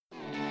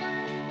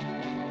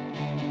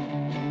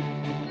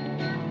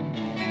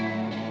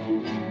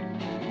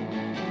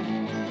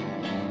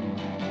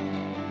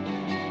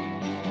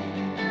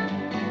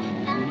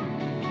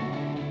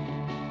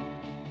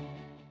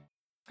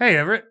Hey,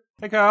 Everett.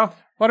 Hey, Kyle.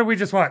 What did we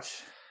just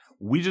watch?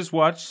 We just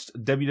watched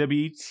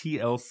WWE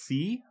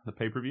TLC, the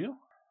pay-per-view.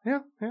 Yeah,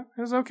 it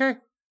was okay.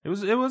 It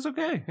was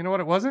okay. You know what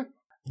it wasn't?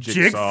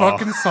 Jigsaw.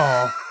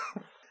 Jig-fucking-saw.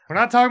 We're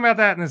not talking about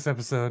that in this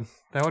episode.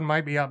 That one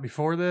might be out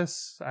before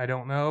this. I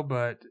don't know,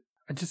 but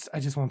I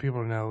just want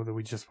people to know that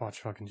we just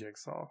watched fucking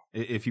Jigsaw.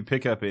 If you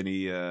pick up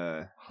any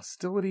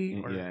Hostility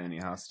or any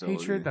hostility,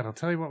 hatred, that'll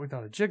tell you what we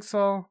thought of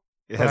Jigsaw.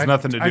 it has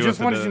nothing to do I with just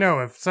wanted the you to know,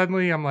 if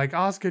suddenly I'm like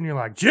Oscar and you're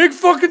like,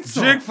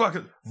 Jig-fucking-saw.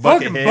 Jig-fucking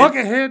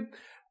Buckethead,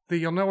 that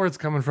you'll know where it's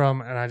coming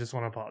from, and I just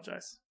want to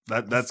apologize.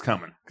 That's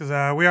coming.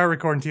 Because we are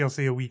recording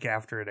TLC a week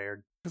after it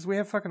aired. Because we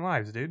have fucking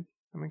lives, dude.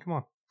 I mean, come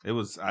on. It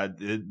was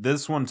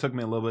this one took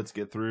me a little bit to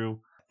get through.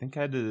 I think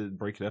I had to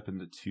break it up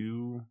into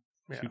two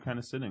kind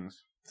of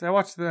sittings. So I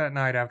watched that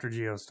night after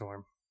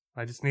Geostorm.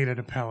 I just needed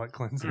a palate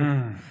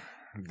cleanser.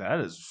 That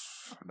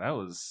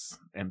was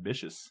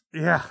ambitious.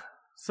 Yeah.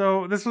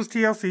 So this was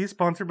TLC,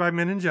 sponsored by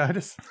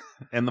meningitis.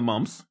 And the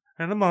mumps.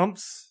 And the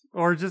mumps.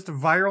 Or just a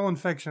viral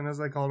infection, as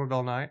they called it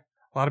all night.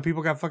 A lot of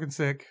people got fucking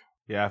sick.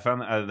 Yeah, I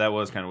found that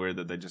was kind of weird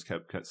that they just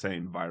kept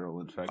saying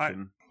viral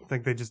infection. I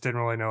think they just didn't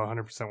really know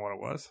 100% what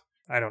it was.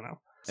 I don't know.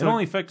 So, it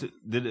only affected...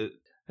 It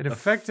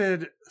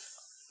affected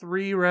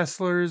 3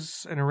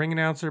 wrestlers and a ring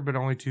announcer, but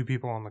only 2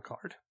 people on the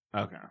card.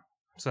 Okay.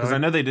 So because I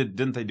know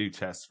didn't they do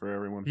tests for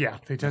everyone? Yeah,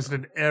 they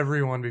tested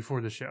everyone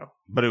before the show.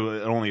 But it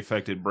only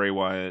affected Bray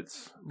Wyatt.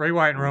 Bray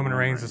Wyatt and Roman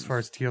Reigns as far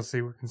as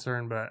TLC were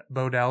concerned, but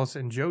Bo Dallas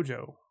and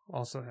JoJo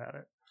also had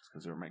it.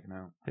 Because they were making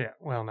out. Yeah,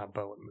 well, not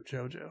Bo and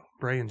JoJo.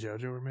 Bray and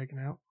JoJo were making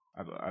out.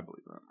 I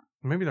believe that.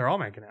 Maybe they're all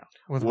making out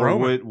with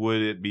Roman.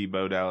 Would it be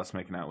Bo Dallas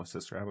making out with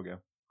Sister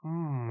Abigail?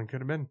 It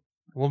could have been.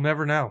 We'll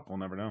never know. We'll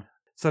never know.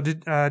 So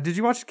did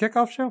you watch the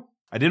kickoff show?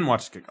 I didn't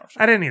watch the kickoff show.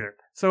 I didn't either.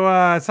 So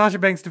Sasha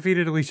Banks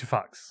defeated Alicia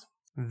Fox.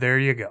 There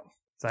you go.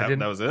 So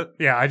that was it?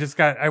 Yeah,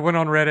 I went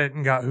on Reddit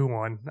and got who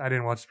won. I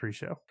didn't watch the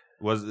pre-show.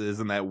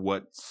 Isn't that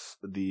what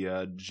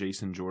the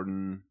Jason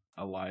Jordan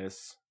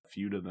Elias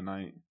feud of the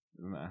night?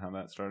 Isn't that how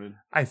that started?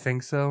 I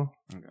think so.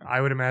 Okay. I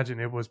would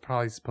imagine it was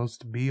probably supposed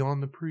to be on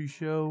the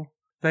pre-show.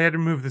 They had to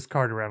move this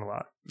card around a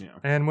lot. Yeah.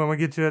 And when we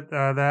get to it,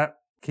 that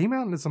came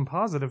out into some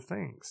positive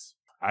things.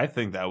 I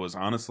think that was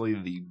honestly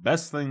the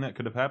best thing that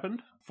could have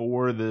happened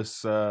for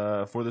this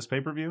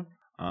pay-per-view.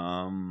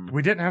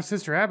 We didn't have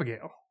Sister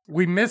Abigail.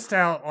 We missed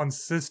out on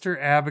Sister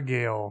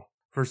Abigail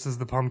versus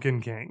the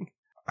Pumpkin King.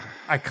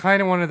 I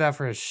kind of wanted that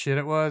for as shit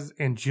it was,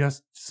 and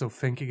just so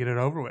Finn could get it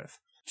over with.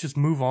 Just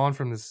move on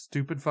from this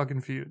stupid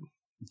fucking feud.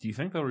 Do you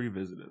think they'll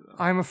revisit it, though?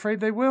 I'm afraid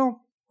they will.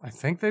 I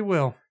think they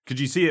will. Could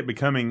you see it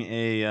becoming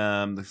a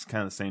this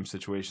kind of the same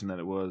situation that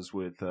it was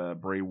with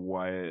Bray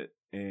Wyatt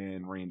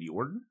and Randy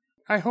Orton?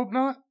 I hope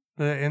not.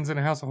 The ends in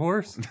a House of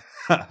Horrors.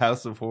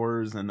 House of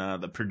Horrors and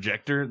the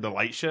projector, the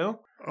light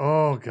show.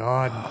 Oh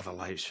God. Oh, the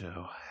light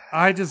show.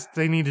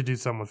 They need to do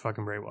something with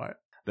fucking Bray Wyatt.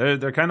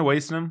 They're kind of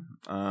wasting him.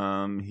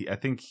 I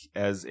think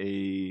as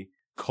a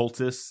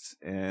cultist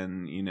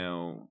and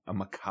a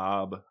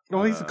macabre.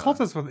 Well, he's a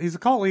cultist. He's a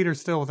cult leader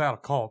still without a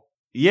cult.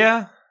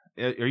 Yeah.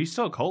 Are you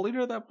still a cult leader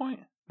at that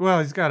point? Well,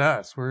 he's got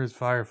us. We're his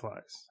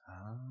fireflies.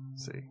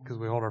 See, because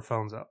we hold our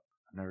phones up.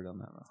 I've never done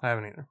that though. I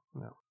haven't either.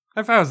 No.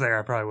 If I was there,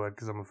 I probably would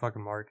because I'm a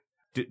fucking mark.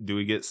 Do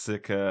we get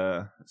sick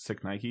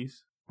Nikes?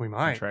 We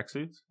might.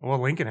 Tracksuits? Well,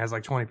 Lincoln has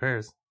like 20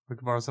 pairs. We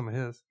could borrow some of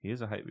his. He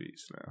is a hype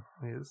beast now.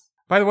 He is.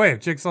 By the way,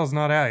 if Jigsaw's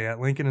not out yet,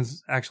 Lincoln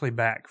is actually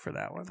back for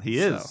that one. He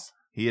is.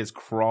 He has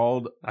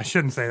crawled. I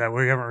shouldn't say that.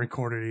 We haven't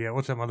recorded it yet.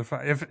 What's that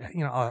motherfucker? If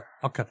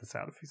I'll cut this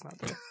out if he's not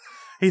there.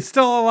 He's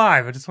still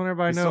alive. I just want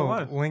everybody to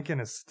know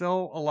Lincoln is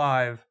still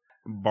alive.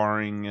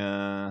 Barring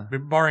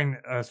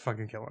us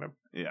fucking killing him.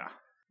 Yeah.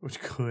 Which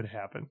could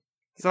happen.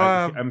 So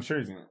I'm sure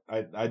he's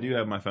gonna. I do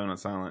have my phone on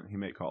silent. He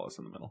may call us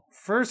in the middle.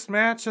 First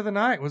match of the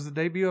night was the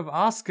debut of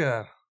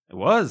Asuka. It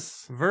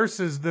was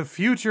versus the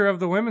future of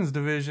the women's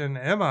division,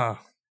 Emma.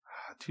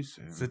 Too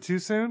soon. Is it too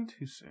soon?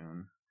 Too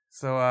soon.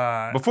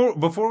 So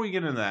before we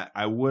get into that,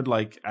 I would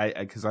like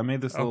because I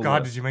made this. Oh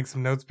God, did you make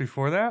some notes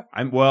before that?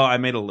 I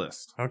made a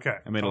list. Okay,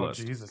 I made a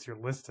list. Jesus, you're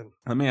listing.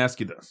 Let me ask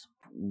you this: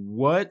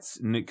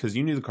 because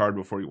you knew the card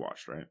before you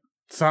watched, right?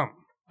 Some.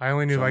 I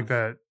only knew like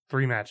the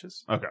 3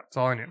 matches. Okay, that's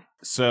all I knew.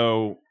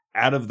 So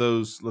out of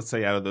those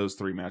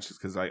 3 matches,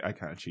 because I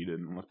kind of cheated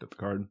and looked at the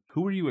card.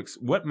 Who were you?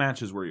 What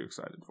matches were you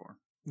excited for?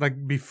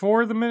 Like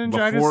before the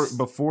meningitis?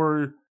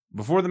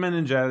 Before the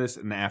meningitis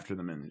and after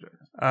the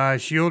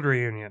meningitis. Shield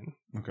reunion.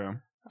 Okay.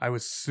 I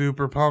was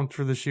super pumped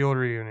for the Shield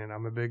reunion.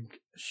 I'm a big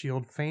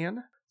Shield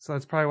fan, so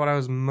that's probably what I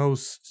was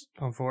most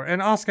pumped for.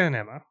 And Asuka and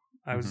Emma.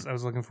 I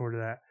was looking forward to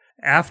that.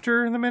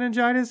 After the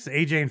meningitis,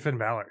 AJ and Finn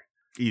Balor.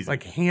 Easy.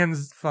 Like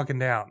hands fucking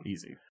down.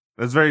 Easy.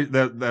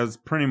 That's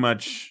pretty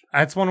much.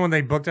 That's one when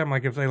they booked him.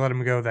 Like if they let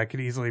him go, that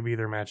could easily be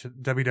their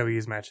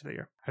WWE's match of the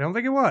year. I don't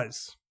think it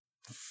was.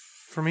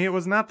 For me, it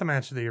was not the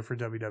match of the year for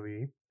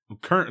WWE.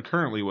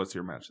 Currently, what's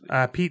your match of the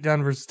year? Pete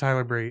Dunne versus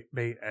Tyler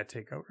Bate at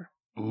TakeOver.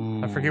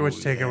 Ooh, I forget which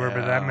TakeOver,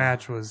 but that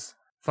match was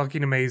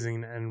fucking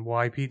amazing. And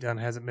why Pete Dunne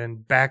hasn't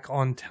been back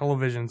on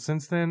television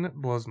since then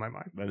blows my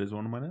mind. That is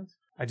one of my notes.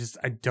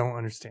 I don't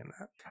understand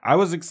that. I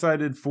was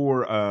excited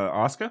for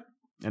Asuka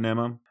and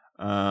Emma,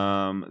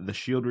 the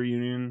Shield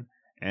reunion,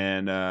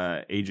 and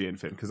AJ and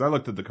Finn, because I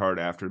looked at the card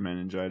after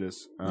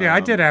meningitis. Yeah, I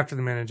did after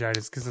the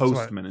meningitis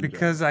Post-meningitis.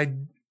 because I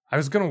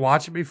was going to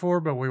watch it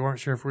before, but we weren't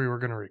sure if we were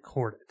going to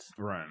record it.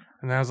 Right.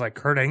 And then I was like,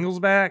 Kurt Angle's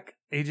back,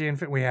 AJ and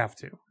Finn, we have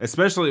to.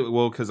 Especially,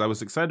 well, because I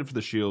was excited for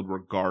the Shield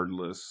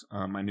regardless.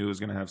 I knew it was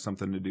going to have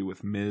something to do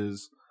with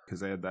Miz, because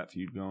they had that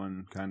feud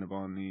going kind of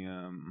on the...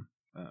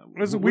 it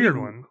was a weird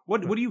one.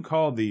 What do you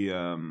call the...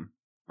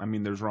 I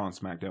mean, there's Raw and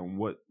SmackDown.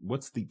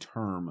 What's the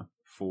term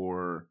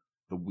for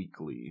the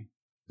weekly?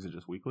 Is it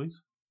just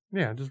weeklies?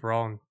 Yeah, just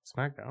Raw and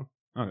SmackDown.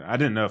 Okay, I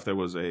didn't know if there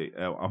was a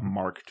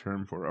mark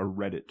term for a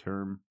Reddit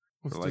term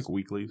for like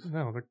weeklies.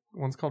 No, the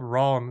one's called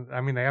Raw, and I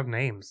mean they have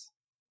names.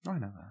 I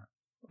know that.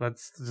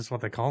 That's just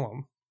what they call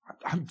them.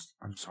 I'm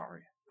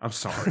sorry. I'm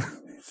sorry.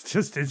 it's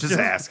just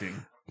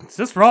asking. It's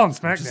just Raw and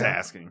SmackDown. I'm just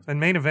asking. And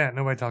main event,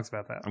 nobody talks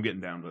about that. I'm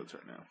getting down votes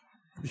right now.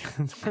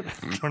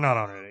 We're not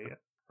on Reddit yet.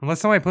 Unless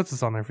somebody puts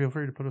us on there, feel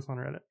free to put us on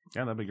Reddit.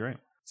 Yeah, that'd be great.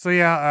 So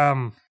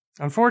yeah,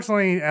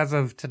 unfortunately, as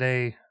of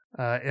today,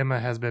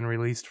 Emma has been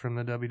released from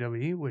the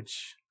WWE,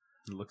 which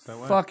it looks that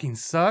way. Fucking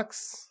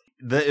sucks.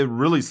 It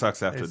really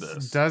sucks after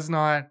this. It does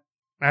not.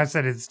 I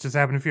said it's just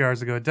happened a few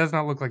hours ago. It does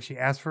not look like she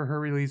asked for her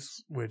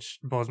release, which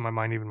blows my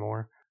mind even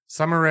more.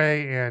 Summer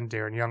Rae and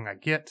Darren Young, I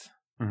get.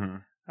 Mm-hmm.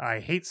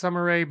 I hate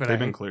Summer Rae, but they've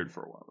been cleared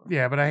for a while. Though.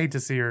 Yeah, but I hate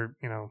to see her,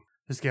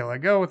 just get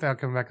let go without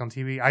coming back on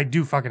TV. I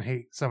do fucking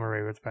hate Summer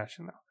Rae with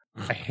passion,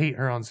 though. I hate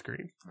her on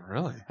screen.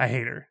 Really? I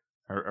hate her.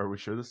 Are we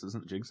sure this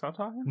isn't Jigsaw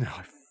talking?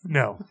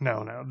 No.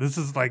 This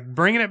is like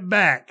bringing it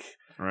back.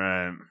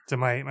 Right. To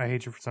my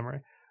hatred for Summer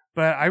Rae.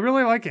 But I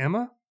really like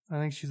Emma. I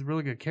think she's a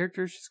really good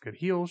character. She's a good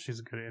heel. She's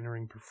a good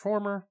in-ring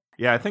performer.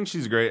 Yeah, I think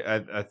she's great.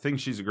 I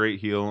think she's a great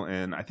heel,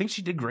 and I think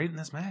she did great in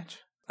this match.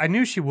 I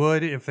knew she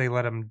would if they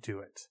let him do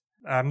it.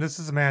 This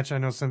is a match I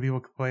know some people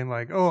complain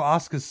like, oh,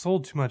 Asuka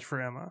sold too much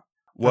for Emma.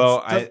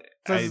 Well, I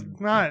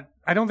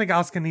don't think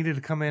Asuka needed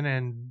to come in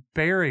and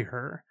bury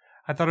her.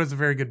 I thought it was a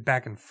very good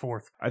back and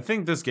forth. I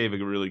think this gave a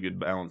really good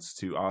balance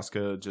to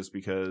Asuka just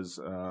because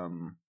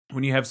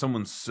when you have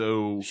someone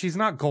so... She's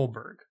not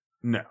Goldberg.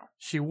 No.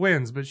 She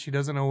wins, but she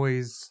doesn't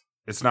always...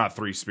 It's not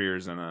 3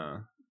 spears in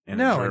a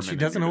No, and she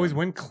doesn't always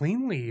win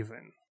cleanly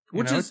even.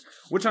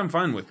 Which I'm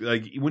fine with.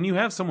 Like, when you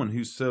have someone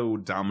who's so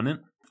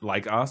dominant,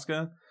 like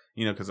Asuka,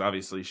 because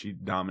obviously she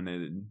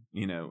dominated,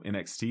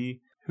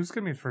 NXT. Who's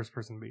going to be the first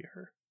person to beat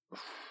her?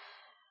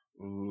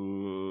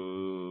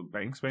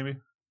 Banks, maybe?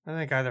 I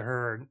think either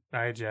her or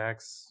Nia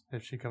Jax,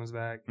 if she comes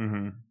back.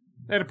 Mm-hmm.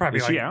 It'd probably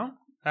Is she out?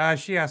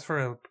 She asked for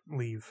a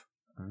leave.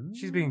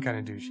 She's being kind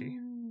of douchey.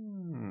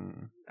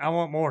 I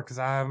want more because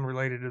I'm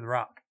related to The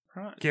Rock.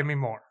 Right. Give me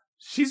more.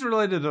 She's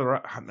related to The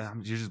Rock.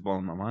 You're just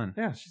blowing my mind.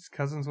 Yeah, she's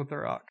cousins with The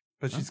Rock.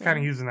 But she's kind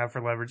of using that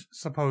for leverage,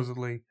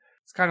 supposedly.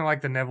 It's kind of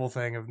like the Neville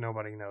thing of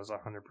nobody knows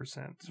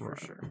 100% for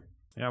sure.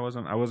 Yeah, I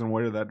wasn't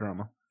aware of that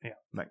drama. Yeah.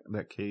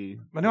 That K.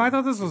 But no, I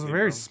thought this was a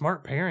very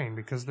smart pairing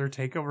because their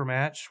takeover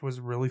match was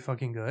really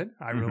fucking good.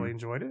 I really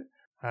enjoyed it.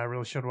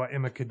 Really showed what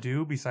Emma could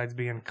do besides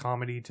being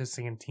comedy to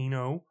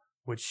Santino,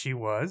 which she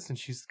was. And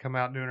she's come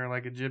out doing her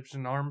like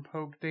Egyptian arm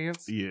poke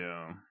dance.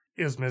 Yeah.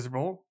 It was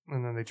miserable.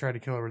 And then they tried to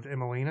kill her with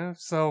Emelina.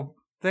 So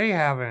they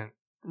haven't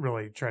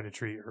really tried to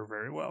treat her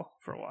very well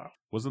for a while.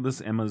 Wasn't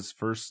this Emma's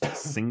first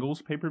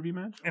singles pay-per-view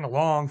match? In a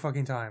long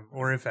fucking time.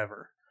 Or if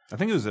ever. I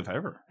think it was if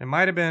ever. It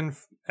might have been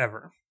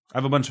ever. I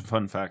have a bunch of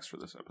fun facts for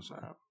this episode.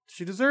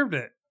 She deserved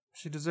it.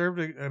 She deserved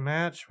a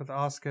match with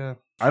Asuka.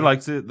 I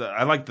liked it.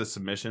 I liked the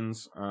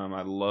submissions.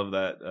 I love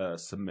that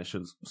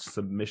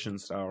submission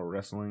style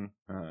wrestling.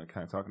 Kind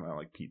of talking about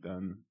like Pete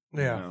Dunne.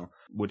 Yeah.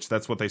 Which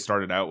that's what they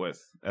started out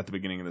with at the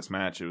beginning of this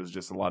match. It was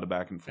just a lot of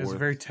back and forth. It was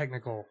very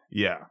technical.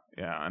 Yeah.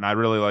 And I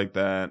really liked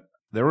that.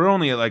 There were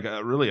only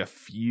really a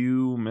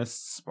few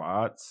missed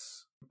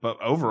spots. But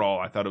overall,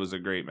 I thought it was a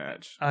great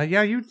match.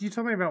 Yeah, you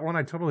told me about one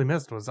I totally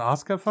missed. Was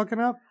Asuka fucking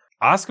up?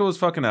 Asuka was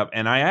fucking up,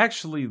 and I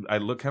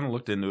kind of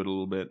looked into it a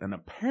little bit, and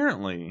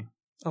apparently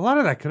a lot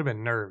of that could have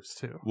been nerves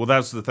too. Well,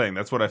 that's the thing.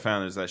 That's what I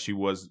found is that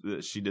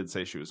she did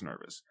say she was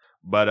nervous,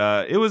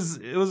 but it was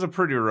a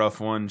pretty rough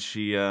one.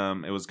 She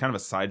it was kind of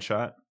a side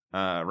shot,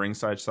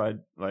 ringside side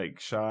like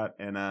shot,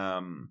 and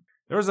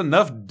there was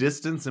enough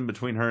distance in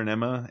between her and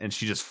Emma, and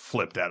she just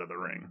flipped out of the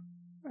ring.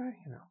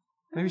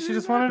 Maybe she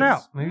just wanted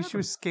out. Maybe she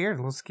was scared,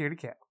 a little scaredy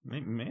cat.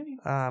 Maybe.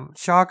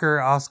 Shocker,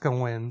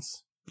 Asuka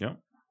wins. Yep.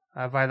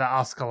 By the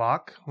Asuka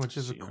lock, which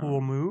is a cool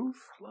move.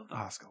 I love the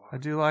Asuka lock. I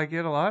do like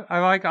it a lot. I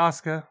like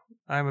Asuka.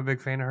 I'm a big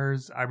fan of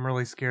hers. I'm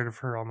really scared of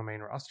her on the main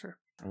roster.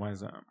 Why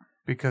is that?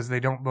 Because they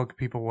don't book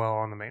people well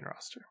on the main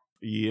roster.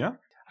 Yeah.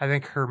 I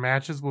think her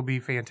matches will be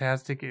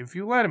fantastic if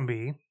you let them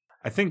be.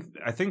 I think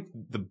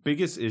the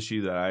biggest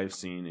issue that I've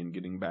seen in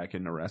getting back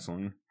into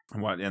wrestling,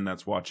 and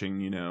that's watching,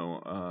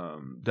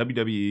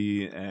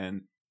 WWE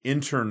and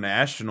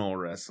international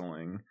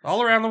wrestling.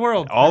 All around the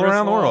world. All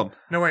around the world.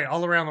 No, wait.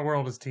 All around the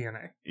world is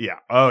TNA. Yeah.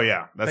 Oh,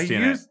 yeah. That's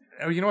TNA.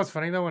 You know what's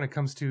funny, though? When it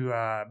comes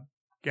to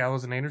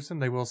Gallows and Anderson,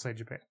 they will say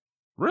Japan.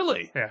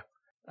 Really? Yeah.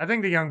 I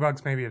think the Young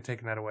Bucks maybe have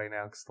taken that away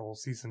now because the whole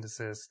cease and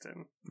desist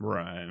and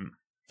Right.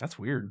 That's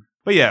weird.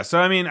 But yeah, so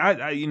I mean,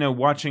 I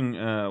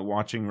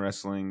watching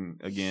wrestling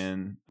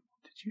again.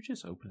 Did you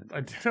just open it?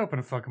 I did open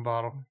a fucking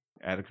bottle.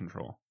 Out of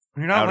control.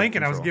 You're not Out of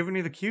linking. I was control. giving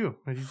you the cue,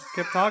 but you just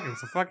kept talking.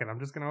 So fuck it. I'm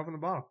just gonna open the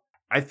bottle.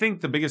 I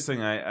think the biggest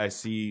thing I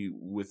see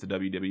with the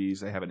WWE is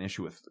they have an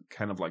issue with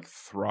kind of like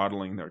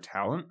throttling their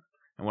talent.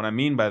 And what I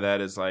mean by that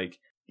is like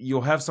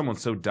you'll have someone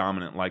so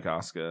dominant like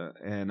Asuka,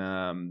 and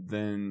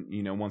then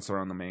once they're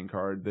on the main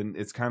card, then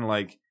it's kind of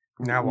like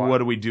Now what what?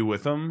 do we do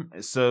with them?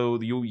 So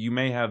you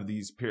may have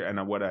these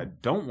and what I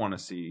don't want to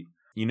see,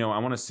 I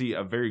want to see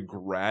a very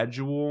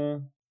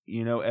gradual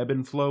ebb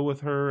and flow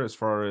with her as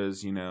far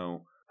as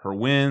her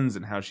wins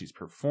and how she's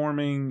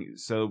performing.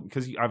 So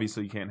because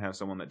obviously you can't have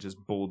someone that just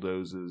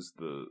bulldozes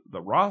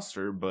the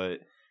roster, but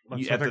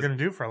That's what they're gonna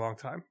do for a long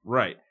time.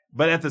 right.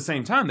 But at the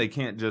same time, they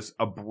can't just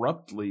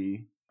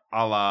abruptly,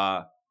 a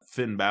la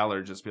Finn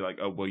Balor, just be like,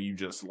 "Oh, well, you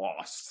just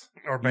lost,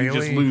 Or Bailey. you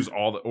just lose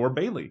all the," or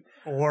Bailey.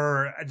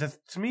 Or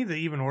to me, the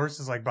even worse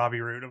is like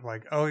Bobby Roode of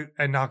like,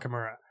 and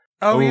Nakamura.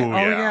 Oh,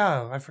 yeah,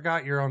 yeah. I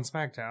forgot you're on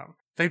SmackDown.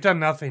 They've done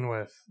nothing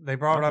with. They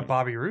brought up Nothing.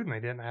 Bobby Roode and they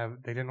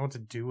didn't know what to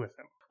do with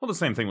him. Well, the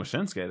same thing with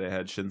Shinsuke. They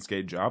had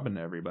Shinsuke jobbing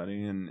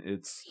everybody, and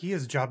it's He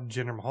has jobbed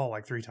Jinder Mahal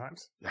like 3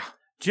 times. Yeah.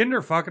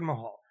 Jinder fucking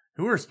Mahal,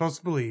 who we're supposed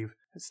to believe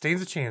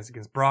stands a chance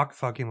against Brock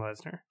fucking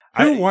Lesnar.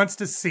 Who wants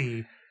to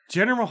see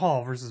Jinder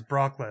Mahal versus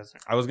Brock Lesnar?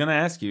 I was going to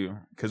ask you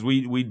because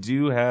we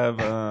do have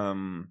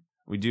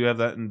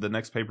that in the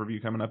next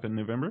pay-per-view coming up in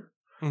November.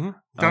 Mm-hmm.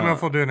 Don't know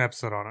if we'll do an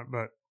episode on it,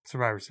 but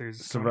Survivor Series.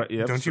 Is coming.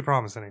 Yep. Don't you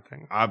promise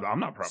anything? I'm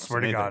not promising. Swear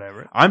to anything. God,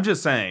 Everett. I'm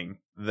just saying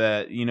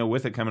that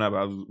with it coming up,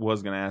 I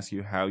was going to ask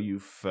you how you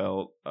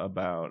felt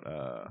about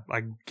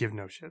I give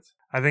no shits.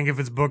 I think if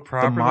it's booked the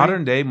properly,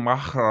 modern day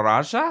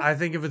Maharaja. I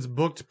think if it's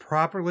booked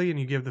properly and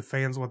you give the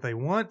fans what they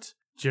want,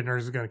 Jinder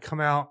is going to come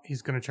out.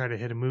 He's going to try to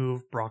hit a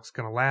move. Brock's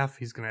going to laugh.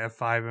 He's going to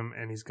F5 him,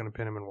 and he's going to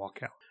pin him and walk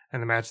out.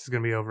 And the match is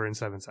going to be over in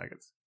 7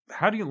 seconds.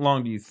 How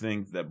long do you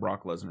think that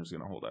Brock Lesnar is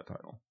going to hold that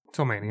title?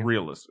 Till Mania.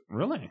 Realistic,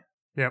 really?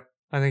 Yep.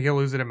 I think he'll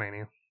lose it at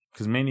Mania.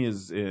 Because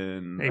Mania's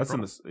in That's in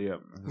April.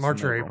 that's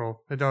March in or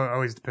April. It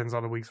always depends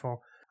on the week's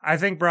fall. I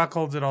think Brock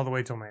holds it all the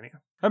way till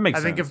Mania. That makes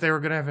I sense. think if they were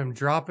going to have him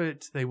drop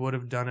it, they would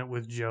have done it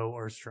with Joe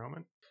or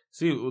Strowman.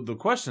 See, the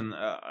question,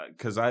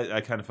 because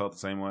I kind of felt the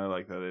same way,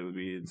 like that it would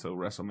be until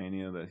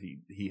WrestleMania that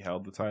he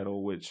held the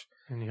title, which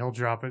And he'll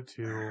drop it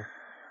to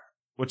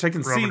I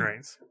can Roman see.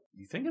 Reigns.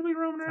 You think it'll be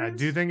Roman Reigns? I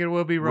do think it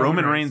will be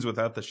Roman Reigns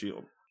without the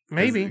Shield.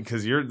 Maybe.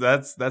 Because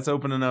that's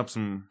opening up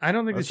some. I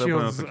don't think the Let's open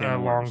up Shield's the a can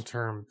of worms.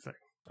 long-term thing.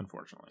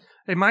 Unfortunately,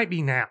 It might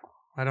be now.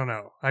 I don't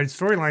know.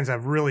 Storylines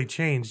have really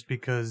changed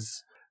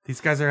because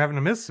these guys are having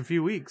to miss a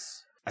few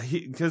weeks. and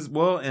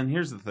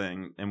here's the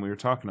thing, and we were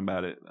talking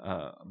about it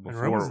And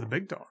before. Roman's the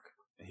big dog.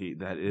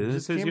 That He is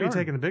just his can't yard. be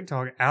taking the big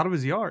dog out of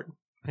his yard.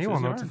 He It's won't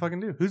his know what to yard. fucking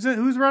do.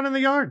 Who's running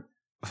the yard?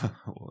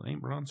 Well, it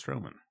ain't Braun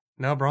Strowman.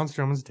 No, Braun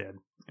Strowman's dead.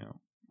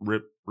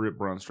 Rip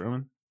Braun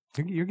Strowman.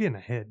 You're getting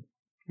ahead.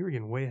 You're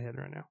getting way ahead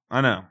right now.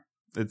 I know.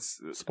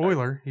 It's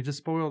Spoiler. You just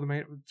spoiled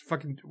the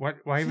fucking. Why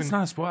even? It's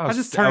not a spoiler. I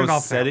just turned it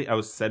off now. I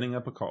was setting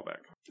up a callback.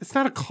 It's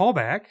not a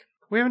callback.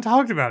 We haven't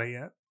talked about it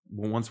yet.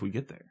 Well, once we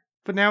get there,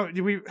 But now I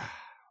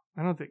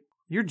don't think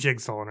you're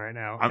jigsawing right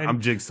now. I'm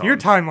jigsawing. Your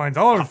timeline's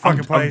all over the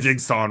fucking place. I'm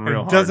jigsawing real It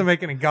hard. doesn't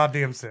make any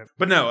goddamn sense.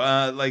 But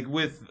no, like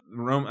with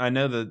Rome, I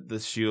know that the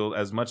Shield,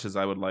 as much as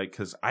I would like,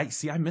 because I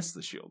missed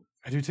the Shield.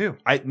 I do too.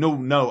 I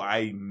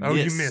missed. Oh,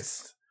 you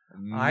missed.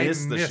 I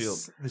missed the miss Shield.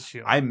 The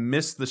Shield. I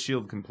missed the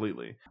Shield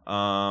completely.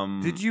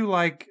 Did you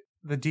like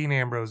the Dean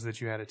Ambrose that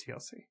you had at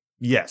TLC?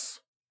 Yes.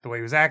 The way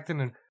he was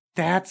acting, and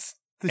that's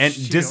the And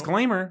Shield.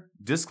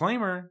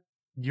 disclaimer.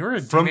 You're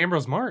a From- Dean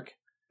Ambrose mark.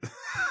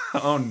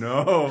 Oh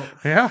no.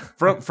 Yeah.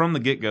 From the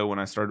get-go, when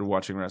I started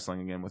watching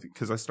wrestling again with you,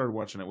 because I started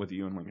watching it with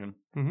you and Lincoln,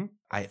 Mhm.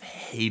 I have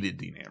hated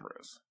Dean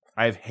Ambrose.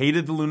 I've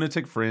hated the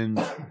lunatic fringe,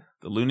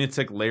 the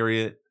lunatic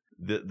lariat,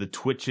 the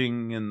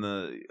twitching, and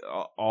the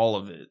all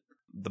of it,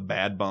 the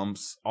bad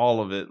bumps,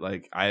 all of it.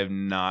 Like, I have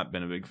not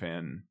been a big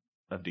fan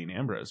of Dean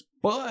Ambrose,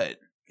 but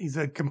He's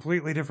a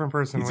completely different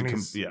person He's when a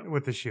he's yeah.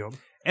 with the Shield.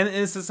 and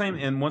it's the same.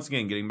 And once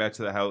again, getting back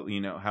to how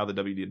the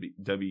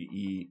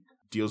WWE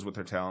deals with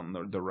their talent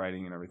and the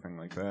writing and everything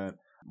like that.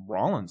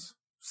 Rollins,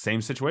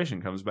 same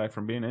situation, comes back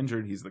from being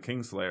injured. He's the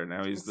Kingslayer.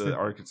 Now he's the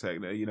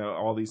architect,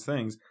 all these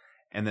things.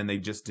 And then they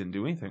just didn't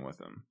do anything with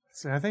him.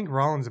 So I think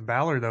Rollins and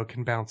Balor, though,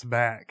 can bounce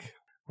back.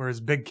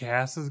 Whereas Big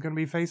Cass is going to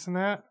be facing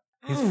that.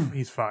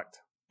 He's fucked.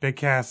 Big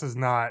Cass is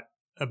not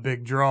a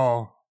big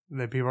draw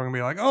that people are going to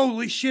be like,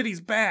 holy shit,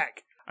 he's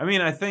back. I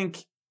mean, I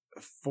think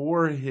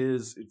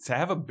to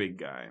have a big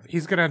guy.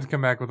 He's going to have to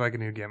come back with like a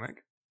new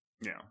gimmick.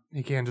 Yeah.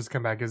 He can't just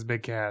come back as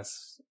Big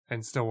Cass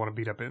and still want to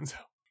beat up Enzo.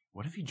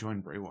 What if he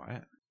joined Bray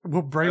Wyatt?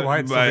 Well, Bray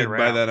Wyatt's still be around.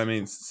 By that I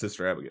mean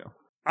Sister Abigail.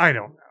 I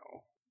don't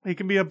know. He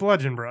can be a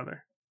bludgeon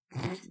brother.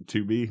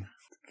 To be.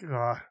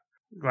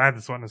 Glad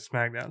this wasn't a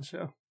SmackDown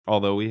show.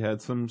 Although we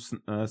had some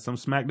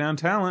SmackDown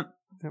talent.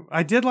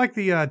 I did like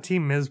the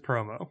Team Miz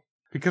promo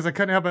because I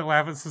couldn't help but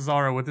laugh at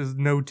Cesaro with his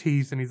no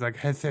teeth and he's like,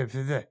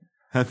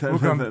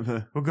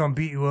 We're gonna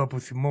beat you up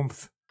with your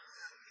mumps.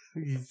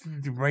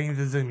 The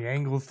ranges and the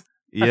angles.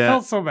 I Yeah.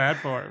 felt so bad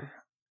for him.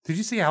 Did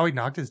you see how he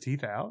knocked his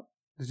teeth out?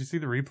 Did you see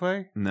the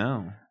replay?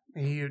 No.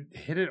 He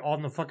hit it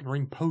on the fucking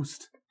ring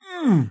post.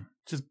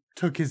 Just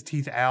took his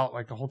teeth out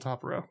like the whole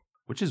top row.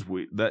 Which is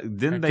weird.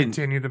 Didn't And they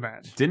continue the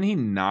match? Didn't he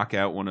knock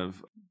out one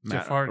of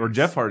Jeff Hardy's. or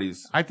Jeff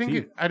Hardy's? I think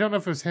teeth? I don't know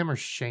if it was him or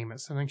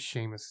Sheamus. I think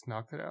Sheamus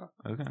knocked it out.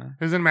 Okay.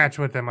 It was in a match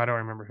with them. I don't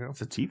remember who.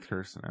 It's a teeth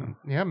curse now.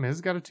 Yeah,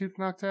 Miz got a tooth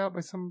knocked out by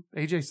some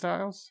AJ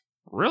Styles.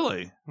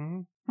 Really?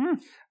 Mm-hmm.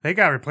 They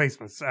got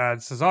replacements.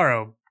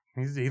 Cesaro,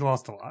 he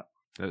lost a lot.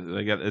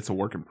 It's a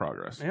work in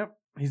progress. Yep,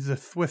 he's the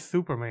Thwith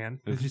Superman.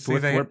 Did you see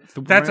Thwith that?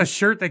 Superman? That's a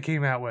shirt they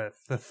came out with.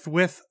 The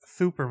Thwith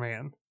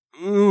Superman.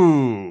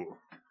 Ooh.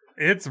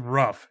 It's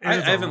rough. I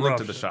haven't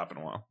looked at the shop in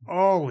a while.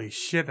 Holy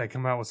shit, they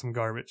come out with some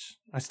garbage.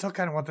 I still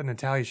kind of want the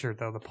Natalia shirt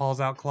though. The paws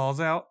out, claws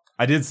out.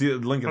 I did see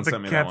Lincoln With the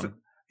sent me that cats- one.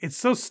 It's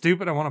so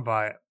stupid. I want to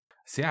buy it.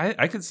 See,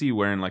 I could see you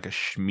wearing like a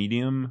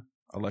medium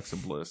Alexa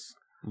Bliss,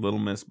 Little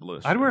Miss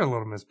Bliss. I'd wear a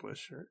Little Miss Bliss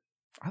shirt.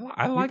 I You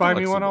like. buy Alexa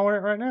me one, Bliss. I'll wear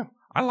it right now.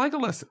 I like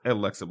Alexa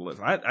Bliss.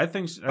 I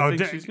think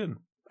she's good.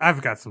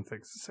 I've got some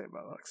things to say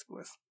about Alexa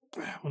Bliss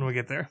when we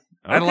get there.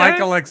 I Okay. like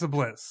Alexa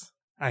Bliss.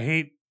 I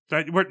hate.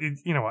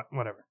 You know what?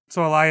 Whatever.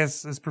 So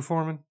Elias is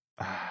performing,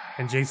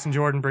 and Jason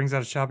Jordan brings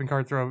out a shopping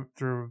cart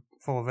through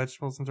full of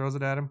vegetables and throws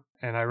it at him.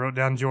 And I wrote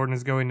down Jordan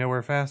is going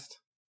nowhere fast.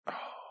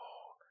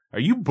 Are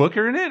you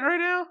bookering it right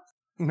now?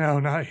 No,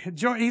 not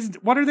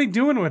what are they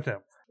doing with him?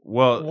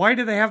 Well, Why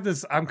do they have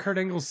this I'm Kurt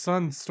Angle's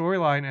son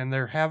storyline and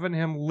they're having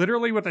him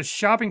literally with a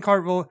shopping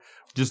cart full?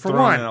 just for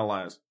throwing one. in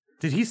Elias.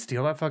 Did he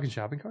steal that fucking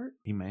shopping cart?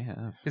 He may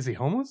have. Is he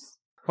homeless?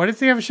 Why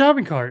does he have a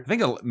shopping cart? I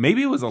think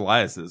maybe it was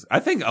Elias's. I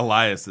think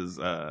Elias's.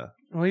 Well,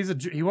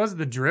 he was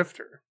the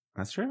drifter,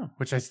 That's true.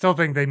 which I still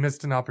think they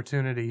missed an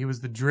opportunity. He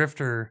was the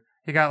drifter.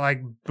 He got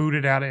like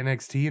booted out of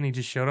NXT and he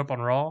just showed up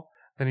on Raw.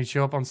 Then he'd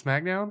show up on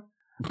SmackDown.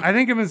 I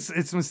think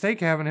it's a mistake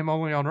having him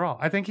only on Raw.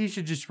 I think he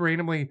should just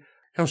randomly.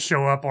 He'll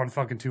show up on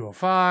fucking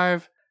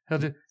 205.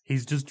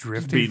 He's just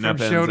drifting Beating from up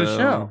show to Enzo,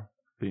 show.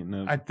 Beating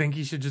up. I think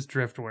he should just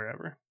drift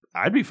wherever.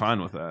 I'd be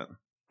fine with that.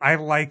 I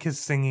like his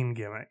singing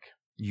gimmick.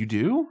 You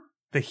do?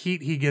 The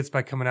heat he gets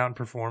by coming out and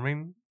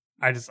performing.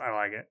 I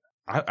like it.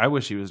 I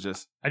wish he was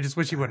just. I just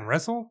wish he wouldn't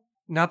wrestle.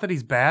 Not that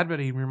he's bad, but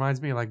he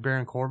reminds me of like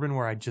Baron Corbin,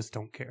 where I just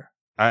don't care.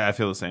 I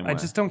feel the same way. I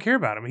just don't care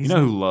about him. He's You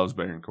know who loves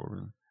Baron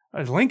Corbin?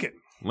 Lincoln.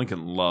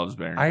 Lincoln loves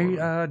Baron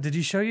Corbin. Did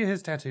he show you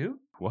his tattoo?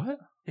 What?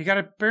 He got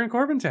a Baron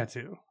Corbin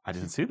tattoo. I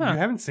didn't see You that.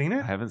 haven't seen I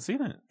it? haven't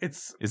seen it.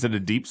 It's Is it a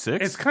deep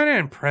six? it's kind of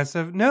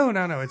impressive. No.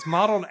 It's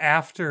modeled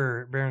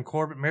after Baron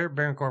Corbin.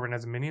 Baron Corbin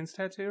has a Minions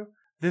tattoo.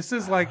 This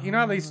is like, you know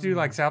how they used to do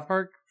like South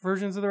Park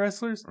versions of the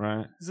wrestlers?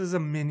 right. This is a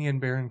Minion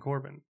Baron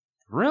Corbin.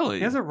 Really?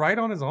 He has it right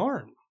on his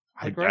arm.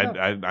 Like right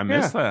up. I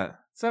missed that.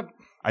 What's up?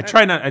 I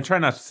try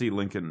not to see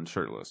Lincoln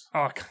shirtless.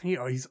 Oh,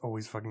 he's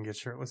always fucking gets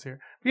shirtless here.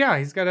 Yeah,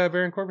 he's got a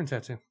Baron Corbin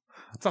tattoo.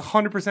 It's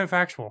 100%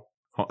 factual.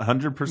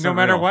 100%. No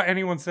matter real. what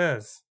anyone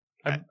says.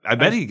 I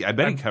bet he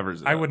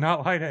covers it. I up. would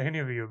not lie to any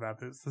of you about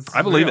this. This is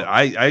I believe real. it.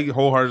 I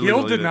wholeheartedly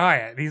He'll believe deny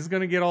it. He's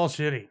going to get all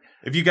shitty.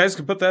 If you guys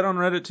could put that on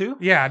Reddit too,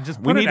 Yeah,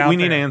 just put we it need out we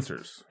need there.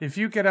 answers. If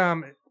you could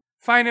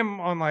find him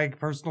on like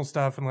personal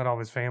stuff and let all of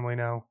his family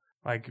know.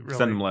 Like really,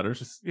 Send him letters.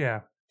 Just,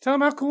 yeah. Tell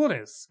him how cool it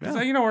is. 'Cause,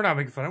 Yeah. you know, we're not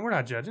making fun of him. We're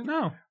not judging.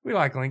 No. We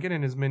like Lincoln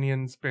and his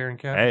Minions Baron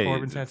Hey,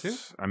 Corbin tattoo.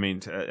 I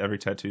mean, every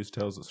tattoo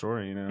tells a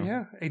story. You know.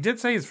 Yeah. He did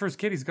say his first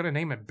kid, he's going to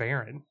name it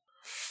Baron.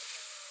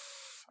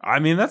 I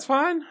mean, that's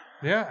fine.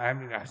 Yeah. I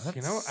mean, I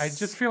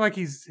just feel like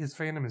his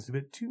fandom is a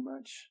bit too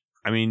much.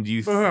 I mean, do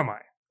you? But who am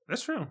I?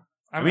 That's true.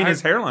 I mean,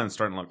 his hairline's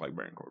starting to look like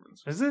Baron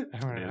Corbin's. Is it? I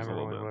It is a haven't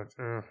little really bit. looked.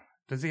 Ugh.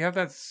 Does he have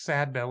that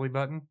sad belly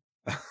button?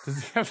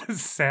 Does he have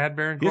this sad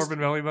Baron He has- Corbin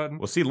belly button?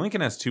 Well, see,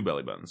 Lincoln has two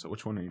belly buttons. So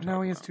which one are you?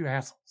 No, he has talking two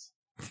assholes.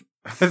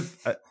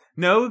 about?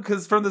 No,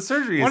 because from the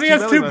surgery, What, he he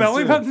has two belly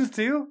belly buttons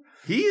too?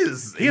 He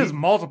is. He is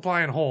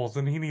multiplying holes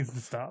and he needs to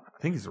stop. I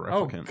think he's a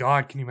Oh, replicant.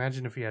 God. Can you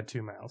imagine if he had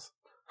two mouths?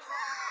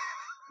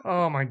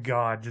 Oh, my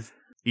God. Just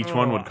Each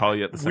one would call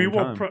you at the same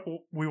time.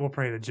 we will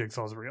pray that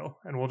Jigsaw's real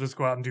and we'll just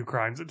go out and do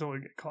crimes until we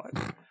get caught.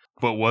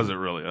 But was it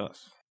really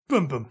us?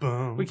 Boom, boom,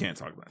 boom. We can't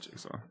talk about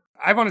Jigsaw.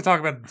 I want to talk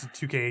about the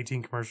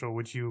 2K18 commercial,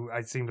 which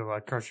I seemed to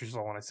like crush your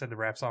soul when I said the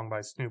rap song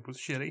by Snoop was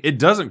shitty. It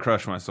doesn't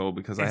crush my soul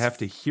because I It's- have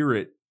to hear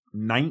it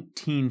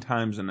 19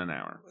 times in an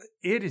hour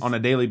It is on a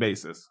daily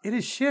basis. It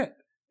is shit.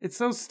 It's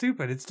so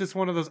stupid. It's just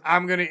one of those,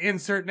 I'm going to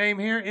insert name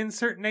here,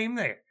 insert name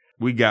there.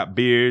 We got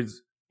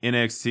beards,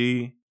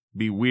 NXT,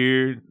 be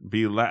weird,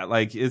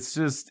 like it's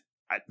just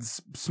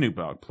Snoop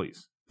Dogg,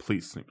 please,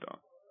 Snoop Dogg.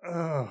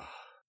 Ugh.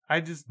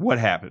 What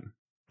happened?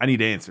 I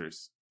need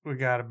answers. We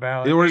got a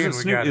ballot. Or is it and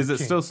we Snoop? got Is a it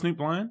king. still Snoop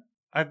Lion?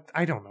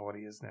 I don't know what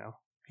he is now.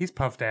 He's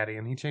Puff Daddy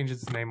and he changes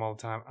his name all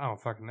the time. I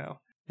don't fucking know.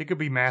 He could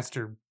be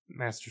Master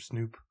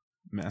Snoop.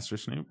 Master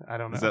Snoop? I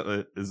don't know. Is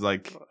that is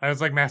like I was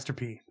like Master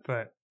P,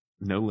 but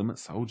No Limit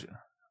Soldier?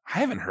 I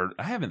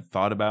haven't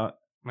thought about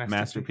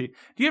Master P. P.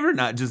 Do you ever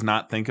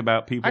not think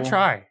about people? I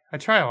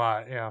try a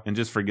lot, yeah. and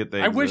just forget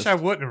they I wish exist? I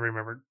wouldn't have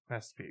remembered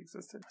Master P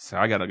existed. So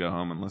I got to go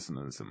home and listen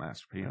to this at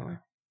Master P. Really?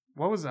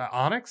 what was that?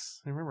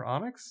 Onyx? You remember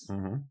Onyx?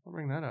 Mm-hmm. I'll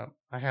bring that up.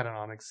 I had an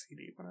Onyx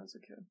CD when I was a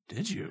kid.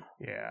 Did you?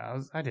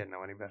 Yeah, I didn't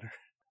know any better.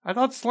 I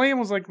thought Slam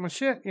was like my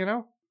shit, you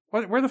know?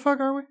 Where the fuck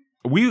are we?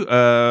 We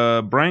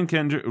Brian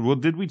Kendrick. Well,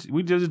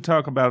 we did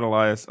talk about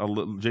Elias,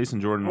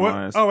 Jason Jordan,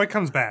 Elias. Oh, it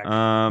comes back.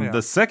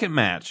 The second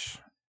match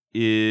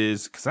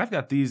is because I've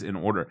got these in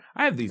order.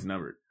 I have these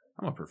numbered.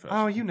 I'm a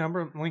professional. Oh, you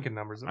number Lincoln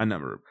numbers them. I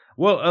number them.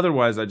 Well,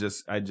 otherwise I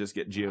just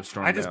get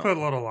Geostorm. I just put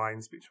little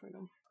lines between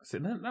them. See,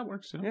 that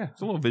works. Yeah,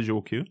 it's a little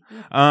visual cue.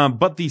 Yeah.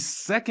 But the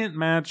second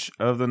match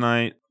of the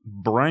night,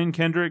 Brian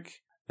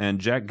Kendrick and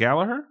Jack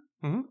Gallagher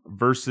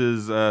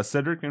versus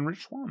Cedric and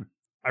Rich Swann.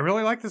 I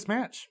really like this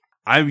match.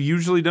 I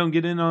usually don't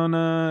get in on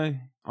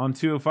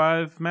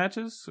 205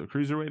 matches, or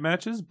cruiserweight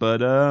matches,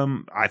 but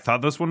I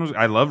thought this one was.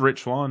 I love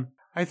Rich Swann.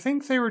 I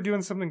think they were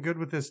doing something good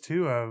with this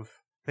too.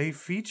 They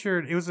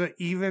featured. It was an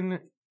even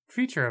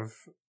feature of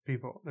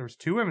people. There was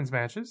 2 women's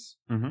matches,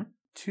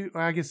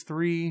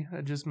 3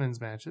 just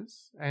men's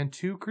matches, and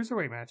 2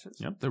 cruiserweight matches.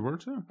 Yep, there were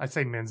 2. I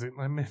say men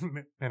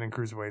and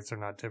cruiserweights are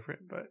not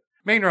different, but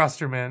main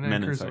roster men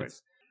and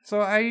cruiserweights.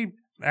 So I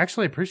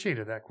actually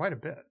appreciated that quite a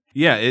bit.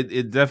 Yeah,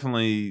 it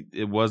definitely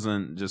it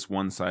wasn't just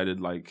one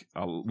sided. Like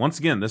once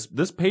again,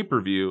 this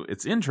pay-per-view,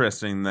 it's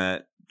interesting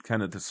that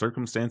kind of the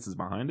circumstances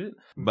behind it,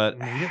 but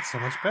made it so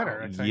much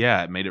better. I think.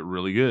 Yeah, it made it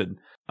really good.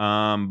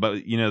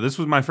 But this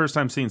was my first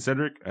time seeing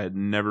Cedric. I had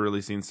never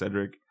really seen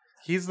Cedric.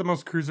 He's the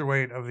most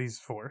cruiserweight of these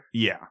 4.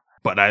 Yeah,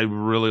 but I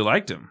really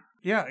liked him.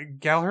 Yeah,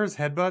 Gallagher's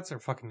headbutts are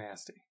fucking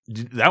nasty.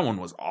 That one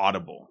was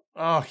audible.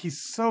 Oh, he's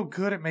so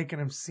good at making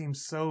him seem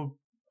so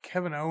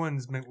Kevin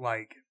Owens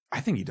like. I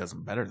think he does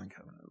them better than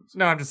Kevin Owens.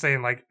 No, I'm just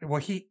saying,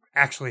 he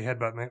actually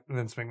headbutt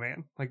Vince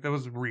McMahon. Like, that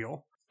was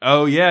real.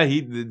 Oh, yeah,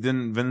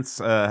 didn't Vince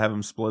have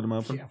him split him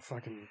open? Yeah,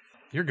 fucking,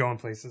 you're going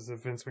places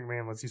if Vince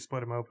McMahon lets you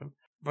split him open.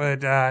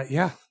 But,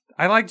 yeah,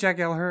 I like Jack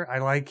Gallagher. I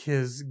like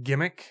his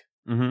gimmick.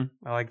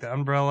 Mm-hmm. I like the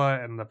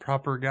umbrella and the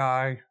proper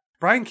guy.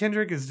 Brian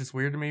Kendrick is just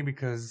weird to me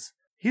because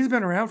he's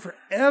been around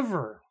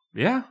forever.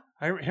 Yeah.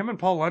 Him and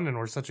Paul London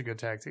were such a good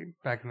tag team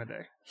back in the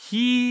day.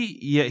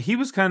 He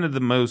was kind of the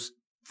most,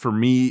 for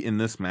me in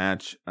this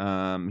match,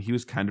 he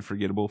was kind of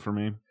forgettable for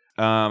me.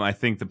 I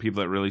think the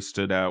people that really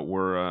stood out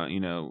were,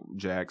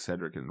 Jack,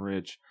 Cedric, and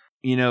Rich.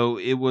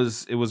 It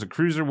was a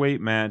cruiserweight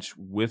match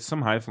with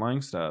some high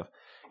flying stuff.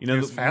 It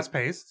was fast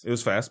paced. It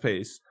was fast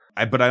paced.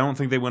 But I don't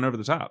think they went over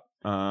the top.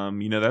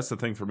 That's the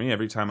thing for me.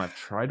 Every time I've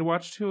tried to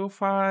watch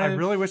 205, I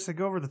really wish they'd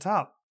go over the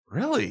top.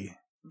 Really?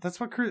 That's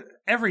what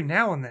every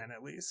now and then,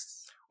 at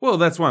least. Well,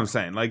 that's what I'm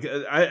saying. Like,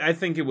 I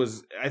think it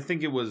was right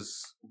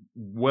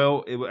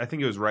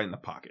in the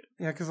pocket.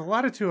 Yeah, because a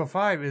lot of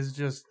 205 is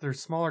just they're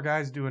smaller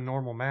guys doing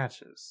normal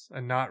matches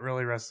and not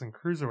really wrestling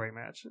cruiserweight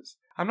matches.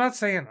 I'm not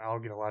saying I'll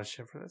get a lot of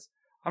shit for this.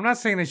 I'm not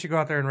saying they should go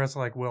out there and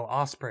wrestle like Will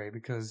Ospreay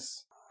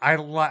because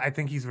I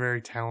think he's a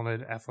very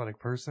talented, athletic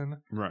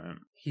person. Right.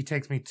 He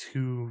takes me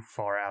too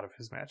far out of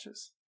his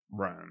matches.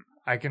 Right.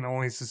 I can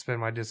only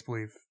suspend my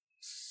disbelief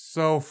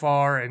so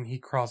far, and he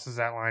crosses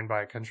that line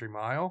by a country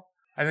mile.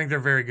 I think they're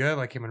very good,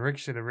 like him and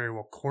Ricochet. They're very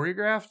well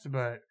choreographed,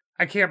 but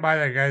I can't buy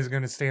that guy's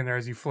going to stand there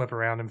as you flip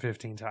around him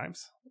 15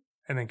 times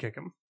and then kick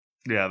him.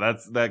 Yeah,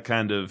 that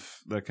kind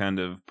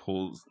of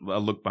pulls a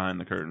look behind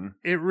the curtain.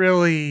 It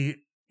really,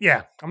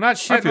 yeah. I'm not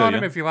shitting on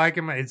him if you like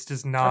him. It's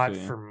just not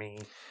for me.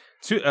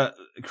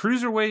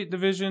 Cruiserweight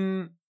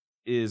division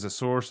is a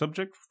sore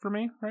subject for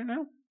me right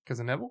now.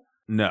 Because of Neville?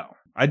 No,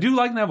 I do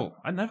like Neville.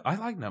 I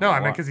like Neville. No, I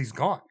meant because he's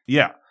gone.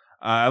 Yeah,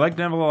 I like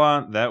Neville a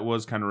lot. That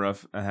was kind of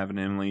rough having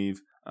him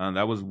leave.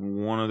 That was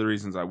one of the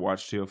reasons I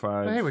watched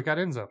 205. Hey, we got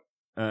Enzo.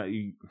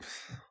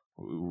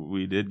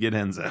 We did get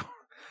Enzo,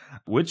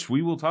 which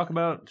we will talk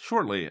about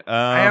shortly.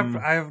 I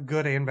have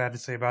good and bad to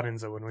say about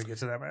Enzo when we get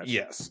to that match.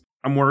 Yes,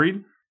 I'm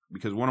worried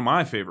because one of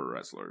my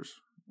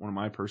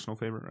personal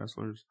favorite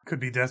wrestlers,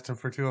 could be destined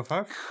for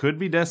 205. Could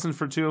be destined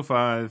for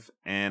 205,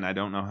 and I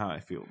don't know how I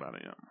feel about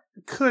it yet.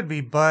 Could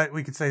be, but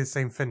we could say the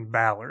same Finn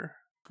Balor.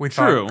 We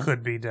thought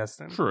could be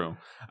destined. True.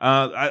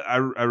 I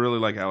really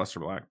like Aleister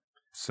Black,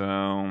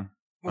 so.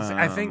 We'll see.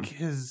 I think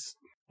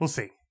we'll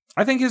see.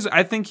 I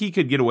think he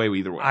could get away with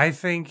either way. I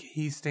think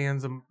he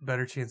stands a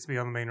better chance to be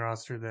on the main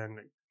roster than,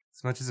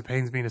 as much as it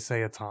pains me to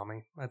say,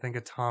 Tommy. I think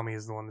Tommy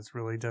is the one that's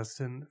really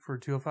destined for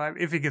 205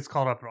 if he gets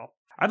called up at all.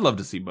 I'd love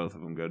to see both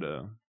of them go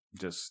to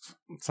just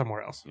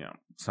somewhere else. Yeah,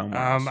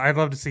 somewhere else. I'd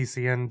love to see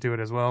CN do it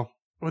as well.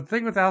 But the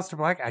thing with Aleister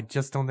Black, I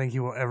just don't think he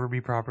will ever be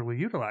properly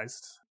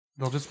utilized.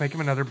 They'll just make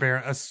him another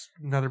Baron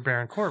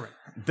Corbin.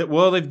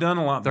 They've done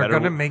a lot better. They're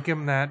going to make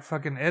him that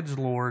fucking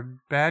edgelord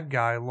bad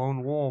guy,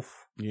 lone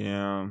wolf.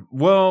 Yeah.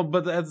 Well,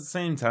 but at the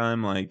same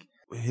time, like,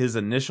 his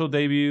initial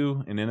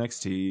debut in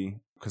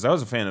NXT, because I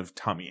was a fan of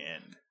Tommy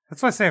End.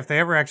 That's why I say if they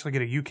ever actually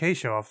get a UK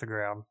show off the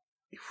ground,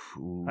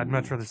 I'd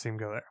much rather see him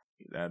go there.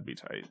 That'd be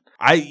tight.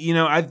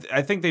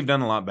 I think they've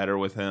done a lot better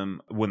with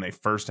him when they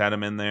first had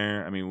him in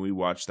there. I mean, we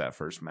watched that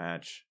first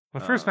match. The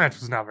first match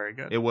was not very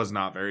good. It was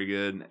not very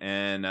good,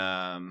 and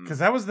because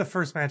that was the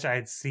first match I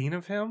had seen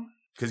of him.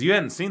 Because you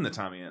hadn't seen the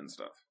Tommy End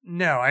stuff.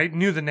 No, I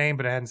knew the name,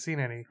 but I hadn't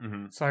seen any.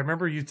 Mm-hmm. So I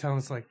remember you telling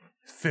us, like,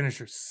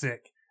 finisher's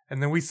sick.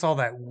 And then we saw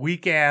that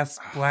weak ass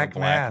black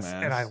mass,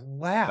 and I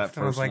laughed.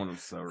 That I was first like, one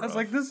was so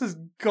rough. this is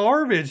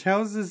garbage. How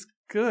is this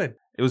good?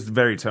 It was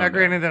very toned Now, down.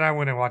 granted, that I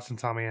went and watched some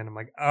Tommy End. I'm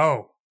like,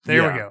 oh,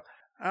 there we go.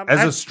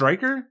 As a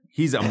striker,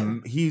 he's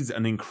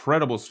an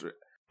incredible striker.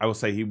 I will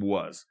say he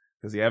was,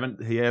 because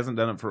he hasn't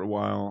done it for a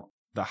while.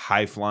 The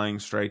high flying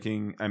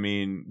striking, I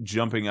mean,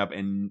 jumping up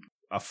and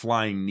a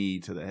flying knee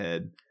to the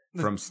head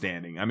from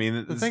standing. I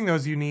mean, the thing though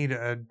is you need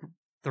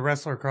the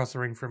wrestler across the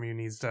ring from you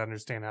needs to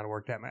understand how to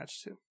work that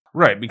match too.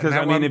 Right, because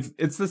I mean, if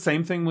it's the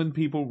same thing when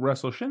people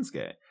wrestle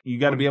Shinsuke, you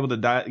got to be able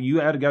to you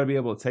got to be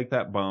able to take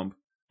that bump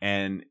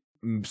and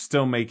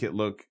still make it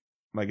look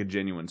like a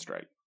genuine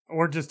strike,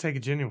 or just take a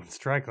genuine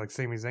strike like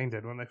Sami Zayn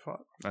did when they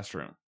fought. That's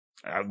true.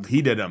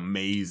 He did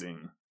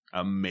amazing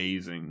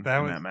in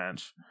that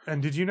match.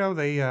 And did you know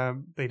they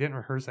didn't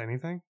rehearse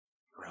anything?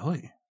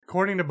 Really?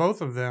 According to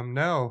both of them,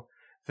 no.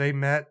 They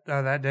met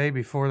that day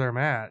before their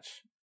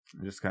match.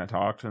 They just kind of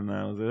talked and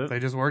that was it. They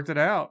just worked it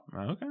out.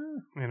 Okay.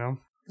 You know.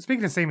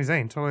 Speaking of Sami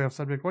Zayn, totally off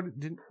subject. What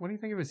do you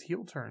think of his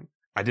heel turn?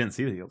 I didn't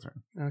see the heel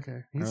turn.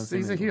 Okay,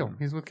 he's a heel.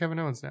 He's with Kevin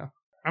Owens now.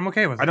 I'm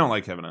okay with it. I don't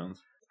like Kevin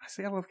Owens.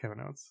 I love Kevin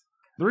Owens.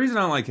 The reason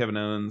I don't like Kevin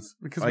Owens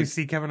because we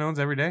see Kevin Owens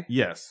every day.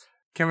 Yes,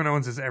 Kevin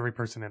Owens is every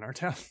person in our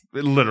town.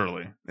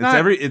 Literally,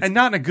 and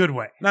not in a good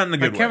way. Not in a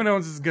good way. Kevin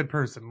Owens is a good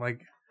person.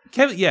 Like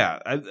Kevin, yeah.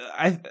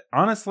 I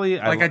honestly,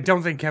 I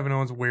don't think Kevin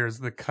Owens wears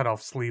the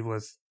cutoff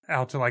sleeveless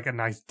out to like a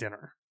nice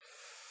dinner.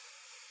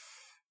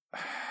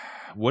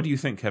 What do you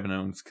think Kevin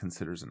Owens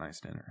considers a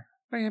nice dinner?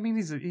 I mean,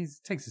 he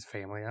takes his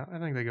family out. I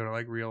think they go to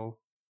like real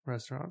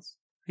restaurants.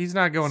 He's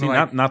not going to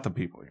like not the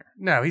people here.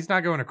 No, he's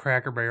not going to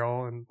Cracker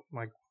Barrel and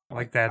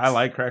like that. I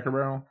like Cracker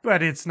Barrel,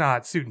 but it's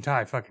not suit and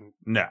tie. Fucking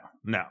no.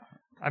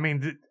 I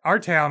mean, our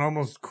town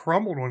almost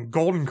crumbled when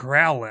Golden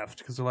Corral left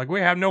because they're like, we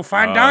have no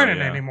fine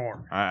dining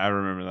anymore. I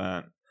remember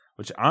that,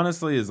 which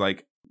honestly is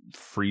like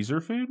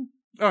freezer food.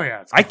 Oh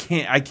yeah, I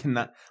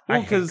cannot.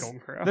 Well, because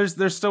there's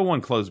there's still one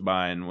close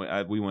by, and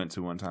we went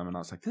to one time, and I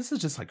was like, this is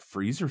just like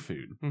freezer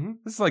food. Mm-hmm.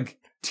 This is like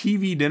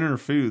TV dinner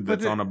food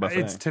that's on a buffet.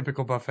 It's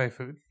typical buffet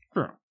food.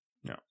 Sure.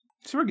 Yeah.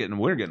 So we're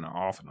getting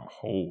off in a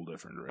whole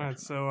different direction. All right,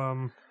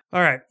 so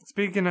all right.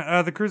 Speaking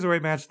of the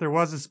cruiserweight match, there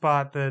was a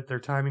spot that their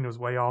timing was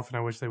way off, and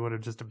I wish they would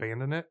have just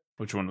abandoned it.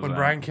 Which one was when that?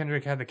 Brian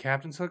Kendrick had the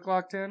captain's hook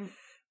locked in,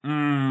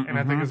 and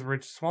I think it was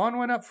Rich Swann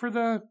went up for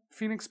the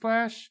Phoenix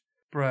Splash.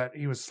 But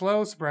he was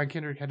slow, so Brian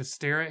Kendrick had to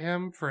stare at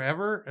him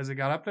forever as he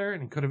got up there,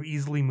 and he could have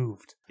easily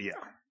moved. Yeah.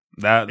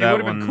 That it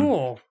would have been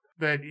cool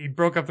that he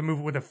broke up the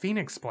move with a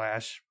Phoenix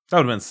Splash. That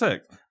would have been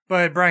sick.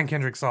 But Brian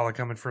Kendrick saw it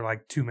coming for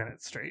like 2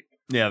 minutes straight.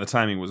 Yeah, the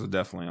timing was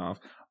definitely off.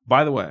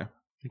 By the way,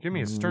 you give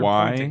me a stern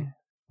pointing.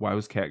 Why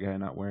was Cat Guy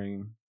not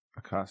wearing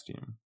a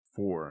costume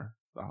for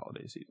the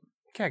holiday season?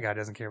 Cat Guy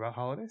doesn't care about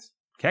holidays.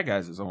 Cat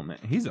Guy's his own man.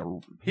 He's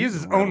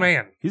his own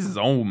man. He's his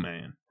own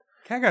man.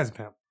 Cat Guy's a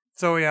pimp.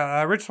 So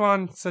yeah, Rich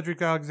Swann,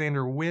 Cedric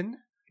Alexander win.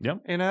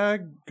 Yep. In a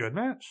good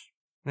match.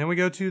 Then we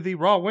go to the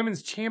Raw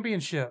Women's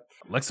Championship.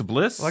 Alexa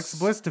Bliss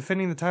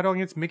defending the title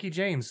against Mickie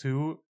James,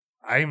 who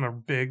I am a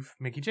big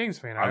Mickie James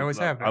fan. I always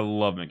have been. I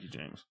love Mickie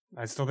James.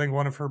 I still think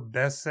one of her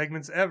best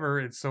segments ever,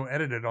 it's so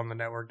edited on the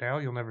network now,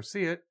 you'll never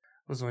see it,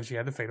 was when she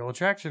had the Fatal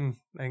Attraction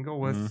angle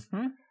with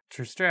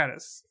Trish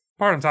Stratus.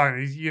 Part I'm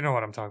talking, you know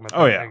what I'm talking about.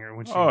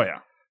 Oh, yeah.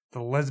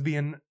 The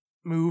lesbian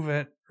move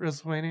at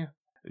WrestleMania.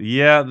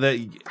 Yeah,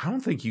 I don't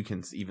think you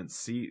can even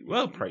see.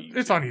 Well, probably YouTube.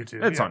 It's on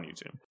YouTube. It's on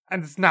YouTube,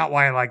 and it's not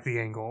why I like the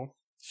angle.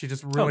 She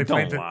just really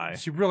lie.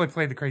 She really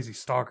played the crazy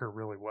stalker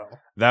really well.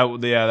 That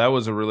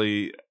was a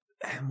really.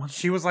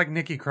 She was like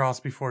Nikki Cross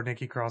before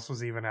Nikki Cross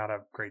was even out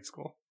of grade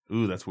school.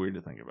 Ooh, that's weird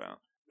to think about.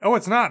 Oh,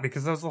 it's not,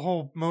 because that was the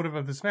whole motive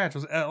of this match.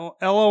 Was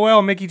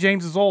LOL, Mickie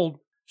James is old.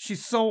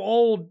 She's so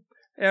old,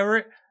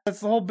 Everett.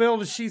 That's the whole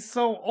build. Is she's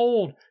so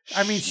old.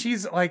 I mean,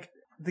 she's like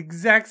the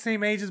exact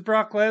same age as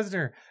Brock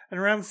Lesnar and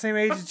around the same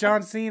age as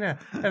John Cena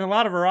and a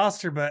lot of her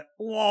roster, but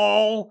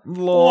lol,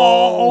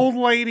 old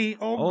lady,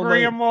 old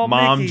grandma,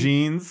 mom Mickey.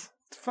 jeans.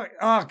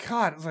 Oh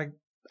God, it's like,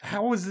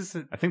 how was this?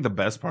 I think the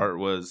best part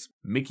was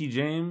Mickie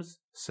James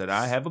said,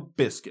 "I have a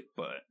biscuit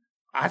butt."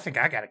 I think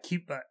I got a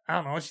cute butt. I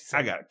don't know what she said.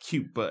 I got a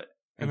cute butt.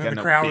 And then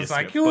the crowd was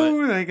like,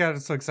 "Ooh!" They got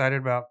so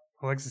excited about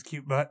Alexa's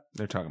cute butt.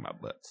 They're talking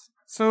about butts.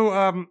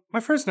 So, my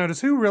first note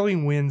is, who really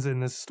wins in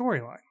this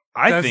storyline?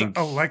 I think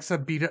Alexa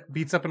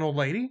beats up an old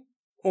lady,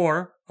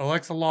 or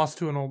Alexa lost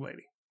to an old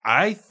lady.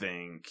 I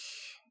think,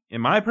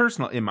 in my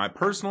personal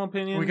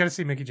opinion, we got to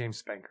see Mickie James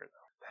spank her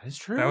though. That is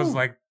true. That was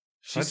like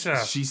she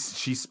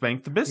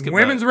spanked the biscuit.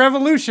 Women's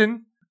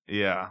revolution.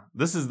 Yeah,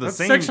 this is Let's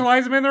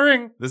sexualize him in the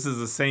ring. This is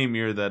the same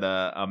year that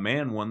a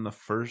man won the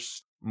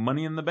first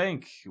Money in the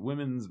Bank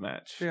women's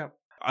match. Yeah.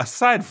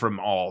 Aside from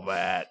all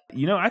that,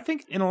 I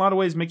think in a lot of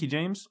ways Mickie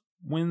James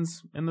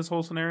wins in this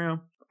whole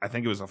scenario. I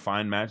think it was a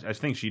fine match. I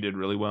think she did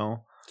really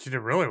well. She did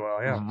really well,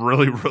 yeah.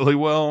 Really, really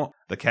well.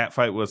 The cat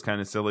fight was kind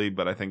of silly,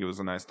 but I think it was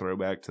a nice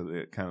throwback to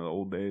the kind of the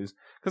old days.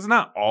 Because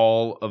not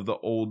all of the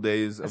old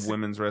days of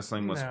women's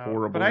wrestling was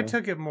horrible. But I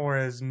took it more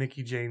as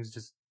Mickie James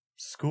just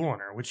schooling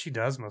her, which she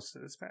does most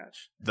of this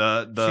match.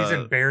 The She's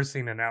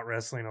embarrassing and out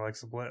wrestling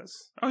Alexa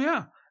Bliss. Oh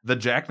yeah, the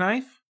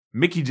jackknife,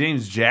 Mickey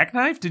James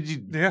jackknife. Did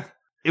you? Yeah.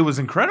 It was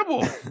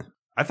incredible.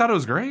 I thought it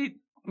was great.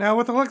 Now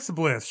with Alexa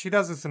Bliss, she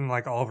does this in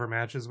like all of her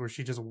matches where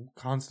she just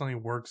constantly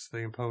works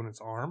the opponent's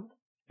arm.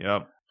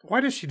 Yep.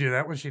 Why does she do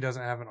that when she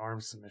doesn't have an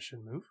arm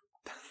submission move?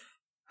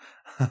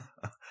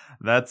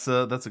 That's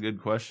a good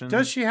question.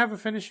 Does she have a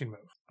finishing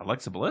move?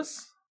 Alexa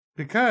Bliss?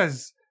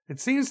 Because it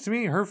seems to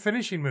me her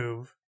finishing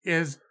move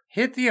is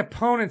hit the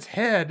opponent's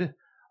head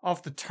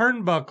off the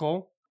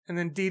turnbuckle and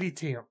then DDT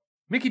him.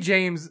 Mickey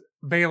James,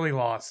 Bailey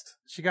lost.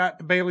 She got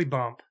the Bailey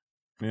bump.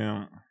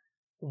 Yeah.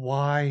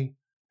 Why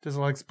does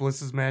Alexa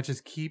Bliss's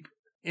matches keep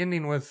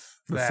ending with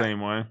The that?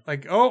 same way.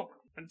 Like, oh,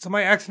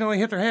 somebody accidentally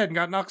hit their head and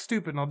got knocked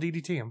stupid and I'll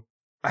DDT him.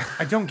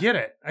 I don't get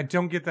it. I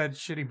don't get that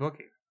shitty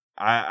booking.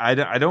 I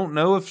don't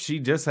know if she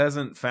just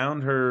hasn't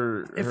found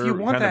her, If her you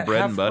want kind that, of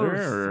bread have and butter.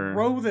 her Or...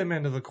 throw them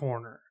into the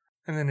corner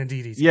and then a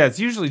DDT. Yeah, it's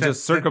usually That-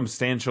 just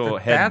circumstantial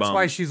that- head That's bumps.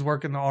 why she's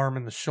working the arm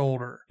and the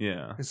shoulder.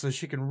 Yeah. And so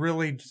she can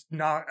really just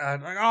not,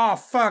 like, oh,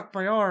 fuck,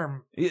 my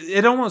arm.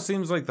 It almost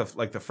seems like the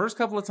first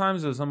couple of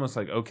times it was almost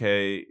like,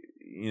 okay,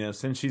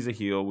 since she's a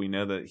heel, we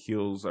know that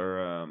heels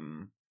are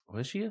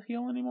is she a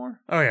heel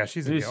anymore? Oh, yeah,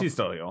 she's a heel. She's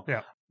still a heel.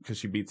 Yeah. Because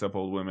she beats up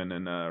old women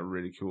and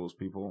ridicules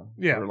people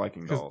Yeah, for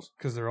liking dolls.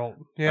 Because they're old.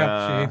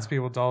 Yeah, she Uh, hates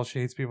people with dolls. She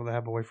hates people that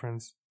have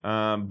boyfriends.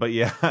 But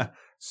yeah,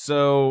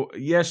 so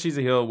yeah, she's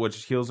a heel,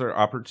 which heels are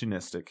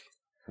opportunistic.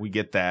 We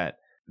get that.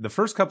 That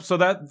first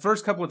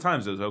couple of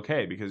times it was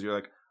okay because you're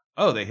like,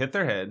 oh, they hit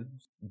their head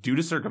due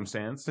to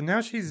circumstance. But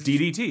now she's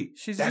DDT.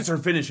 she's That's just- her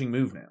finishing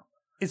move now.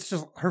 It's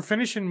just her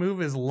finishing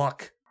move is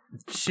luck.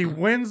 She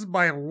wins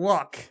by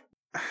luck.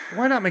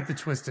 Why not make the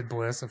Twisted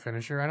Bliss a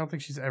finisher? I don't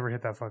think she's ever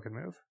hit that fucking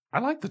move. I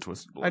like the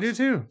Twisted Bliss. I do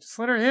too. Just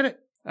let her hit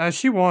it.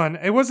 She won.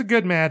 It was a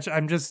good match.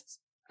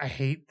 I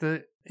hate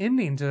the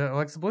ending to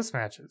Alexa Bliss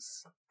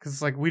matches. Because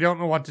it's like, we don't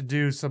know what to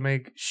do, so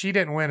she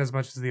didn't win as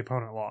much as the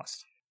opponent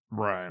lost.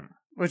 Right.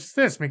 Which is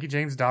this. Mickey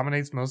James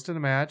dominates most of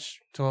the match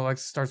until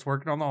Alexa starts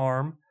working on the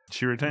arm.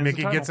 She retains Mickey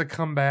the title. gets a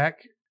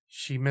comeback.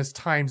 She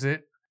mistimes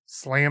it.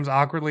 Slams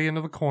awkwardly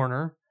into the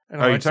corner.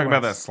 And Oh, you Alexa talking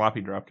about that wins.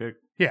 sloppy dropkick?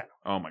 Yeah.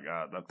 Oh my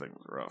god, that thing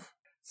was rough.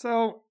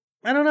 So,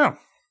 I don't know.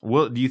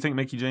 Do you think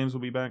Mickey James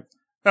will be back?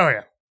 Oh,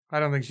 yeah. I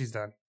don't think she's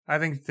done. I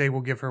think they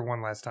will give her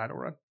one last title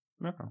run.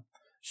 Okay.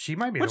 She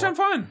might be Which the I'm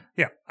one. fine.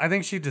 Yeah, I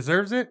think she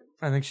deserves it.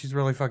 I think she's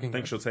really fucking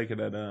Think good. she'll take it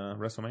at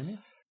WrestleMania?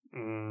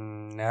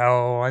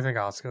 No, I think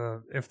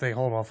Asuka, if they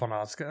hold off on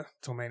Asuka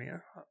till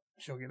Mania,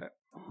 she'll get it.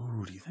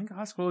 Ooh, do you think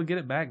Asuka will get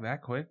it back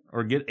that quick?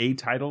 Or get a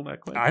title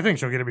that quick? I think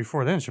she'll get it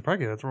before then. She'll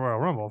probably get it at the Royal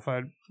Rumble if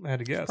I had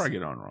to She'll guess. probably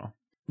get on Raw.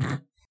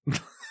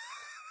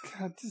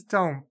 God, just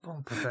don't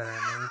put that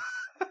in me.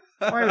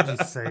 Why would you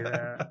say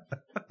that?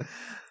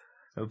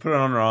 They'll put it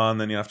on Raw, and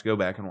then you have to go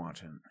back and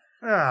watch it.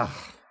 Ugh.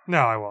 No,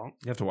 I won't.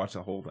 You have to watch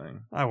the whole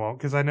thing. I won't,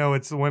 because I know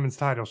it's the women's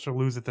title. She'll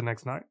lose it the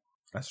next night.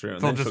 That's true.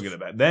 And They'll then she'll just- get it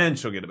back. Then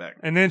she'll get it back.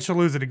 And then she'll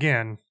lose it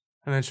again.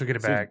 And then she'll get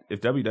it See, back.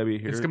 if WWE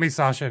hears It's going to be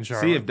Sasha and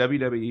Charlotte. See, if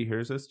WWE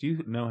hears this, do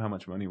you know how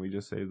much money we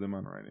just saved them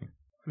on writing?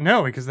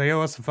 No, because they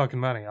owe us some fucking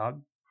money.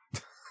 I'll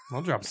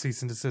drop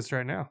cease and desist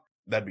right now.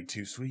 That'd be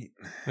too sweet.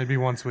 It'd be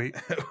one sweet.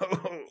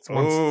 It's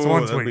one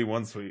that'd sweet. be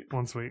one sweet.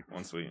 One sweet.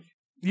 One sweet.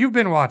 You've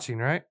been watching,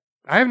 right?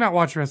 I have not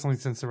watched wrestling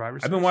since Survivor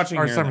Series. I've been watching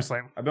or here and there.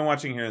 SummerSlam. I've been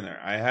watching here and there.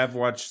 I have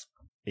watched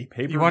a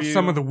pay-per-view. You watched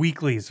some of the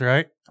weeklies,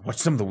 right? Watched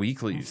some of the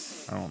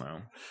weeklies. I don't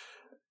know.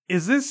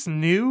 Is this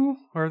new,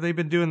 or have they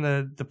been doing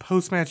the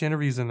post-match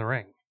interviews in the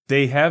ring?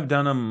 They have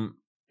done them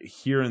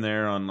here and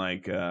there on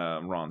like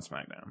Raw and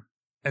SmackDown.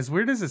 As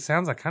weird as it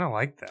sounds, I kind of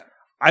like that.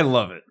 I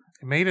love it.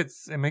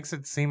 It makes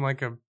it seem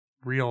like a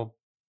real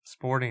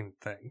sporting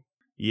thing,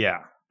 Yeah,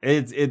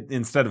 it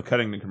instead of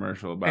cutting the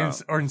commercial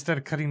about. or instead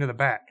of cutting to the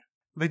back.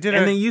 They did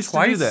And it they used to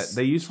do twice, that.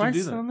 They used to twice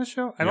do that. on the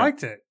show. I Yeah.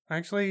 liked it.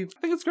 Actually, I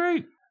think it's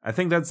great. I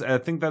think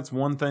that's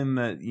one thing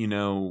that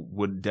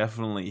would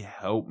definitely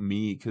help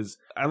me because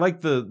I like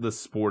the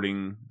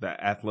sporting,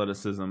 the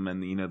athleticism,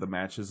 and the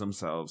matches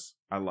themselves.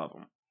 I love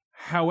them.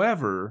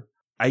 However,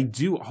 I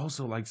do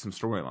also like some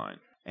storyline,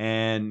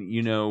 and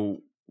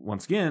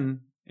once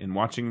again, in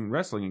watching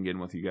wrestling again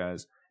with you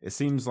guys, it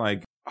seems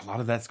like a lot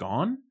of that's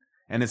gone,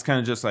 and it's kind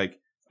of just like,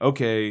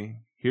 okay,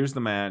 here's the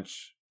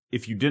match.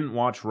 If you didn't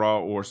watch Raw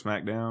or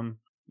SmackDown,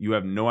 you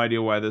have no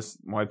idea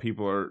why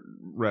people are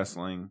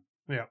wrestling.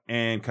 Yeah.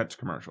 And cut to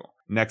commercial.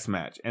 Next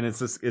match. And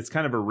it's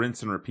kind of a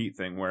rinse and repeat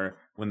thing where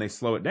when they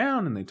slow it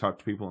down and they talk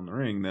to people in the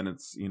ring, then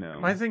it's,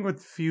 I think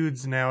with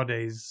feuds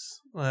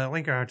nowadays,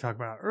 Link and I talked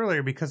about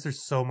earlier, because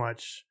there's so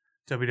much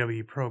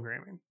WWE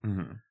programming.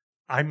 Mhm.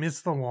 I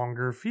miss the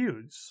longer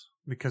feuds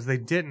because they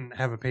didn't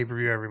have a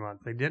pay-per-view every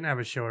month. They didn't have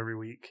a show every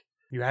week.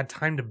 You had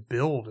time to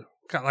build,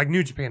 like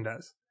New Japan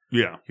does.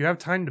 Yeah. You have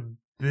time to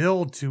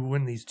build to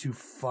when these two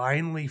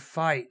finally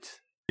fight.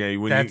 Yeah,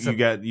 when That's you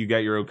got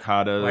your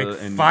Okada Like,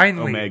 and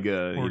finally,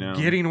 Omega, We're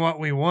getting what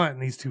we want,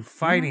 and these two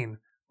fighting.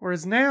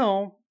 Whereas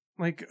now,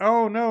 like,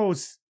 oh no,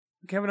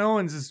 Kevin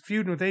Owens is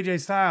feuding with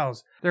AJ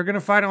Styles. They're going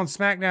to fight on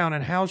SmackDown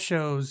and house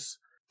shows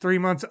 3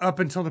 months up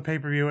until the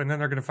pay-per-view, and then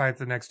they're going to fight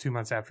the next 2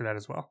 months after that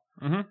as well.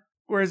 Mm-hmm.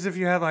 Whereas if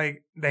you had,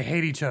 like, they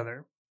hate each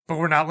other, but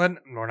we're not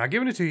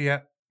giving it to you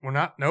yet. We're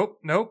not, nope.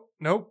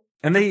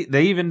 And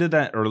they even did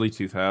that early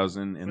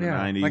 2000 in the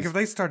 90s. Like if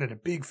they started a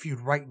big feud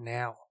right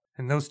now,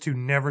 and those two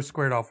never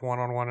squared off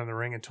one-on-one in the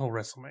ring until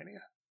WrestleMania.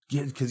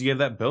 Yeah, because you have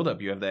that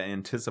buildup, you have that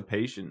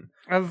anticipation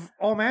Of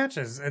all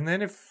matches. And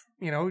then if,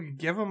 you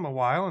give them a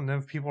while, and then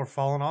if people are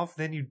falling off,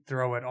 then you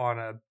throw it on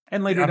a...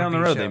 And later on a down the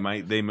B road,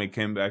 show. they may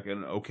come back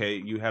and, okay,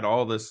 you had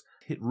all this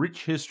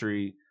rich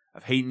history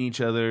of hating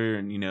each other,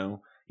 and,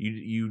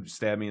 you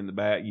stab me in the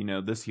back,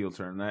 this heel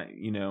turn, that,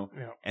 Yeah.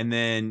 and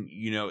then,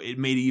 it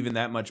made it even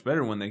that much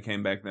better when they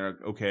came back and they're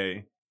like,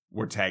 okay,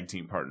 we're tag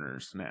team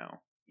partners now.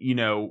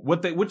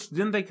 Which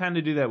didn't they kind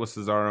of do that with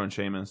Cesaro and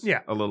Sheamus?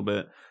 Yeah. A little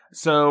bit.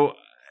 So,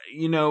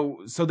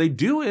 so they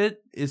do it.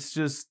 It's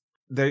just,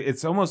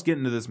 it's almost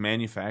getting to this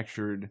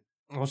manufactured.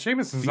 Well,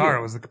 Sheamus and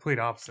Cesaro was the complete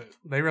opposite.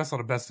 They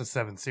wrestled a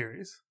best-of-7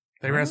 series.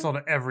 They wrestled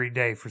every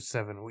day for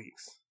 7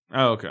 weeks.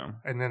 Oh, okay.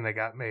 And then they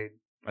got made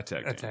A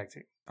tag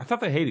team. I thought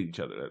they hated each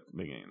other at the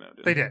beginning,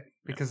 though. They did,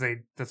 because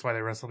that's why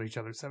they wrestled each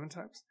other 7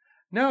 times.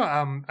 No,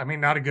 I mean,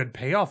 not a good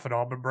payoff at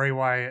all, but Bray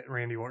Wyatt,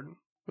 Randy Orton.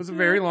 It was a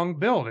very long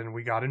build, and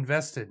we got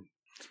invested.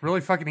 It's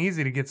really fucking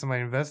easy to get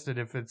somebody invested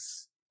if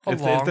it's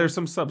if there's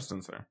some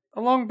substance there.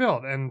 A long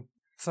build. And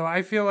so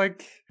I feel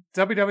like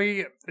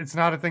WWE, it's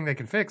not a thing they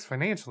can fix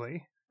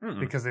financially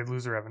because they'd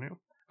lose their revenue.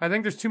 I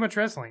think there's too much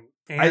wrestling.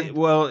 And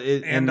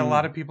a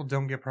lot of people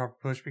don't get proper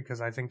push because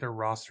I think their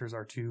rosters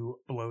are too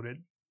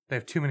bloated. They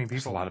have too many people.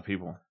 There's a lot of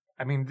people.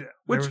 I mean,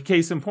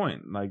 case in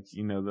point, like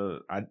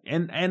I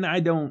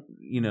don't,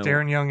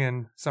 Darren Young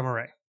and Summer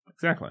Rae.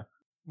 Exactly.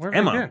 Where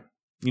have they been?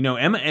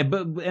 Emma,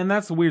 and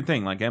that's the weird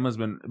thing. Like Emma's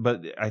been,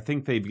 but I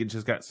think they've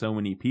just got so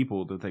many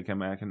people that they come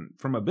back, and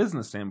from a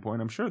business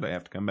standpoint, I'm sure they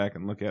have to come back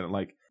and look at it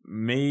like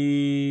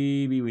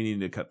maybe we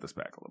need to cut this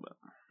back a little bit.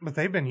 But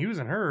they've been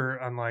using her,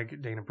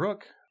 unlike Dana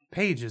Brooke.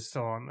 Paige is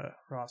still on the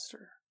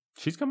roster.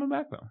 She's coming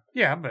back though.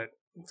 Yeah, but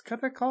let's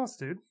cut that cost,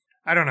 dude.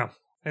 I don't know.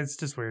 It's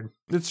just weird.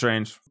 It's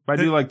strange. But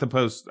I do like the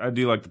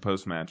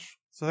post match.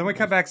 So then we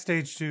cut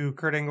backstage to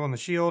Kurt Angle and the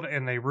Shield,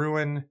 and they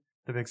ruin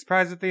the big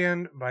surprise at the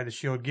end by the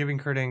Shield giving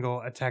Kurt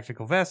Angle a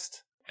tactical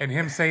vest and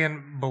him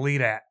saying,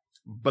 "Believe that."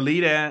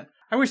 Believe that.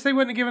 I wish they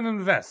wouldn't have given him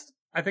the vest.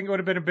 I think it would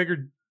have been a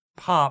bigger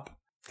pop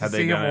to Had they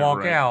see him done it walk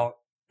right. out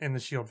in the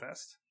Shield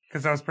vest,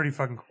 because that was pretty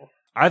fucking cool.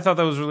 I thought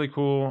that was really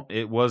cool.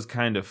 It was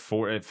kind of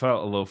it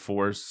felt a little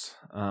forced,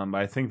 but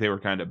I think they were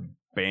kind of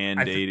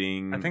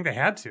band-aiding. I think they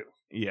had to.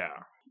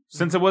 Yeah.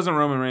 Since it wasn't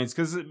Roman Reigns,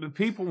 because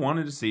people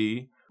wanted to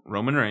see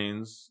Roman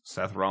Reigns,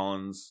 Seth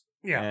Rollins.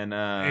 Yeah.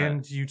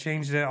 And you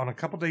changed it on a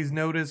couple days'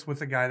 notice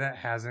with a guy that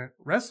hasn't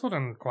wrestled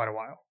in quite a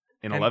while.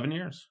 In 11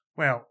 years?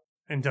 Well,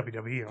 in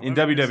WWE. In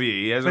WWE.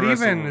 He hasn't but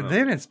wrestled even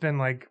then, it's been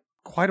like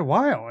quite a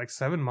while, like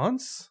 7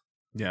 months.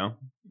 Yeah.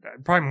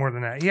 Probably more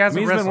than that. He hasn't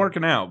he's wrestled. been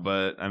working out,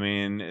 but I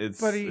mean, it's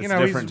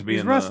different to be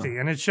he's in rusty,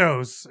 and it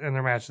shows in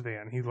their match at the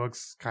end. He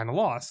looks kind of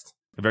lost.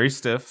 Very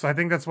stiff. So I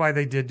think that's why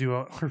they did do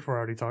we're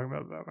already talking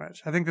about that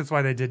match. I think that's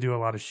why they did do a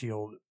lot of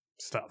Shield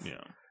stuff.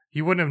 Yeah.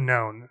 You wouldn't have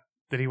known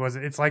that he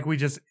wasn't. It's like we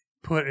just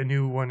put a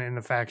new one in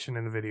the faction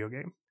in the video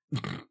game.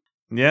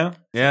 Yeah.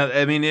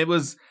 I mean, it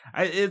was.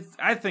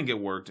 I think it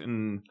worked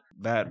in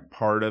that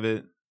part of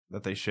it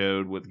that they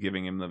showed with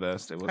giving him the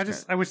vest. It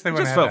was. I wish they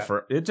would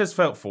have. It just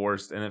felt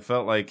forced, and it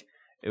felt like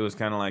it was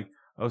kind of like,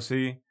 oh,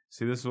 see,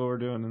 this is what we're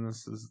doing, and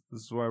this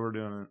is why we're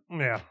doing it.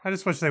 Yeah, I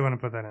just wish they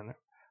wouldn't put that in there.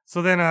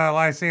 So then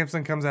Elias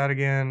Sampson comes out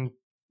again.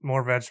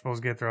 More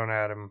vegetables get thrown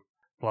at him.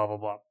 Blah blah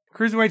blah.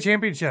 Cruiserweight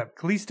Championship.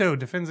 Kalisto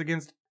defends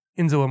against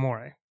Enzo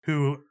Amore,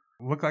 who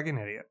looked like an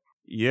idiot.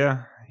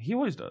 Yeah, he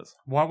always does.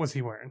 What was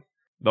he wearing?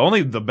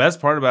 The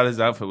best part about his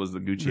outfit was the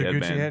Gucci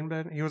headband. Gucci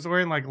headband. He was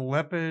wearing like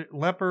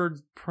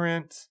leopard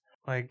print.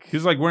 Like he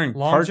was like wearing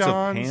long parts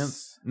johns. of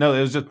pants. No,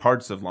 it was just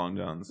parts of long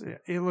johns. Yeah,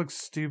 it looks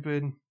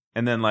stupid.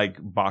 And then like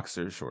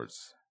boxer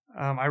shorts.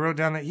 I wrote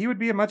down that he would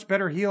be a much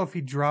better heel if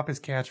he'd drop his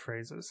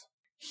catchphrases.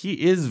 He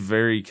is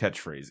very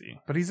catchphrasy.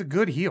 But he's a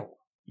good heel.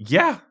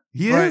 Yeah,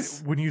 he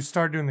is. When you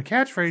start doing the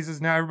catchphrases,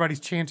 now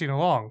everybody's chanting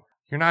along.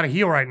 You're not a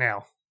heel right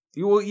now.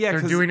 Well, yeah,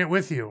 they're doing it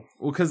with you.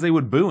 Well, because they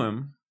would boo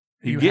him.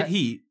 He'd get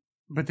heat.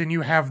 But then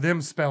you have them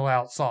spell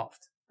out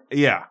soft.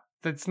 Yeah.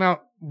 That's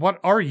not, what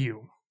are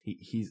you?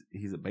 He's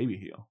a baby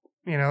heel.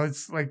 You know,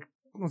 it's like,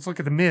 let's look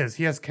at The Miz.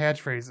 He has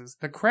catchphrases.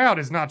 The crowd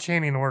is not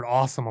chanting the word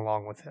awesome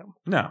along with him.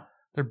 No.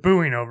 They're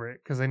booing over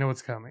it because they know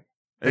it's coming.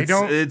 They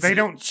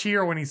don't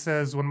cheer when he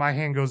says, when my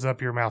hand goes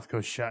up, your mouth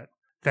goes shut.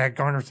 That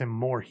garners him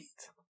more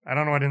heat. I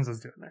don't know what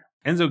Enzo's doing there.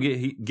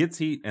 Enzo gets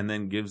heat and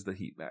then gives the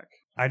heat back.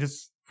 I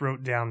just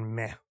wrote down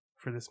meh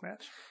for this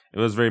match. It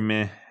was very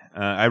meh.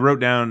 I wrote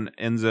down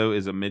Enzo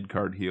is a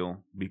mid-card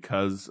heel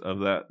because of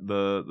that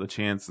the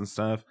chants and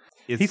stuff.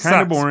 It's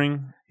kind of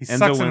boring. He Enzo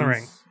sucks wins. in the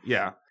ring.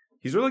 Yeah.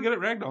 He's really good at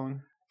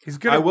ragdolling. He's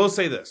good. I will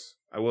say this.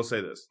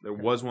 There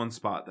was one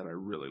spot that I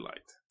really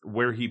liked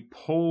where he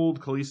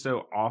pulled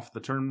Kalisto off the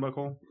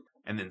turnbuckle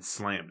and then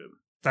slammed him.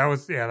 That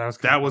was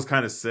That was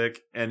kind of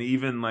sick. And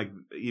even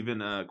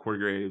Corey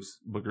Graves,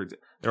 Booker T,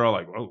 they're all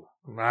like, "Whoa."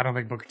 I don't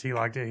think Booker T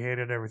liked it. He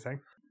hated everything.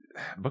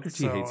 Booker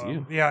T hates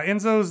you. Yeah,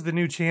 Enzo's the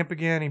new champ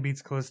again. He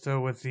beats Callisto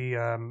with the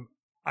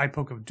eye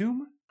poke of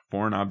doom.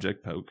 Foreign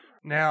object poke.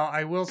 Now,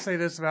 I will say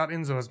this about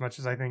Enzo, as much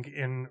as I think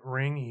in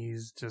ring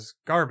he's just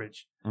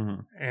garbage.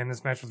 Mm-hmm. And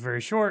this match was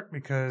very short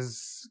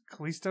because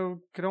Kalisto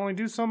could only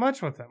do so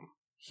much with him.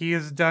 He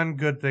has done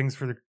good things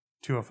for the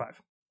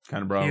 205.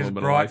 Kind of brought a little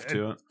bit of life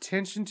to it.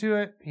 Attention to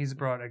it. He's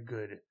brought a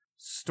good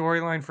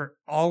storyline for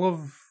all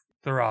of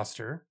the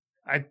roster.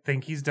 I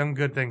think he's done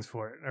good things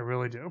for it. I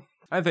really do.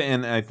 I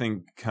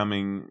think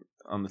coming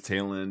on the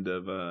tail end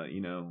of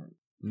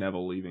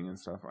Neville leaving and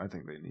stuff, I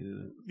think they needed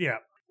it. Yeah.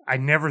 I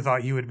never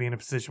thought he would be in a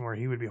position where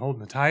he would be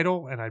holding the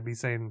title, and I'd be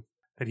saying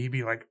that he'd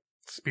be like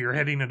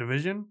spearheading a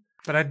division.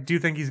 But I do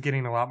think he's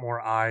getting a lot more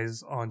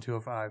eyes on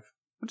 205.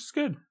 Which is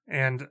good.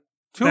 And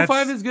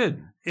 205 is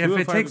good. If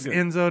it takes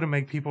Enzo to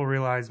make people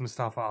realize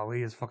Mustafa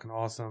Ali is fucking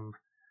awesome.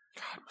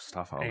 God,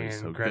 Mustafa Ali is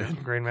so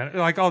good. Great man.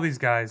 Like all these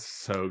guys.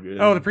 So good.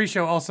 Oh, the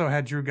pre-show also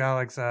had Drew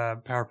Gulak's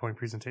PowerPoint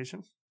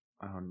presentation.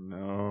 Oh,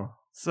 no.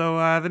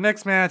 So the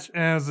next match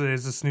is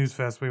a snooze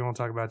fest. We won't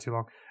talk about it too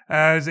long.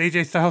 Is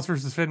AJ Styles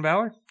versus Finn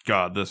Balor.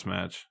 God, this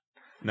match.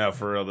 No,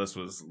 for real, this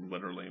was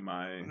literally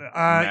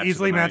my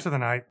easily match of the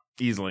night.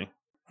 Easily.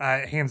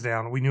 Hands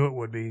down. We knew it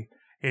would be.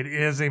 It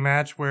is a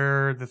match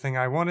where the thing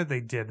I wanted,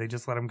 they did. They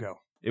just let him go.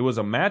 It was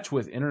a match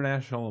with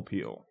international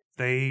appeal.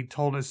 They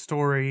told a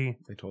story.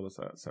 They told us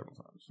that several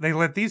times. They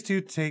let these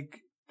two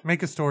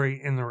make a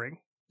story in the ring.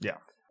 Yeah.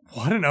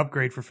 What an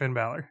upgrade for Finn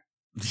Balor.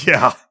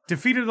 Yeah.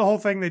 Defeated the whole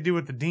thing they do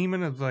with the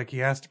demon. It's like he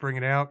has to bring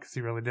it out because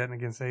he really didn't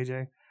against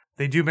AJ.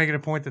 They do make it a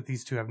point that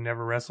these two have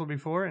never wrestled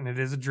before, and it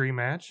is a dream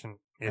match. And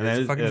it is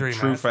a fucking dream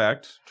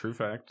match. True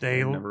fact.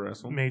 They never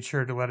wrestled. Made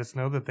sure to let us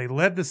know that they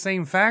led the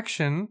same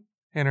faction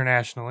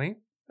internationally.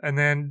 And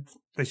then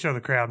they show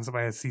the crowd and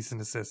somebody has cease and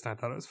desist. And I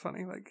thought it was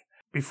funny. Like,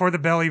 before the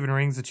bell even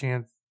rings,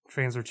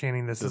 fans are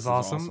chanting, this is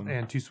awesome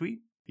and too sweet.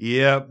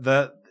 Yeah,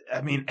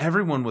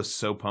 everyone was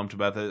so pumped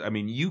about that. I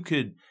mean, you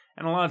could,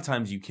 and a lot of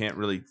times you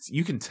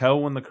can tell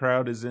when the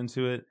crowd is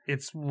into it.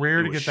 It's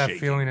rare to get that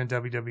feeling in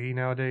WWE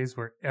nowadays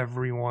where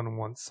everyone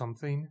wants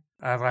something.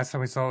 Last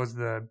time we saw was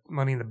the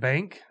Money in the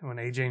Bank when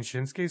AJ and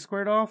Shinsuke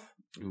squared off.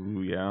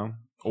 Ooh, yeah.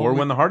 Or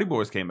when the Hardy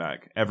Boys came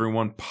back.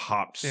 Everyone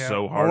popped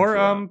so hard.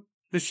 Or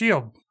the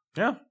Shield.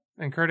 Yeah.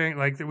 And Kurt Angle,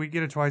 like, we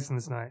get it twice in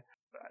this night.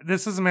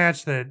 This is a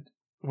match that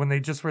when they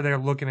just were there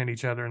looking at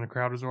each other and the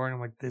crowd was roaring, I'm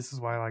like, this is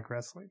why I like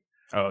wrestling.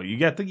 Oh, did you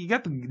get the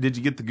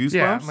goosebumps?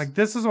 Yeah, I'm like,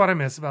 this is what I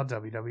miss about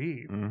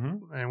WWE.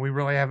 Mm-hmm. And we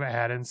really haven't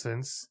had it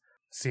since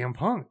CM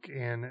Punk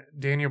and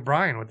Daniel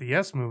Bryan with the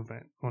Yes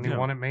Movement when he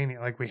won at Mania.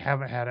 Like, we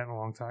haven't had it in a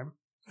long time.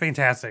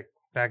 Fantastic.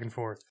 Back and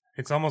forth.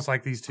 It's almost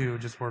like these two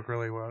just work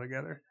really well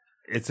together.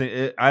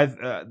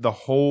 The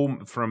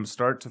whole, from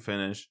start to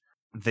finish,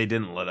 they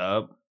didn't let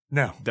up.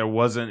 No. There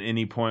wasn't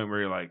any point where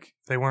you're like...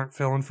 They weren't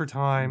filling for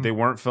time.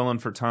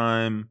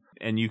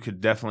 And you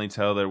could definitely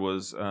tell there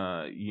was,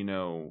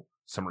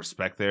 some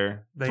respect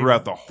there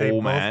throughout the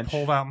whole match. They both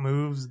pulled out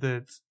moves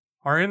that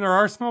are in their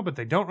arsenal, but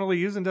they don't really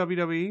use in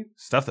WWE.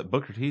 Stuff that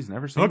Booker T's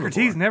never seen before.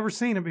 T's never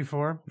seen it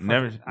before.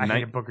 Never. I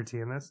hated Booker T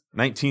in this.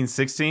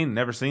 1916,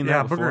 never seen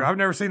that before. Booker, I've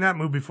never seen that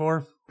move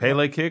before.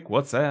 Pele kick?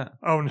 What's that?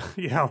 Oh, no,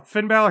 yeah.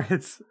 Finn Balor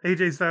hits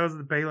AJ Styles with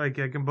the Pele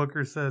kick, and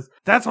Booker says,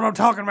 that's what I'm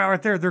talking about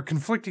right there. They're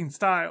conflicting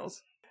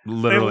styles.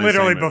 Literally they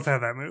literally both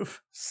have that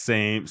move.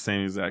 Same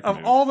exact move.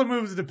 Of all the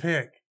moves to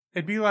pick,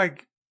 it'd be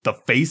like... The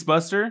Face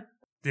Buster?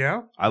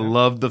 Yeah. I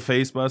loved the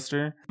Face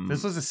Buster.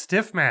 This was a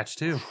stiff match,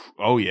 too.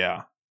 Oh,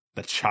 yeah.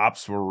 The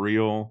chops were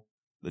real.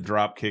 The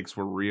drop kicks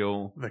were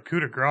real. The coup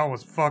de grace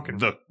was fucking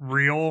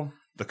real.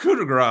 The coup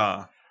de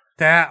grace.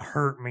 That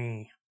hurt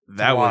me.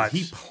 That was,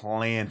 he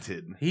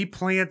planted.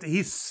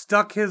 He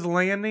stuck his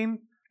landing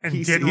and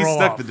didn't roll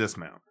off. He stuck the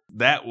dismount.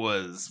 That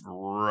was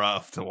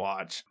rough to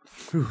watch.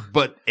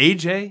 But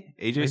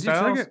AJ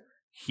Styles,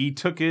 he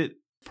took it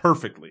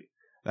perfectly.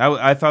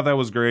 I thought that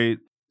was great.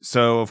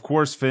 So, of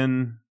course,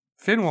 Finn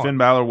won. Finn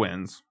Balor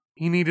wins.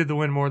 He needed the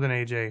win more than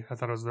AJ. I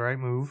thought it was the right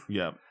move.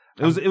 Yeah.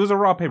 It was a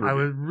Raw pay-per-view. I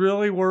was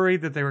really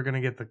worried that they were going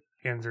to get the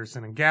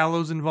Anderson and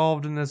Gallows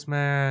involved in this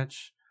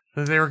match.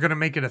 That they were going to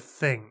make it a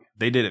thing.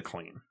 They did it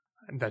clean.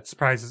 That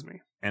surprises me.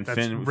 And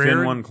Finn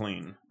won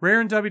clean. Rare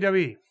in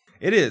WWE.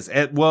 It is.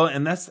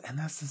 And that's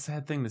the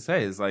sad thing to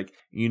say is like,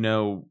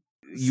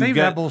 save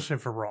that bullshit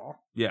for Raw.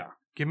 Yeah.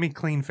 Give me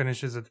clean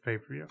finishes at the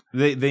pay-per-view.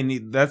 They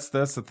need that's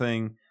the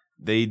thing.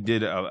 They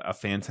did a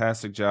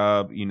fantastic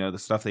job. The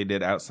stuff they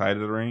did outside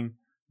of the ring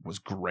was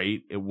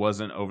great. It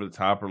wasn't over the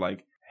top or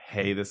like,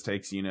 hey, this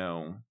takes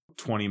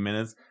 20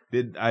 minutes.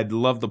 I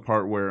love the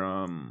part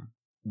where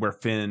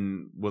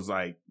Finn was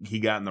like, he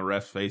got in the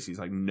ref's face. He's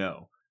like,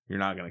 no, you're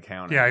not going to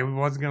count it. Yeah, he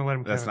wasn't going to let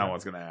him count it. That's not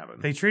what's going to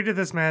happen. They treated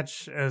this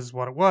match as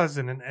what it was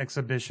in an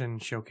exhibition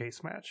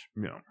showcase match.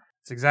 Yeah.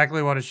 It's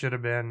exactly what it should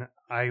have been.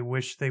 I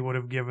wish they would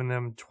have given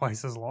them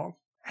twice as long.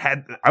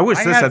 I wish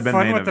this had been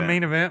fun with the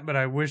main event, but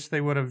I wish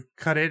they would have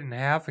cut it in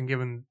half and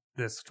given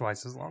this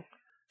twice as long.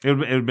 It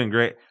would have been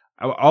great.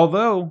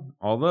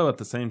 Although at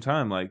the same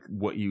time, like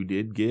what you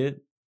did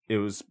get, it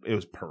was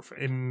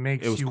perfect. It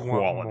makes was you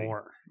quality. want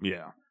more.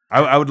 Yeah.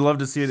 I would love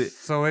to see it.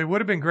 So it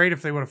would have been great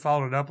if they would have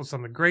followed it up with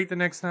something great the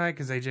next night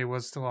because AJ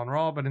was still on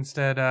Raw, but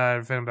instead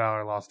Finn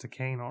Balor lost to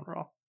Kane on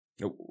Raw.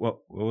 What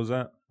was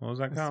that? What was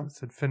that, Kyle? It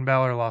said Finn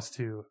Balor lost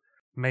to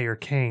Mayor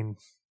Kane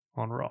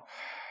on Raw.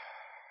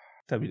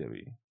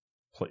 WWE.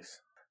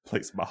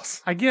 Place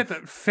boss. I get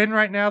that Finn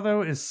right now,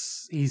 though,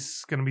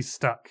 he's going to be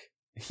stuck.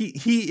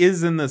 He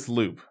is in this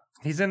loop.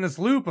 He's in this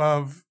loop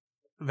of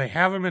they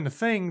have him in a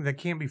thing that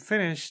can't be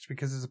finished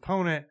because his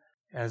opponent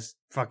has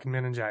fucking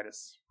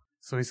meningitis.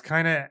 So he's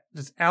kind of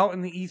just out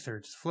in the ether,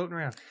 just floating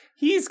around.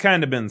 He's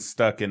kind of been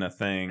stuck in a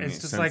thing It's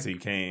just since he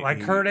came.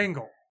 Like Kurt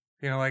Angle.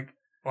 Well,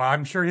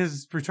 I'm sure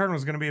his return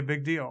was going to be a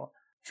big deal.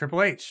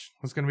 Triple H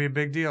was going to be a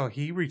big deal.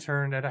 He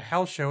returned at a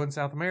house show in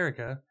South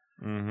America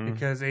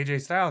because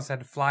AJ Styles had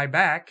to fly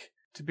back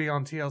to be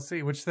on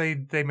TLC, which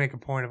they make a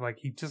point of, like,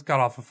 he just got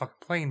off a fucking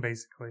plane,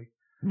 basically.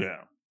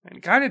 Yeah. And he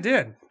kind of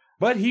did.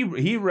 But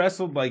he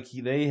wrestled like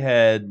they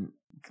had...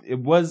 It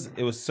was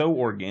so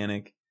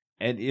organic.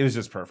 And it was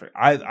just perfect.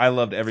 I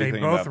loved everything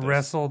about this. They both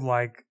wrestled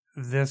like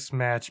this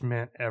match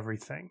meant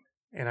everything.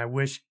 And I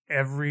wish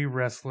every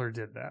wrestler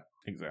did that.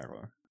 Exactly.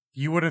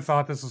 You would have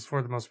thought this was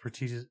for the most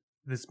prestigious...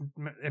 It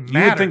mattered. You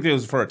would think it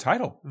was for a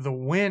title. The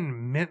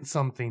win meant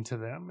something to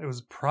them. It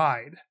was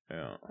pride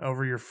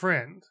over your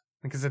friend.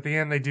 Because at the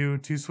end, they do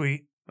Too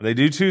Sweet. They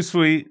do Too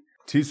Sweet.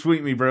 Too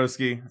Sweet me,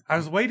 broski. I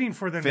was waiting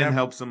for them Finn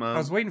helps them up. I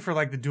was waiting for,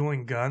 like, the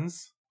dueling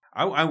guns.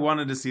 I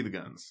wanted to see the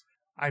guns.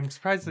 I'm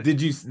surprised that...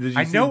 Did you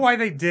I know why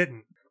they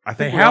didn't. I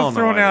think they have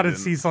thrown out a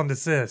cease and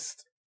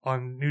desist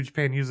on New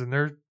Japan using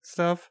their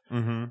stuff.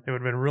 Mm-hmm. It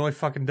would have been really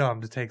fucking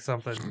dumb to take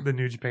something the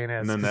New Japan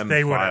has. And then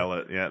they file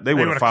it. Yeah, they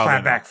would have filed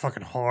clapped back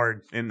fucking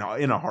hard in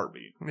a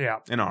heartbeat. Yeah,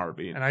 in a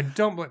heartbeat. And I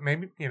don't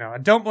I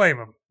don't blame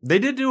them. They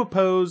did do a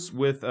pose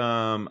with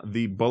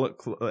the Bullet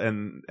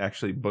and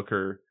actually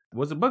Booker.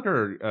 Was it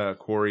Booker or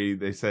Corey?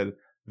 They said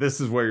this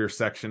is where your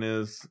section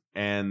is,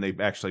 and they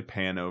actually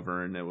pan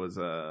over, and it was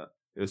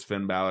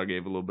Finn Balor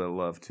gave a little bit of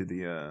love to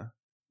the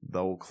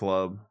old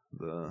club,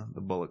 the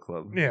Bullet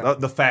Club. Yeah.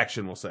 The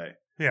faction, we'll say.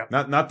 Yeah.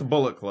 Not the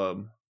Bullet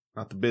Club,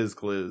 not the Biz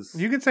Cliz.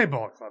 You can say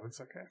Bullet Club, it's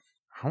okay.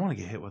 I don't want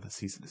to get hit with a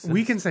cease and desist.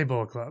 We can say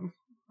Bullet Club.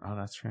 Oh,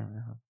 that's true.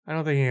 Yeah. I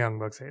don't think the Young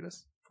Bucks hate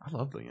us. I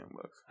love the Young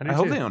Bucks. I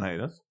hope they don't hate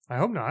us. I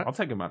hope not. I'll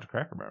take them out to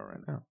Cracker Barrel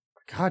right now.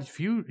 God, if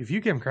you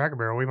give him Cracker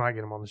Barrel, we might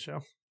get him on the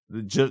show.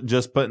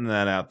 Just putting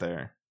that out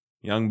there.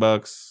 Young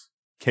Bucks,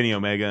 Kenny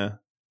Omega.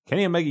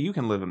 Kenny Omega, you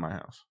can live in my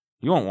house.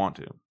 You won't want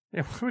to.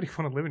 Yeah, why would he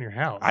want to live in your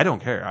house? I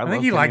don't care. I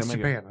think he likes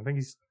Japan. I think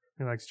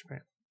he likes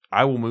Japan.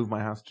 I will move my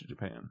house to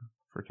Japan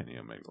for Kenny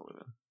Omega to live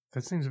in.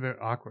 That seems a bit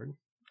awkward.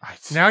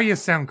 Now you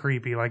sound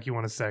creepy, like you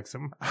want to sex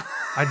him.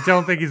 I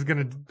don't think he's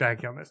going to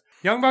back you on this.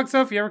 Young Bucks,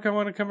 though, if you ever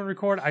want to come and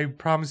record, I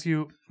promise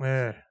you,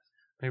 maybe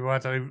we'll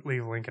have to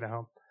leave Lincoln at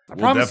home. I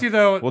promise you,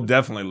 though. We'll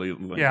definitely leave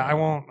Lincoln. Yeah, I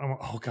won't.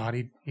 Oh, God,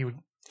 he would.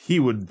 He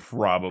would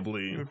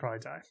probably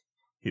die.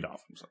 He'd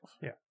off himself.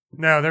 Yeah.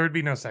 No, there would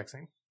be no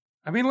sexing.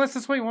 I mean, unless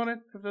that's what you wanted.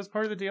 If that's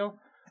part of the deal.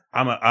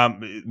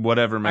 I'm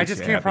whatever makes you I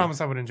just happy. Can't promise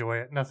I would enjoy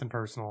it. Nothing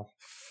personal.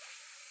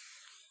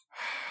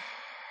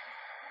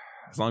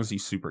 As long as you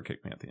super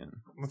kick me at the end.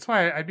 That's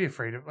why I'd be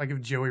afraid of, like,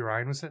 if Joey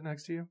Ryan was sitting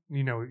next to you,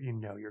 you know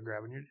you're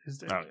grabbing his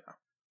dick. Oh yeah.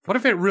 What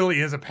if it really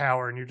is a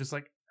power and you're just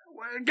like,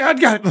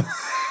 God.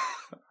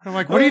 I'm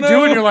like, what are you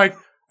doing? You're like,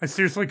 I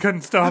seriously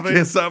couldn't stop it. I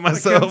can't stop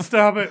myself. I couldn't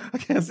stop it. I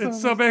can't stop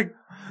It's so big.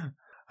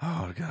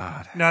 Oh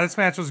God. No, this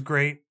match was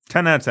great.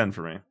 10 out of 10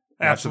 for me.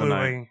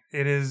 Absolutely.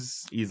 It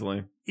is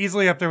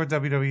easily up there with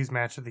WWE's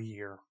match of the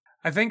year.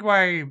 I think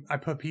why I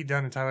put Pete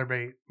Dunne and Tyler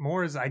Bate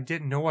more is I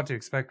didn't know what to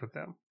expect with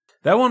them.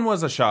 That one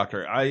was a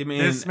shocker. I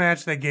mean, this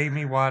match, they gave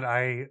me what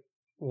I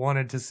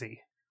wanted to see.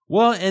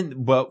 Well,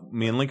 but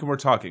me and Lincoln were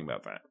talking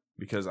about that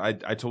because I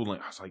told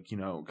Lincoln, I was like,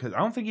 because I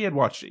don't think he had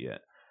watched it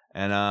yet.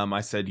 And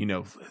I said,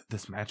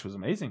 this match was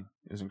amazing.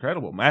 It was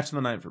incredible. Match of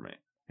the night for me.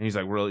 And he's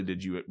like, really?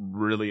 Did you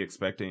really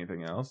expect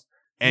anything else?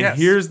 And yes.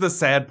 Here's the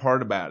sad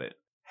part about it.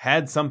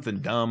 Had something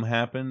dumb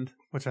happened,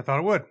 which I thought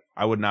it would,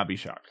 I would not be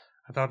shocked.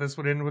 I thought this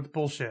would end with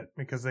bullshit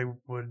because they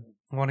would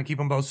want to keep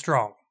them both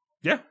strong.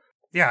 Yeah.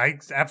 Yeah, I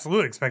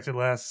absolutely expected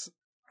less.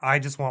 I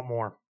just want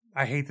more.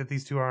 I hate that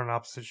these two are on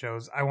opposite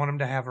shows. I want them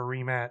to have a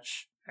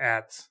rematch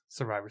at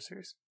Survivor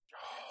Series.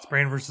 It's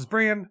Brand versus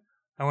Brand.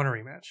 I want a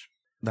rematch.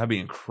 That'd be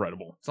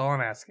incredible. That's all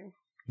I'm asking.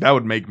 That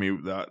would make me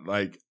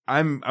like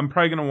I'm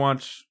probably gonna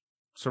watch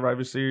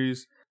Survivor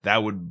Series.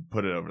 That would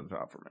put it over the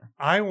top for me.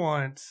 I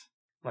want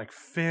like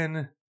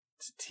Finn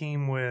to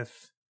team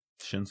with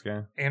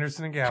Shinsuke,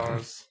 Anderson, and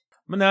Gallows.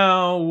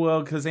 No,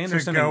 well, because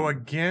Anderson to go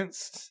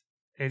against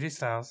AJ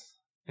Styles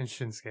and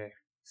Shinsuke.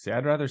 See,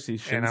 I'd rather see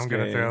Shinsuke. And I'm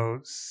gonna throw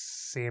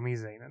Sami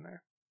Zayn in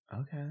there.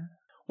 Okay.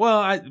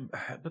 Well,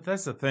 but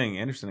that's the thing.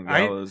 Anderson and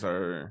Gallows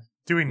are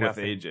doing with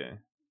nothing. AJ.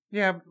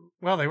 Yeah,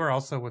 well, they were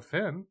also with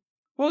Finn.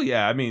 Well,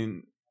 yeah, I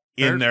mean,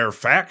 in their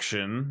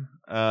faction.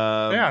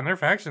 Yeah, in their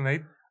faction,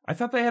 I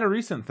thought they had a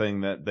recent thing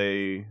that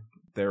they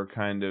were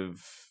kind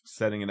of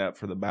setting it up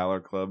for the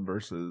Balor Club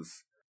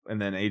versus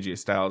And then AJ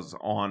Styles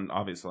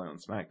obviously on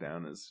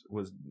SmackDown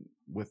was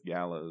with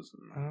Gallows.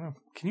 I don't know.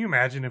 Can you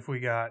imagine if we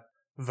got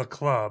the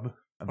Club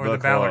or The the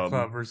Balor Club.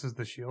 Club versus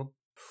the Shield?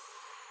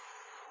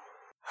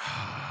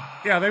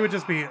 Yeah, they would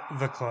just be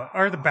the Club.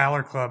 Or the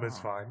Balor Club is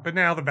fine. But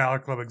now the Balor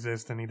Club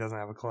exists and he doesn't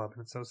have a club.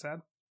 And it's so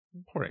sad.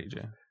 Poor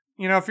AJ.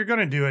 You know, if you're going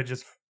to do it,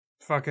 just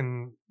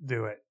fucking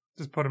do it.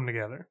 Just put them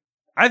together.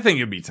 I think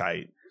it'd be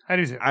tight. I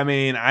do too. I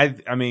mean,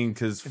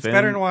 because It's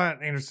better than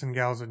what Anderson and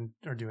Gallows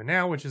are doing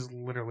now, which is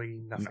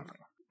literally nothing.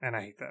 No. And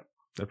I hate that.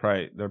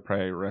 They're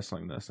probably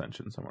wrestling the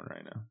Ascension somewhere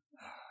right now.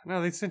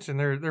 No, the Ascension,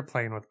 they're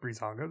playing with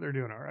Breezango. They're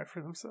doing all right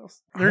for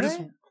themselves. Are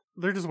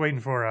They're just waiting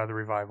for the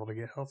Revival to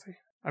get healthy.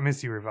 I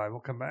miss you, Revival.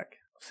 Come back.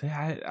 See,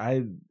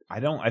 I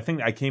don't. I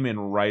think I came in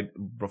right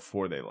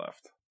before they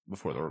left.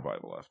 Before the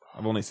Revival left.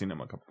 I've only seen them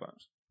a couple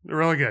times. They're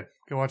really good.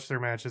 Go watch their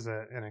matches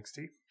at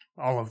NXT.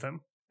 All of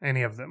them.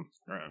 Any of them.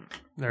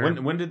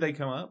 Right. When did they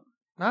come up?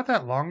 Not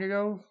that long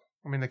ago.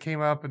 I mean, they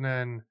came up and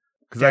then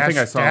Because I think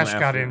I saw them Dash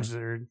got after.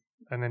 injured,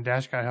 and then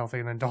Dash got healthy,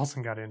 and then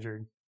Dawson got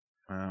injured.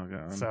 Oh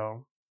god,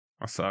 So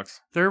that sucks.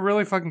 they're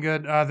really fucking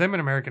good. Them and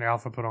American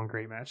Alpha put on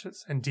great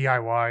matches, and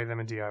DIY. Them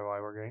and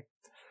DIY were great.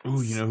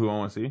 Ooh, you know who I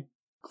want to see?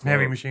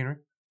 Heavy Machinery.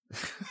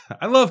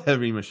 I love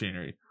Heavy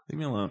Machinery. Leave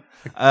me alone.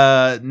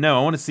 No,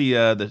 I want to see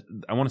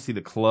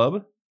the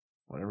Club,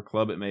 whatever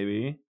club it may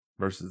be,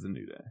 versus the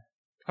New Day.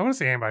 I want to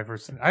see anybody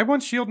versus. I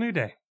want Shield New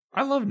Day.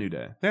 I love New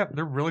Day. Yeah,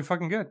 they're really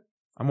fucking good.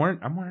 I'm wearing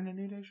a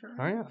New Day shirt.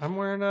 Oh yeah, I'm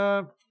wearing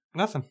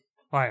nothing.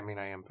 Well, I mean,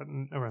 I am, but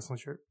a wrestling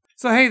shirt.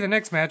 So hey, the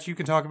next match you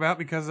can talk about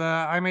because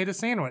I made a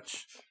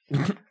sandwich.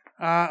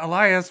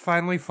 Elias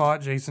finally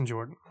fought Jason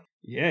Jordan.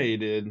 Yeah, he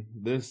did.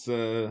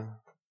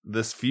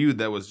 This feud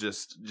that was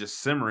just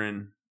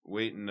simmering,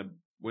 waiting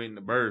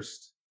to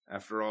burst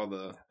after all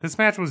the. This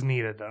match was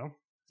needed though.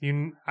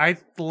 I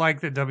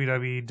like that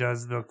WWE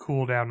does the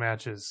cool down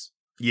matches.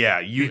 Yeah,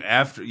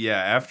 after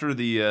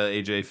the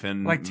AJ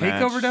Finn Like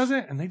match. Takeover does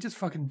it, and they just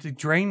fucking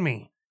drain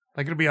me.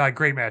 Like it'll be like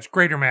great match,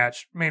 greater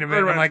match, main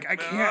event. I'm like I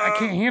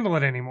can't handle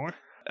it anymore.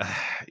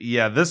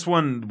 Yeah, this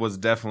one was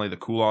definitely the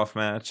cool off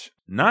match.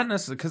 Not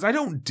necessarily because I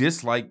don't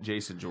dislike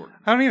Jason Jordan.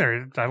 I don't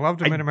either. I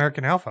loved him in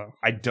American Alpha.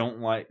 I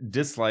don't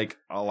dislike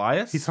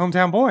Elias. He's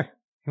hometown boy.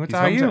 He went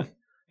to IU. Hometown.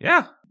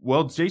 Yeah.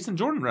 Well, Jason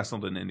Jordan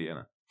wrestled in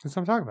Indiana. That's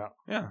what I'm talking about.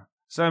 Yeah.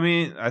 So I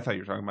mean, I thought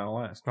you were talking about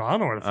Elias. No, I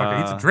don't know where the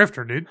fuck he's a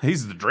drifter, dude.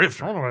 He's the I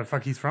drifter. don't know where the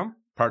fuck he's from.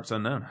 Parts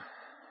unknown.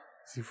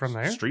 Is he from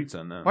there? Streets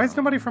unknown. Why is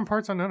nobody from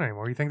Parts Unknown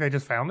anymore? You think they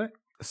just found it?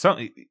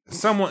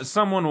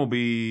 Someone will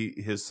be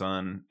his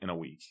son in a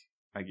week.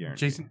 I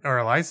guarantee. Jason or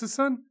Elias'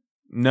 son?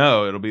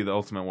 No, it'll be the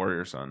Ultimate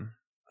Warrior son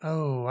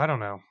Oh, I don't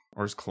know.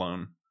 or his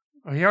clone.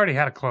 Oh, he already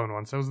had a clone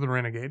once. That was the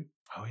Renegade.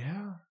 Oh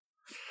yeah.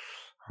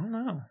 I don't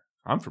know.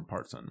 I'm from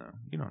Parts Unknown.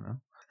 You don't know.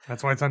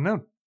 That's why it's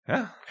unknown.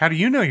 Yeah. How do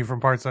you know you're from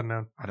Parts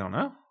Unknown? I don't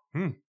know.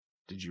 Hmm.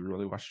 Did you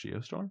really watch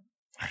Geostorm?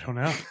 I don't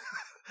know.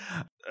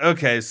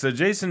 Okay, so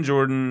Jason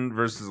Jordan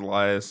versus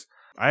Elias.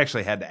 I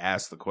actually had to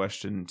ask the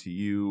question to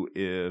you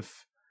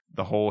if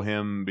the whole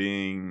him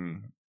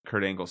being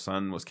Kurt Angle's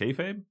son was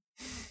kayfabe.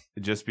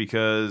 Just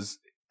because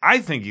I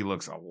think he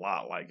looks a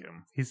lot like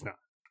him. He's not.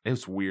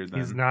 It's weird then.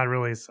 He's not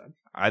really his son.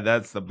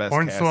 That's the best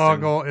casting.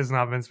 Hornswoggle is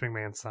not Vince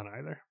McMahon's son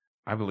either.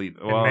 I believe.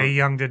 And Mae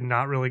Young did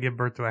not really give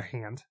birth to a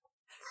hand.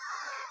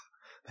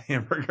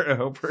 Hamburger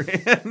helper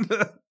hand.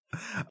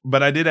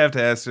 But I did have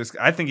to ask this.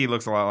 I think he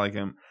looks a lot like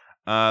him.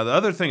 The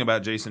other thing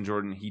about Jason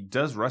Jordan, he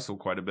does wrestle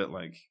quite a bit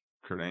like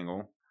Kurt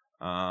Angle.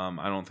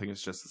 I don't think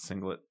it's just a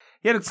singlet.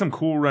 He had some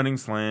cool running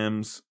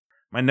slams.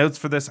 My notes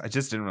for this, I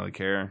just didn't really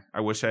care.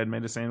 I wish I had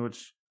made a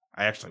sandwich.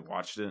 I actually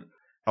watched it.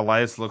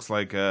 Elias looks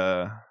like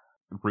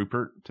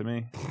Rupert to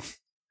me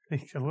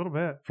A little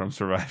bit. from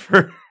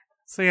Survivor.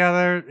 So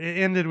yeah, it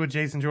ended with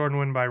Jason Jordan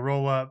winning by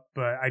roll up,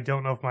 but I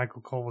don't know if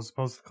Michael Cole was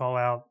supposed to call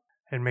out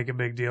and make a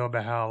big deal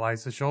about how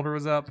Elias' shoulder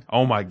was up.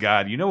 Oh my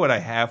God. You know what I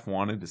half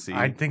wanted to see?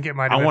 I think it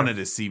might have I been wanted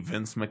to see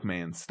Vince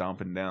McMahon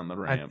stomping down the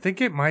ramp. I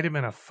think it might have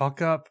been a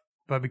fuck up,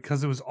 but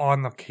because it was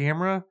on the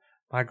camera,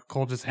 Michael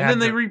Cole just had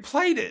and then they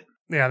replayed it.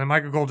 Yeah, then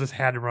Michael Cole just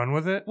had to run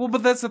with it. Well,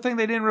 but that's the thing.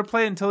 They didn't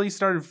replay it until he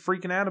started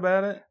freaking out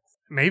about it.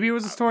 Maybe it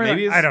was a story.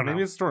 I don't know.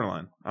 Maybe it's a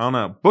storyline. I don't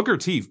know. Booker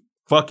T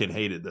fucking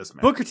hated this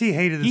match. Booker T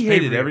hated this. He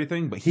hated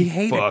everything, but he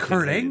hated fucking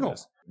Kurt hated Angle.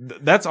 this.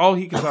 That's all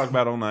he can talk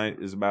about all night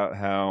is about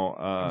how.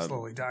 I'm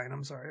slowly dying.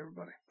 I'm sorry,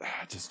 everybody.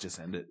 Just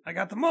end it. I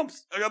got the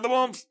mumps. I got the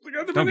mumps. I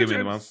got the Don't give me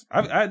the mumps.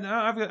 mumps.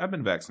 I've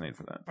been vaccinated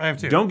for that. I have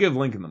too. Don't give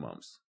Lincoln the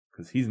mumps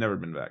because he's never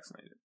been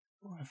vaccinated.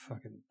 What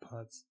fucking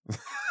putz.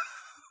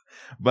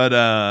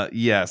 But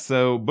yeah,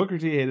 so Booker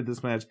T hated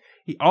this match.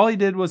 All he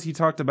did was he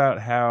talked about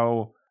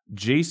how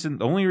the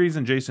only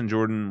reason Jason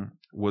Jordan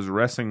was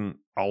wrestling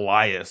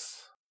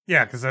Elias.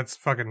 Yeah, because that's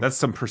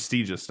some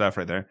prestigious stuff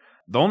right there.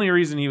 The only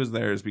reason he was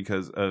there is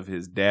because of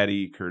his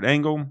daddy, Kurt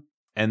Angle.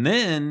 And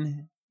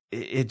then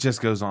it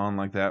just goes on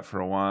like that for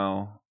a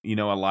while. You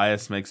know,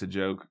 Elias makes a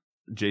joke.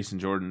 Jason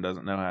Jordan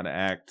doesn't know how to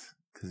act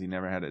because he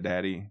never had a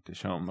daddy to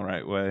show him the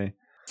right way.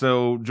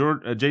 So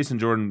Jason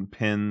Jordan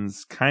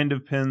kind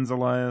of pins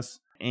Elias.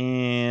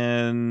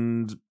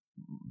 And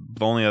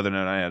The only other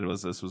note I had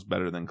was this was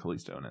better than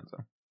Kalisto and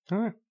Enzo. All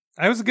right.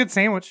 It was a good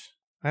sandwich.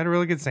 I had a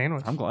really good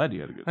sandwich. I'm glad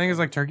you had a good. I think it was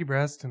like turkey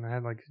breast, and I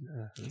had like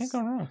Can't go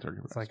wrong with turkey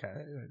breast. It's like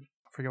I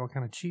forget what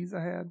kind of cheese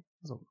I had.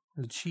 It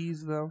was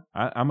cheese though.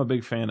 I'm a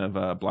big fan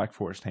of Black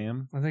Forest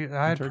ham. I think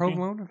I had turkey?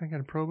 provolone. I think I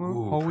had provolone.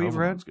 Ooh, Whole wheat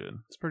bread. provolone's good.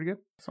 It's pretty good.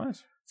 It's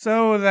nice.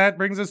 So that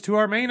brings us to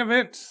our main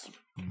event,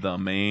 The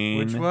main,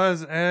 which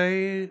was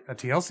a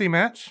TLC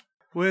match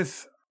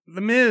with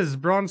The Miz,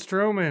 Braun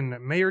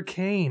Strowman, Mayor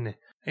Kane,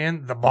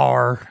 and The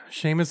Bar,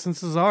 Sheamus and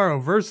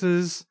Cesaro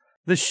versus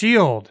The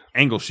Shield.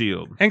 Angle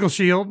Shield. Angle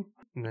Shield.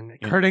 And then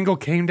Kurt Angle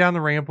came down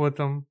the ramp with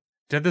them.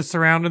 Did the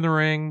surround in the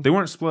ring. They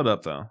weren't split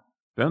up though.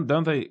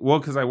 Don't they? Well,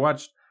 because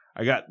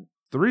I got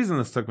the reason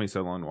this took me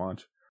so long to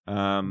watch.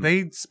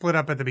 They split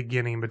up at the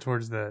beginning, but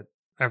towards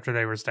after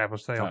they were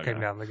established, they all Okay. came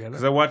down together.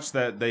 Because I watched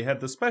that they had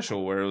the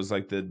special where it was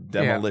like the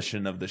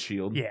demolition of the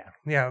Shield.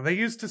 Yeah. They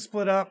used to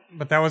split up,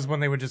 but that was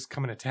when they would just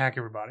come and attack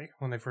everybody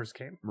when they first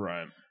came.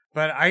 Right.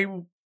 But I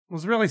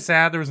was really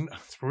sad.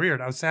 It's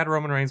weird. I was sad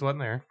Roman Reigns wasn't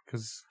there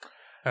because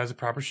that was a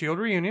proper Shield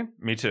reunion.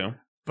 Me too.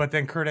 But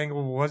then Kurt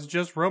Angle was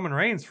just Roman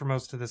Reigns for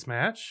most of this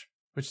match,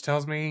 which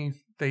tells me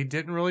they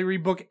didn't really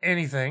rebook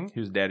anything.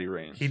 He was Daddy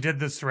Reigns. He did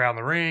this around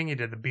the ring. He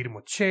did the beat him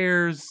with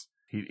chairs.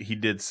 He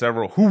did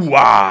several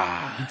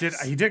hoo-wah.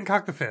 He didn't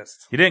cock the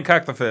fist. He didn't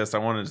cock the fist. I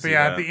wanted to But see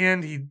yeah, that. at the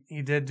end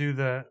he did do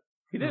the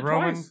He did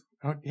Roman. twice.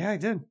 Oh yeah, he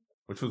did.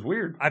 Which was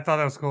weird. I thought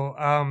that was cool.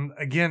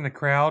 Again, the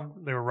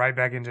crowd, they were right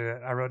back into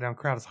it. I wrote down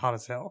crowd is hot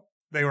as hell.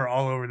 They were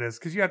all over this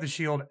because you have the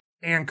Shield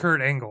and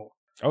Kurt Angle,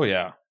 Oh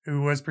yeah.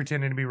 who was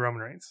pretending to be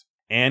Roman Reigns.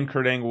 And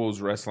Kurt Angle was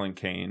wrestling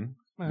Kane.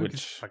 Who Which-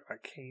 gives a fuck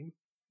about Kane?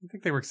 I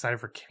think they were excited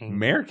for Kane.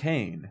 Mayor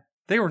Kane.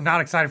 They were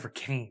not excited for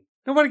Kane.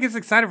 Nobody gets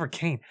excited for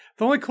Kane.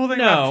 The only cool thing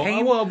No, about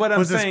Kane well, but I'm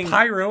was saying this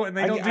pyro, and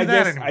they don't do I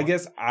that guess, anymore. I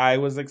guess I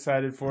was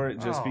excited for it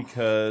just Oh.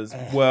 because.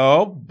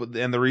 Well,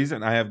 and the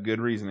reason I have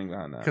good reasoning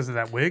behind that. Because of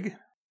that wig.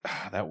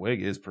 That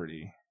wig is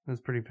pretty. It was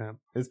pretty pimp.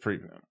 It's pretty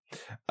pimp.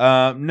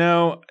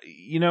 No,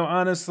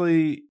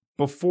 honestly,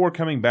 before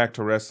coming back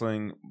to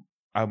wrestling,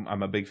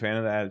 I'm a big fan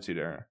of the Attitude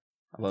Era.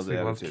 I love So the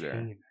you Attitude Era.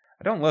 Kane.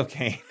 I don't love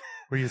Kane.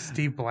 Were you a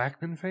Steve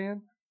Blackman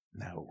fan?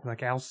 No.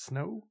 Like Al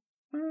Snow?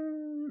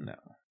 No.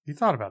 You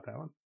thought about that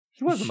one.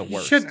 He wasn't the You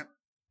worst. shouldn't.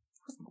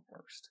 He wasn't the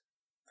worst.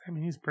 I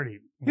mean, he's pretty.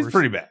 He's worst-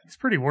 pretty bad. He's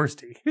pretty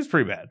worsty. He was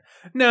pretty bad.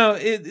 No,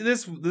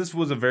 this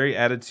was a very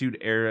Attitude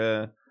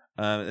Era.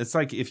 It's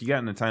like if you got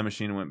in a time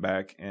machine and went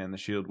back, and the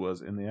Shield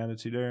was in the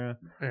Attitude Era.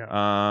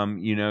 Yeah.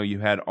 You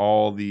had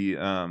all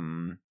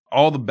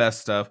the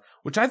best stuff,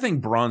 which I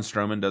think Braun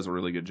Strowman does a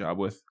really good job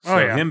with. So Oh,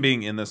 yeah. him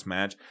being in this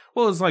match,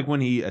 well, it's like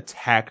when he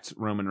attacked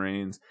Roman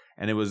Reigns,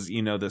 and it was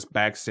this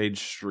backstage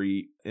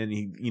street, and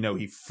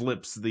he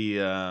flips the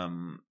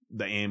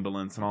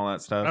ambulance and all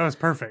that stuff. That was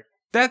perfect.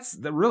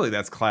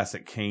 That's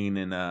classic Kane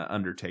and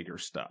Undertaker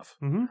stuff.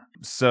 Mm-hmm.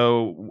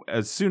 So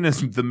as soon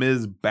as the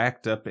Miz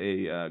backed up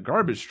a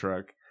garbage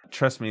truck,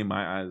 trust me,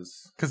 my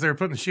eyes Because they were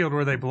putting the Shield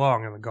where they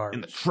belong in the garbage.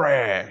 in the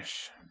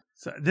trash.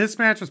 So this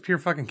match was pure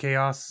fucking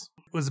chaos.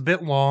 It was a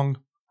bit long.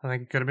 I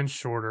think it could have been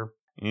shorter.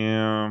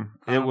 Yeah,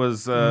 it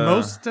was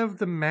Most of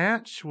the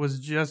match was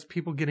just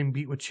people getting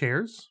beat with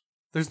chairs.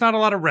 There's not a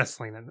lot of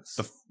wrestling in this.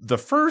 the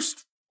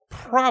first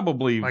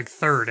probably Like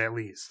third at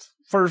least.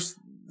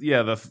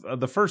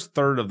 the first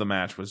third of the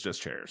match was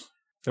just chairs.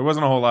 There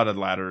wasn't a whole lot of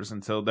ladders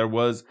until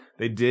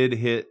they did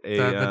hit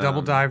The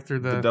double dive through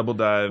the double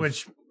dive,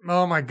 which,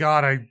 oh my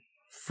God, I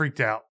freaked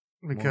out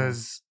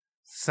because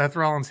Seth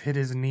Rollins hit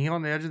his knee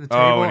on the edge of the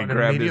table and he and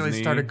grabbed his immediately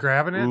knee. started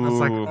grabbing it. And it's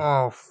like, Ooh.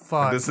 oh,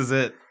 fuck. this is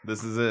it.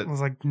 I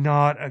was like,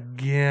 not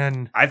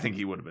again. I think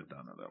he would have been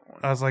done at that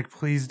point. I was like,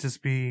 please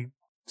just be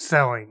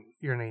selling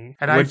your knee.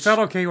 And I Which- felt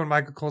okay when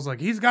Michael Cole's like,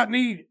 he's got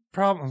knee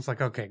problems. I was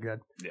like, okay,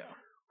 good. Yeah.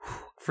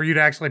 For you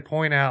to actually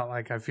point out,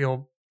 like, I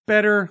feel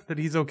better that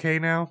he's okay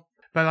now.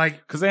 But,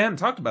 like, Because they hadn't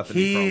talked about the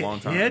knee he for a long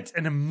time. hit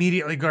and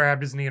immediately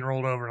grabbed his knee and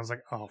rolled over. And I was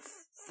like, oh,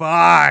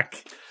 fuck.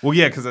 Well,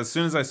 yeah, because as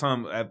soon as I saw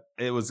him,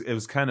 it was a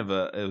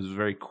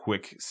very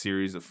quick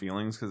series of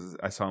feelings because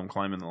I saw him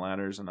climbing the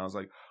ladders and I was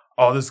like,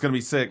 oh, this is gonna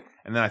be sick.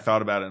 And then I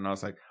thought about it and I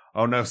was like,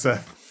 oh no,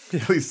 Seth,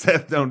 please,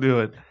 Seth, don't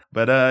do it.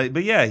 But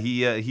yeah,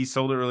 he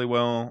sold it really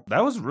well.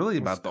 That was really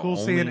It was about the cool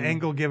only. seeing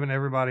Angle giving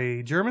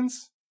everybody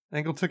Germans.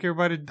 Angle took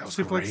everybody to That was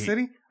Suplex great.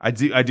 City. I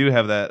do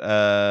have that.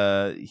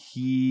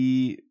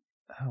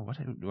 What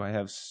do I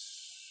have?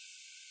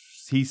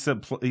 He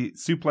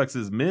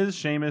suplexes Miz,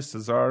 Sheamus,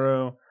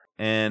 Cesaro,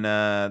 and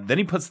then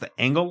he puts the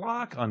angle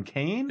lock on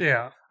Kane.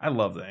 Yeah. I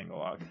love the angle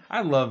lock.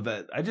 I love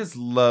that. I just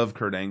love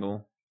Kurt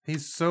Angle.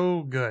 He's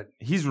so good.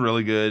 He's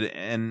really good,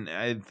 and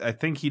I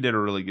think he did a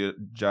really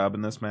good job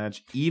in this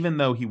match, even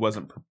though he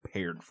wasn't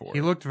prepared for it.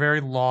 He looked very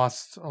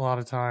lost a lot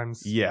of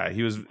times. Yeah,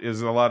 it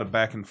was a lot of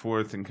back and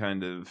forth and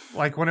kind of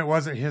Like when it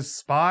wasn't his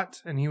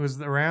spot and he was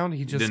around,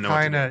 he just Didn't know what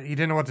to kind of, he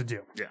didn't know what to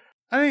do. Yeah.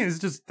 I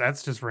think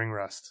that's just ring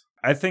rust.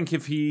 I think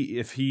if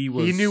he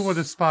was, He knew what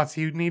the spots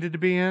he needed to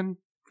be in.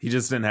 he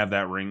just didn't have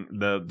that ring,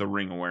 the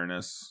ring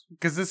awareness.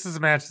 Because this is a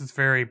match that's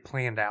very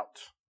planned out.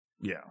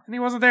 Yeah. And he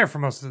wasn't there for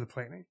most of the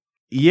planning.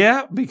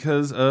 Yeah,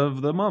 because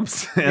of the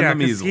mumps and the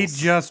measles. He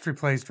just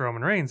replaced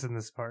Roman Reigns in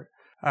this part.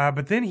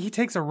 But then he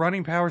takes a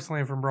running power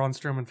slam from Braun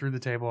Strowman through the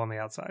table on the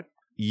outside.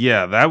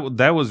 Yeah,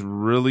 that was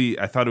really.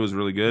 I thought it was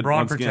really good.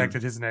 Braun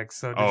protected his neck,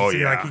 so did you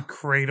see like he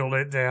cradled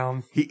it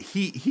down?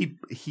 He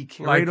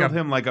cradled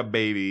him like a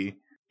baby.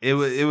 It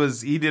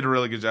was he did a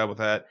really good job with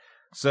that.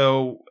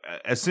 So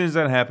as soon as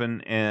that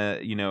happened,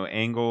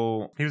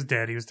 Angle, he was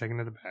dead. He was taken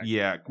to the back.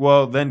 Yeah.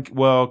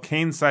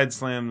 Kane side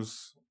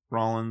slams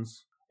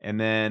Rollins, and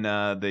then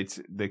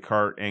they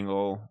cart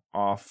Angle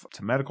off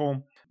to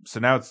medical. So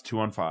now it's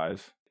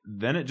 2-on-5.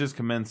 Then it just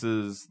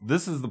commences.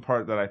 This is the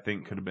part that I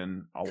think could have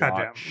been a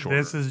lot shorter.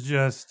 This is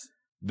just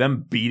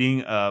them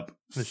beating up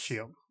the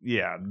Shield.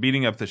 Yeah,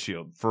 beating up the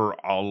Shield for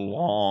a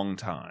long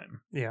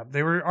time. Yeah,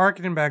 they were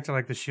arcing back to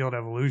like the Shield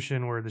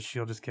evolution, where the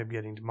Shield just kept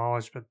getting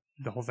demolished. But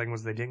the whole thing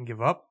was they didn't give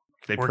up.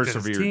 They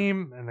persevered. As a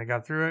team, and they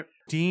got through it.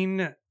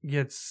 Dean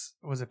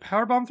was it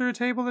powerbomb through a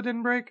table that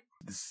didn't break?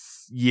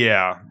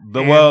 Yeah.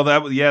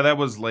 That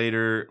was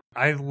later.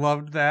 I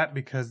loved that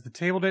because the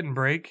table didn't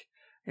break.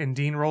 And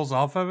Dean rolls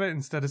off of it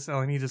instead of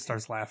selling. He just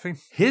starts laughing.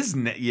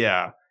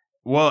 Yeah.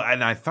 Well,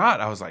 and I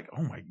was like,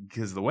 oh my,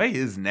 because the way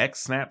his neck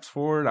snaps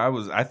forward,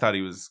 I thought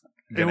he was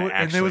gonna actually.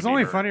 And it was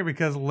only funnier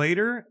because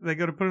later they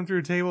go to put him through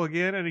a table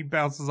again, and he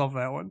bounces off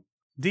that one.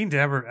 Dean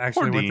Dever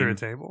actually went through a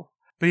table,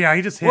 but yeah,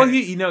 he just hit. Well,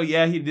 he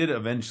did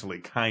eventually,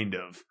 kind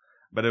of,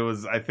 but it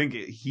was. I think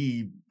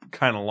he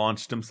kind of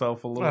launched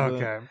himself a little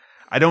bit. Okay.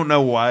 I don't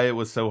know why it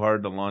was so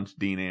hard to launch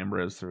Dean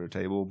Ambrose through a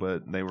table,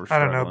 but they were. I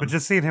don't know, but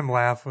just seeing him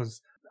laugh was.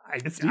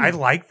 I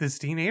like this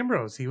Dean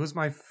Ambrose. He was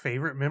my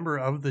favorite member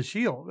of the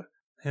Shield.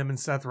 Him and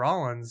Seth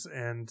Rollins,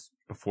 and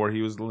before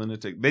he was the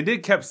lunatic, they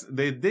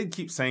did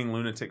keep saying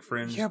lunatic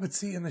fringe. Yeah, but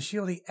see, in the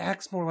Shield, he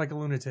acts more like a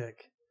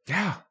lunatic.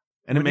 Yeah,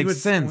 and it makes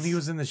sense. When he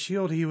was in the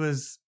Shield, he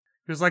was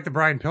like the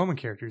Brian Pillman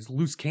character. He's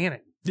loose cannon.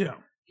 Yeah,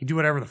 he'd do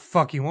whatever the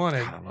fuck he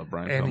wanted. God, I love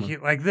Brian Pillman. He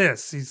like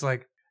this. He's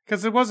like,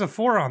 because it was a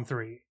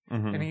 4-on-3,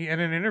 and he in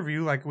an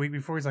interview like a week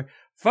before, he's like,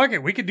 "Fuck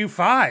it, we could do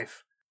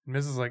 5." And Mrs.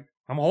 is like,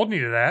 "I'm holding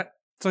you to that."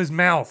 So his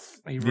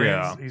mouth,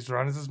 he's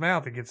running his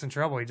mouth. He gets in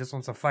trouble. He just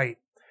wants to fight.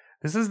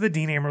 This is the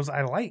Dean Ambrose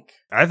I like.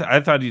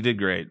 I thought he did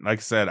great. Like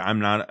I said, I'm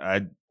not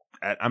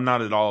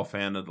at all a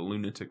fan of the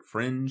lunatic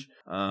fringe.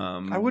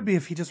 I would be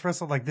if he just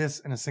wrestled like this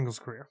in a singles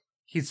career.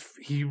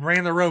 He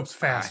ran the ropes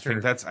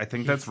faster. I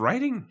think that's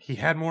writing. He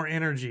had more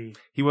energy.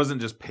 He wasn't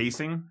just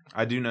pacing.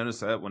 I do notice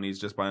that when he's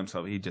just by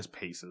himself, he just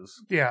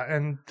paces. Yeah,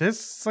 and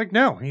this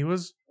no, he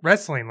was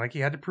wrestling like he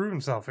had to prove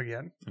himself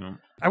again. Yeah.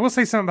 I will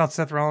say something about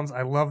Seth Rollins.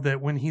 I love that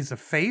when he's a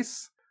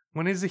face,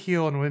 when he's a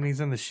heel, and when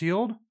he's in the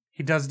Shield,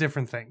 he does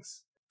different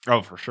things.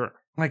 Oh, for sure.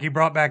 Like he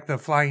brought back the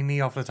flying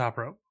knee off the top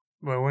rope.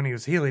 But when he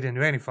was heel, he didn't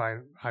do any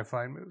high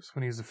flying moves.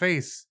 When he was a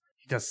face,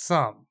 he does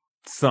some.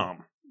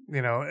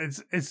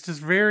 It's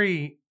just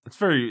very. It's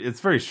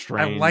very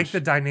strange. I like the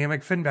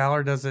dynamic. Finn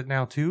Balor does it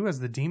now too as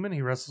the Demon.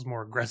 He wrestles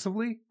more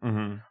aggressively.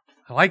 Mm-hmm.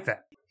 I like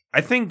that.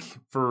 I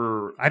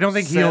don't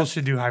think heels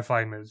should do high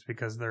flying moves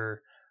because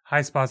they're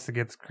high spots to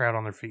get the crowd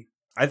on their feet.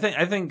 I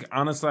think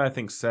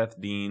honestly,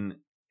 Seth, Dean,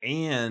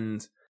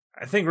 and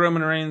I think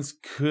Roman Reigns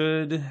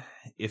could,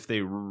 if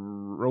they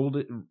wrote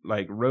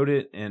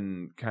it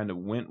and kind of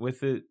went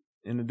with it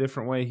in a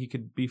different way, he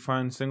could be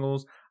fine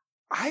singles.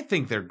 I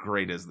think they're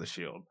great as the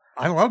Shield.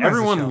 I love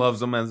everyone loves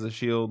them as the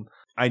Shield.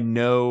 I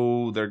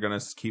know they're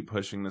gonna keep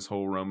pushing this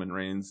whole Roman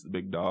Reigns, the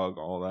big dog,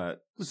 all that.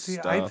 See,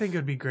 stuff. I think it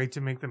would be great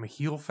to make them a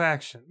heel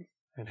faction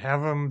and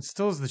have them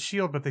still as the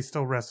Shield, but they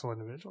still wrestle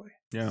individually.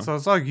 Yeah. So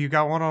it's like you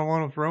got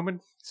 1-on-1 with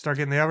Roman, start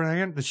getting the upper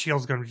hand, the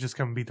Shield's gonna just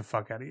come beat the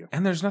fuck out of you.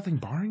 And there's nothing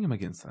barring him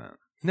against that.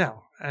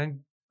 No,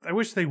 and I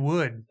wish they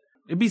would.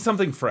 It'd be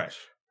something fresh.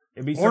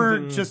 Or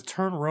just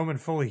turn Roman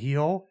fully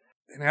heel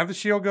and have the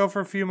Shield go for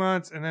a few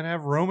months, and then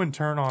have Roman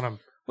turn on him.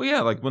 Well,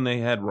 yeah, like when they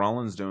had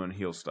Rollins doing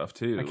heel stuff,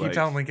 too. I keep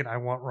telling Lincoln I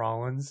want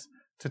Rollins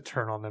to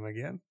turn on them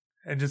again.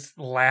 And just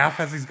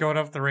laugh as he's going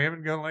up the ramp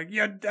and going like,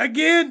 yeah,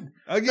 again!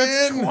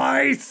 That's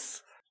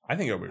twice! I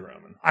think it'll be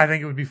Roman. I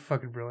think it would be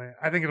fucking brilliant.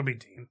 I think it'll be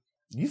Dean.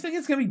 You think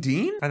it's going to be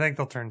Dean? I think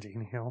they'll turn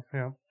Dean heel,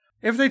 yeah.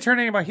 If they turn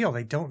anybody heel,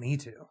 they don't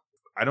need to.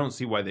 I don't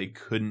see why they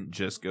couldn't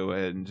just go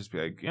ahead and just be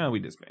like, yeah, we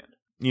disband.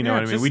 You know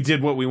what I mean? We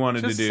did what we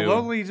wanted to do.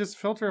 Slowly just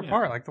filter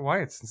apart like the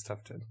Wyatts and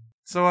stuff did.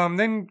 So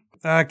then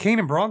Kane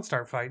and Braun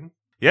start fighting.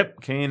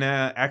 Yep, Kane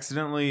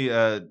accidentally,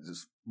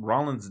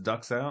 Rollins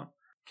ducks out.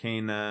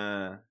 Kane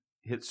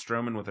hits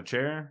Strowman with a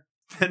chair,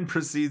 then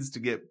proceeds to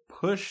get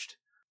pushed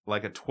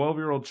like a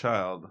 12-year-old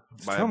child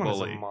by a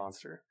bully. Is a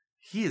monster.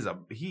 He's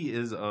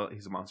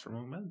a monster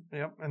among men.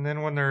 Yep, and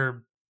then when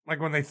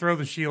they throw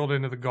the Shield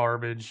into the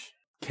garbage.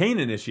 Kane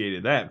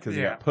initiated that because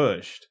he got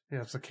pushed.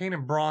 Yeah, so Kane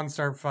and Braun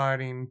start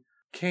fighting.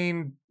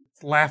 Kane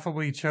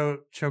laughably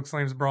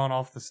chokeslams Braun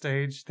off the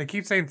stage. They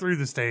keep saying through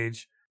the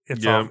stage.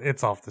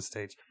 It's off the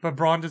stage. But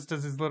Braun just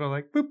does his little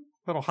boop,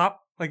 little hop,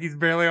 like he's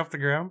barely off the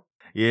ground.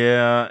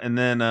 Yeah, and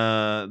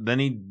then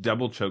he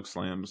double choke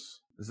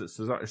slams. Is it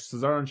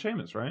Cesaro and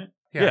Sheamus, right?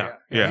 Yeah.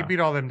 He beat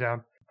all them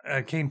down.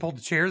 Kane pulled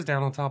the chairs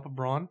down on top of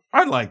Braun.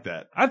 I like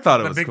that. I thought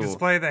it was cool. The big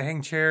display that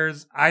hang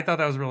chairs. I thought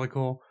that was really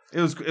cool.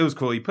 It was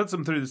cool. He puts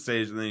him through the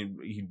stage, and then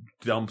he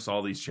dumps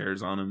all these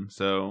chairs on him.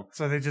 So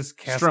they just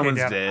cascade Strowman's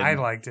down. dead. I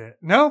liked it.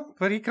 No,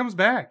 but he comes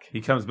back.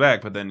 He comes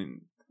back, but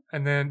then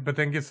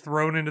gets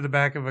thrown into the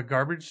back of a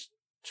garbage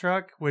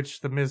truck,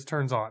 which the Miz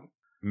turns on.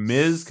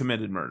 Miz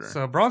committed murder.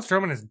 So Braun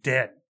Strowman is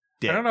dead.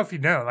 I don't know if you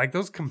know, like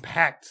those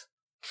compact,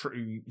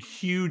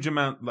 huge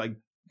amount, like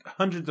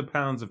hundreds of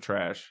pounds of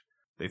trash.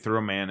 They threw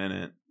a man in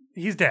it.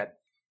 He's dead.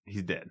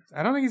 He's dead.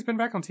 I don't think he's been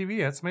back on TV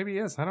yet, so maybe he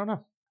is. I don't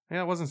know.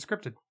 Yeah, it wasn't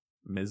scripted.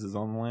 Miz is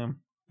on the lam.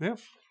 Yeah.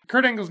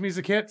 Kurt Angle's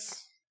music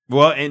hits.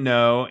 Well, and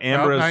no,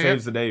 Ambrose not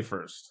saves yet. the day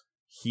first.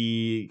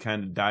 He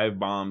kind of dive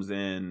bombs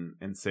in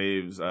and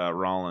saves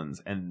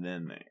Rollins, and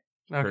then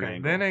Kurt Okay,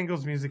 Angle. then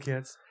Angle's music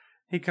hits.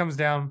 He comes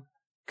down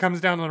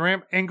the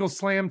ramp. Angle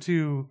slam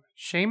to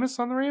Sheamus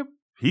on the ramp.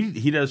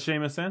 He does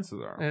Sheamus and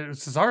Cesaro.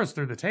 Cesaro's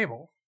through the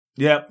table.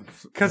 Yep.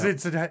 Because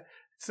it's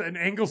an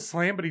Angle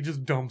slam, but he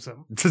just dumps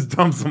him. Just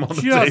dumps him on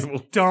the Just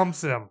table.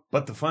 dumps him.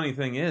 But the funny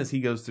thing is, he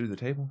goes through the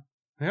table.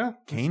 Yeah.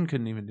 Kane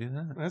couldn't even do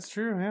that. That's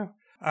true,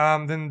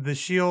 yeah. Then the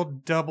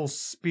Shield double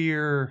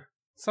spear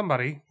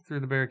somebody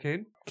through the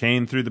barricade.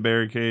 Kane through the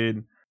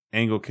barricade.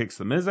 Angle kicks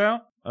the Miz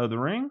out of the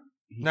ring.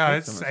 No,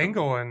 it's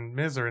Angle and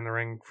Miz are in the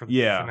ring for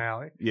the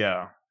finale.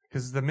 Yeah.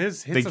 Because the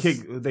Miz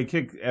hits They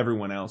kick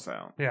everyone else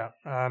out. Yeah.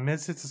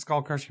 Miz hits a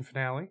skull crushing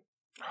finale.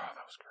 Oh,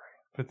 that was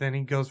great. But then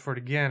he goes for it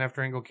again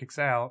after Angle kicks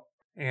out.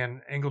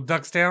 And Angle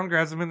ducks down,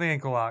 grabs him in the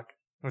ankle lock,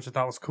 which I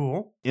thought was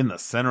cool. In the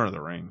center of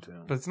the ring,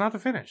 too. But it's not the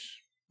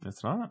finish.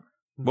 It's not.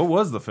 What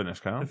was the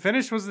finish, Kyle? The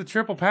finish was the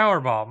triple power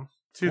bomb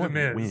to What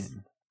the a Miz.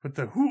 win. With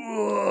the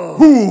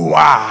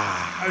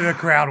Hoo-ah! The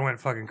crowd went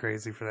fucking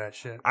crazy for that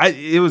shit.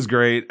 It was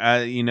great.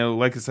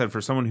 Like I said,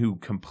 for someone who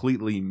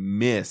completely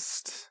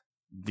missed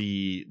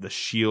the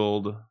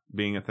Shield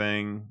being a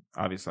thing,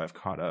 obviously I've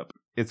caught up.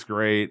 It's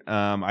great.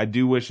 I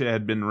do wish it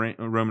had been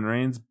Roman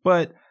Reigns,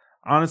 but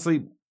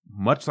honestly,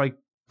 much like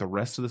the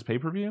rest of this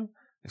pay-per-view,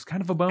 it's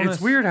kind of a bonus.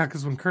 It's weird how,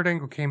 because when Kurt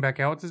Angle came back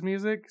out with his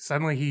music,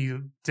 suddenly he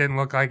didn't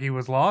look like he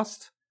was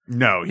lost.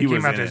 No, he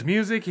came out to his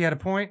music. He had a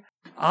point.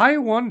 I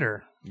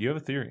wonder. You have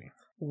a theory.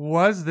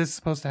 Was this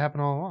supposed to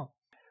happen all along?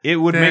 It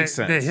would make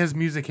sense. That his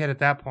music hit at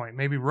that point.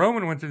 Maybe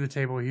Roman went through the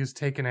table. He was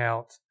taken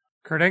out.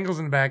 Kurt Angle's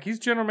in the back. He's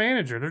general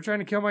manager. They're trying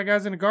to kill my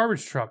guys in a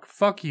garbage truck.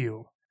 Fuck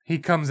you. He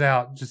comes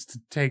out just to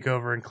take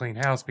over and clean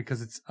house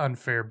because it's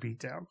unfair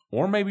beatdown.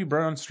 Or maybe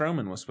Braun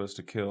Strowman was supposed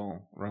to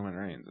kill Roman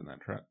Reigns in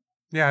that truck.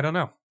 Yeah, I don't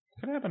know.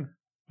 Could happen.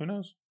 Who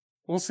knows?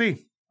 We'll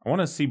see. I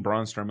want to see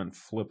Braun Strowman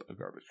flip a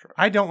garbage truck.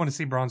 I don't want to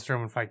see Braun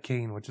Strowman fight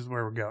Kane, which is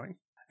where we're going.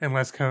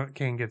 Unless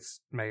Kane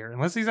gets mayor.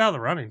 Unless he's out of the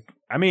running.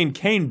 I mean,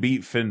 Kane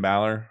beat Finn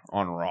Balor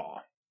on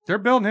Raw. They're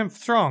building him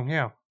strong,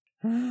 yeah.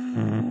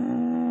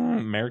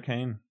 Mayor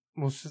Kane.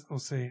 We'll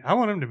see. I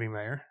want him to be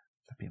mayor.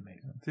 That'd be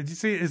amazing. Did you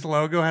see his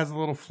logo has a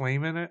little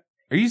flame in it?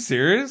 Are you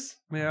serious?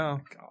 Yeah.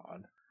 Oh,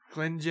 God.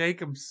 Glenn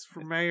Jacobs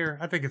for mayor.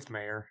 I think it's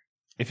mayor.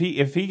 If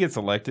he gets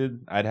elected,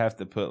 I'd have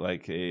to put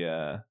like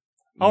a...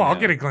 I'll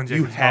get a Glenn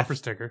Jacobs bumper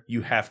sticker.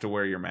 You have to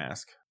wear your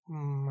mask.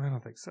 I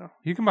don't think so.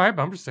 You can buy a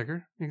bumper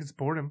sticker. You can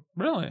support him.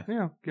 Really?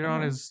 Yeah. Get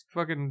on his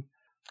fucking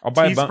I'll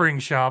buy Teespring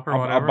shop or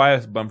whatever. I'll buy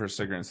a bumper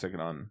sticker and stick it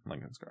on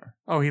Lincoln's car.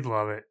 Oh, he'd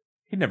love it.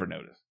 He'd never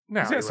notice.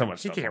 No, he's got so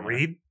much he stuff can't on there.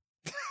 read.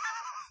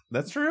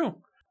 That's true.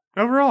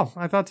 Overall,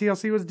 I thought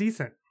TLC was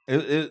decent.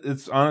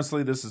 It's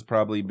honestly, this has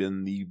probably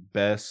been the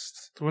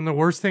best. So when the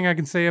worst thing I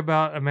can say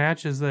about a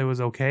match is that it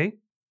was okay.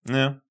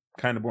 Yeah,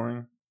 kind of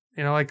boring.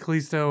 You know, like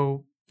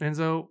Kalisto,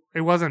 Enzo,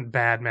 it wasn't a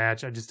bad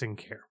match. I just didn't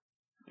care.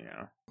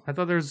 Yeah. I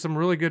thought there was some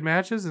really good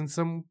matches and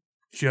some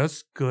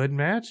just good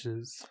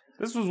matches.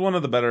 This was one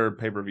of the better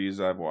pay-per-views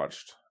I've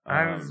watched.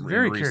 I was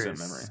very curious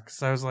memory.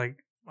 because I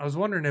was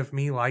wondering if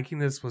me liking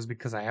this was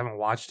because I haven't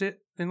watched it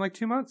in like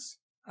 2 months.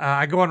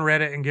 I go on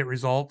Reddit and get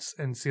results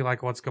and see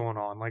like what's going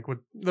on, like with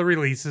the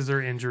releases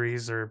or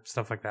injuries or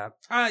stuff like that.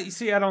 You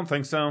see, I don't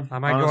think so. I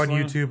might honestly. go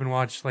on YouTube and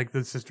watch like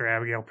the Sister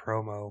Abigail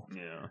promo.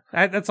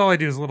 Yeah, That's all I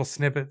do is little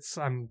snippets.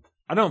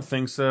 I don't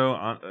think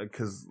so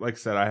because, like I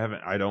said,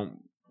 I don't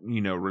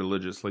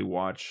religiously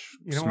watch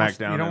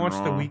SmackDown. You don't watch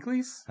Raw. the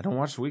weeklies? I don't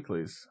watch the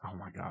weeklies. Oh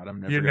my God, I'm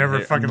never. You're never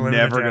fucking living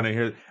never it down. gonna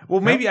hear.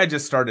 Well, maybe I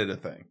just started a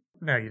thing.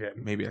 No, you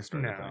didn't. Maybe I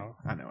started a thing. No.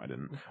 I know I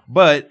didn't.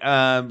 But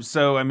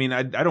so I mean,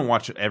 I don't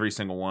watch every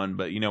single one,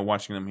 but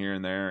watching them here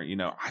and there,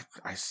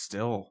 I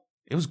still.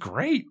 It was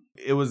great.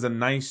 It was a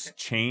nice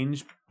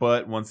change,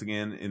 but once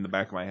again, in the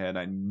back of my head,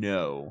 I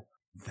know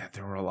that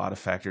there were a lot of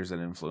factors that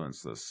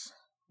influenced this.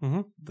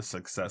 Mm-hmm. The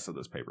success of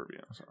this pay-per-view.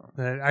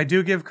 So. I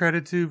do give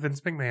credit to Vince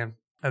McMahon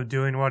of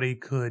doing what he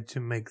could to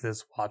make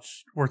this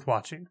worth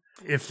watching.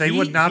 If they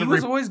would not, he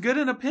was always good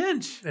in a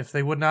pinch. If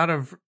they would not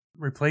have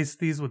replaced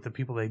these with the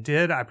people they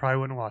did, I probably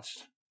wouldn't have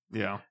watched.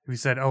 Yeah. If we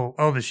said,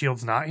 "Oh, the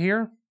Shield's not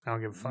here," I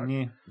don't give a fuck.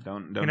 Yeah,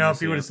 don't.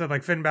 If you would have said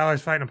like Finn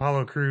Balor's fighting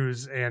Apollo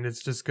Crews and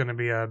it's just going to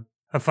be a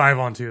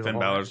 5-on-2. Finn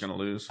Balor's going to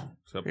lose.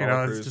 So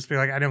it's just be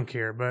like, I don't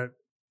care, but.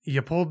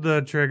 You pulled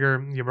the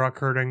trigger, you brought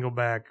Kurt Angle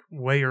back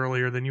way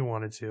earlier than you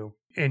wanted to,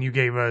 and you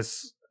gave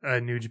us a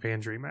New Japan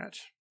Dream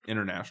Match.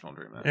 International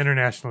Dream Match.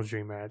 International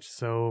Dream Match.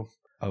 So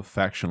of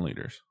faction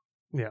leaders.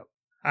 Yeah.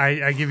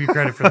 I give you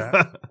credit for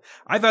that.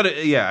 I thought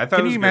it. Yeah, I thought. Can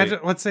it was you imagine?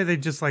 great. Let's say they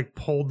just like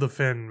pulled the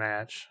Finn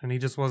match and he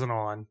just wasn't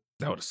on,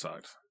 That would have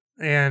sucked.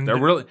 and They're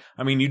really.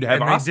 I mean, you'd have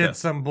and Asuka. they did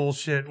some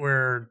bullshit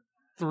where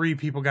 3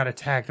 people got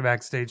attacked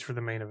backstage for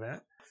the main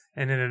event,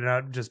 and it ended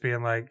up just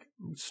being like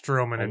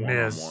Strowman A and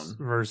Miz one-on-one.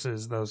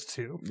 versus those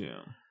 2. Yeah.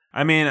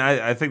 I mean,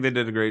 I think they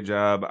did a great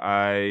job.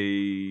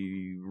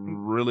 I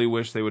really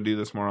wish they would do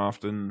this more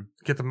often.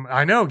 Get them.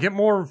 I know. Get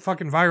more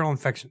fucking viral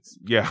infections.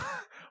 Yeah.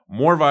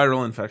 More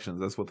viral infections.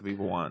 That's what the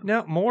people want.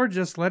 No, more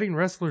just letting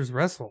wrestlers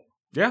wrestle.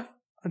 Yeah.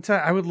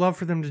 I would love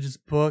for them to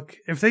just book.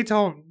 If they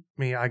told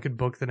me I could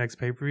book the next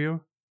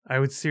pay-per-view, I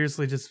would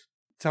seriously just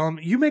tell them,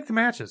 you make the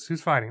matches.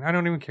 Who's fighting? I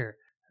don't even care.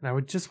 And I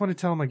would just want to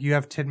tell them, like, you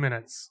have 10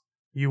 minutes.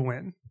 You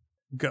win.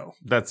 Go.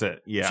 That's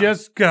it. Yeah.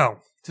 Just go.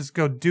 Just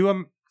go do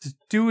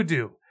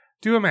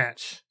a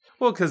match.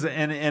 Well, because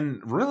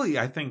and really,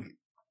 I think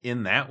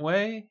in that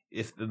way,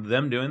 if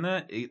them doing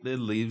that, it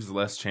leaves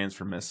less chance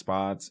for missed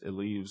spots. It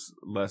leaves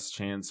less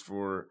chance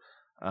for,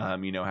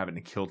 having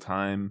to kill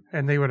time.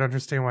 And they would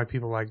understand why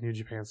people like New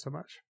Japan so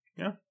much.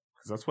 Yeah,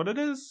 because that's what it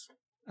is.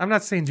 I'm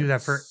not saying do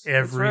that for It's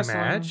every wrestling.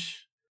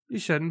 match. You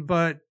shouldn't,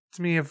 but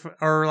to me, I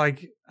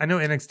know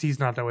NXT's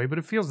not that way, but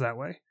it feels that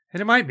way. And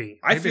it might be.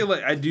 I feel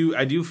like I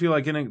do feel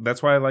like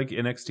that's why I like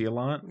NXT a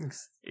lot.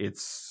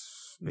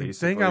 It's the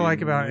thing I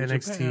like about New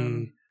NXT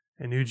Japan.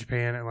 and New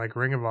Japan and like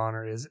Ring of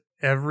Honor is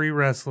every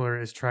wrestler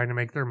is trying to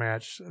make their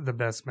match the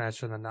best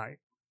match of the night.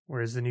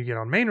 Whereas then you get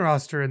on main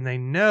roster and they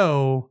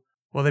know,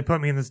 well, they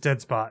put me in this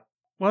dead spot.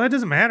 Well, that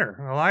doesn't matter.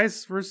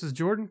 Elias versus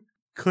Jordan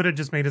could have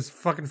just made us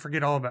fucking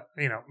forget all about,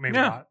 maybe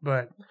Yeah. not,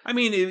 but I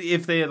mean,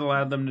 if they had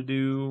allowed them to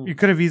do, you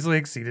could have easily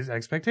exceeded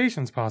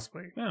expectations,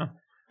 possibly. yeah,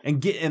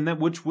 and that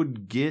which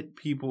would get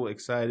people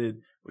excited,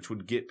 which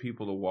would get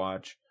people to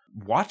watch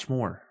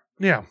more.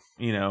 Yeah.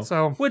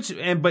 So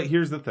So but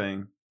here's the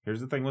thing. Here's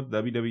the thing with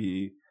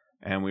WWE,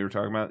 and we were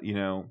talking about,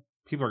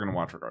 people are going to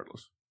watch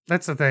regardless.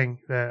 that's the thing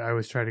that I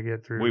was trying to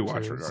get through. We to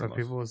watch some regardless.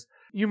 people is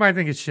you might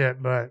think it's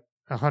shit, but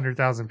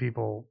 100,000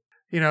 people,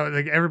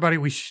 like everybody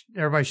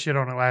shit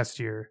on it last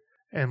year,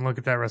 and look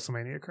at that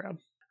WrestleMania crowd.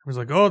 It was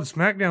like, oh, the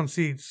SmackDown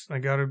seats, I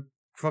got to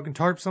fucking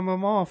tarp some of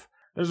them off.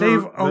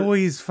 They've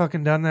always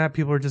fucking done that.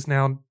 People are just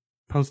now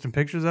posting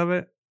pictures of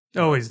it.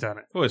 Always done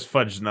it. always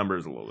fudged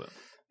numbers a little bit.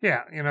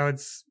 Yeah,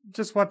 it's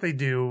just what they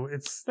do.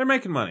 They're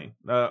making money.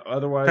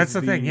 Otherwise, That's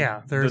the thing,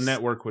 yeah. The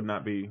network would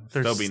not be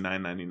still be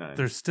 $9.99.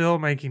 They're still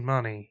making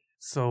money,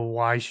 so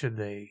why should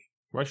they?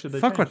 Why should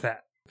they fuck change? with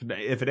that?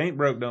 If it ain't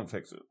broke, don't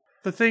fix it.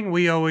 The thing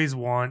we always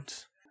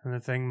want, and the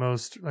thing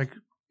most like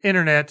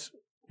internet,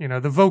 the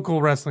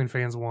vocal wrestling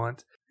fans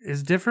want,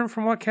 is different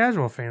from what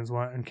casual fans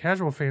want. And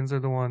casual fans are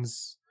the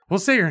ones we'll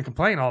sit here and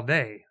complain all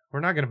day.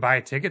 We're not going to buy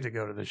a ticket to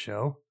go to the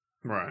show.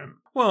 Right.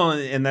 Well,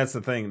 and that's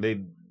the thing.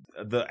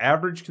 The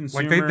average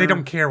consumer, Like they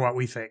don't care what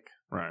we think.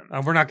 Right.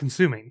 We're not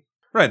consuming.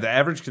 Right. The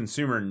average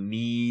consumer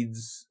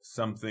needs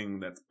something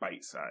that's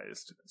bite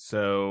sized.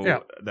 So Yeah.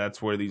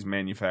 that's where these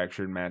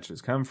manufactured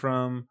matches come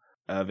from.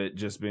 Of it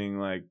just being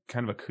like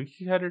kind of a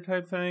cookie cutter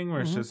type thing,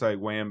 where it's Mhm. just like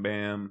wham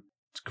bam,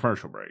 it's a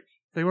commercial break.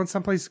 They want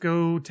someplace to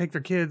go take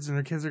their kids, and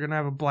their kids are going to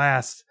have a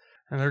blast.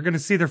 And they're going to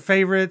see their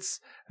favorites,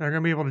 and they're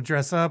going to be able to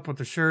dress up with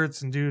their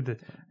shirts and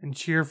and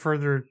cheer for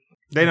their.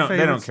 They don't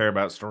favorites. care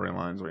about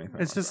storylines or anything.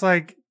 It's like just that.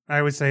 like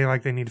I would say,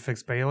 like they need to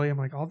fix Bailey. I'm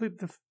like, all the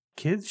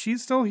kids,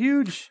 she's still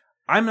huge.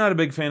 I'm not a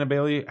big fan of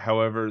Bailey.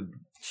 However,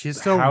 She's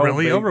still how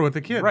really they- over with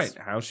the kids, Right.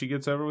 How she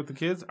gets over with the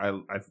kids, I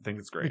think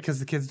it's great. Because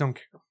the kids don't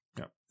care.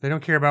 Yeah. They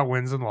don't care about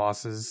wins and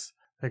losses.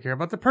 They care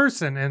about the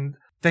person, and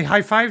they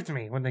high fived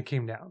me when they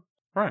came down,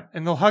 Right.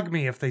 and they'll hug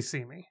me if they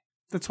see me.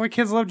 That's why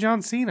kids love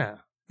John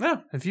Cena.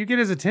 Yeah. If you get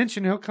his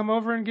attention, he'll come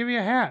over and give you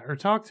a hat or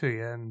talk to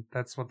you, and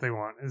that's what they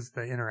want, is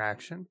the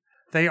interaction.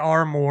 They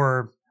are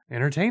more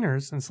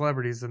entertainers and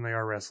celebrities than they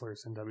are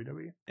wrestlers in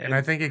WWE. And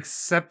I think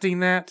accepting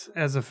that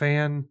as a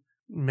fan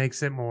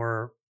makes it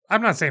more...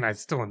 I'm not saying I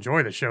still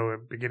enjoy the show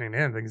at beginning to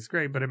end. I think it's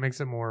great, but it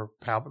makes it more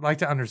palpable. I like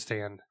to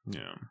understand.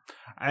 Yeah.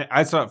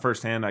 I saw it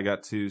firsthand. I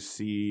got to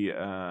see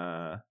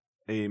a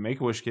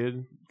Make-A-Wish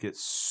kid get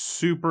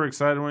super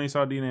excited when he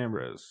saw Dean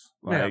Ambrose.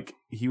 Like,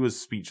 he was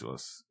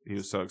speechless. He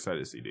was so excited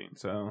to see Dean.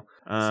 So,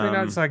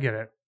 So I get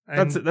it.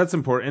 And that's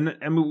important.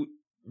 And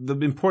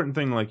the important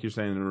thing, like you're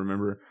saying, to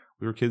remember,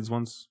 we were kids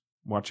once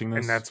watching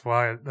this. And that's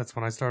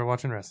when I started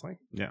watching wrestling.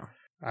 Yeah.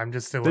 I'm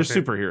just still They're with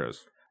it. superheroes.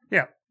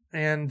 Yeah.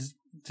 And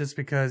just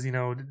because,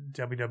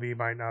 WWE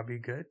might not be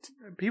good.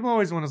 People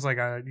always want us like,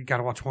 you got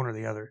to watch one or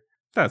the other.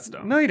 That's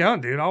dumb. No, you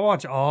don't, dude. I'll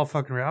watch all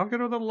fucking I'll go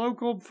to the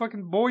local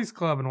fucking boys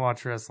club and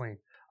watch wrestling.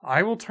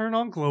 I will turn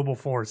on Global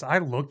Force. I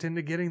looked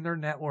into getting their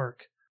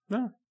network.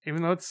 No.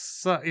 Even though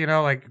it's,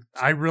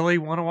 I really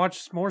want to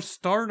watch more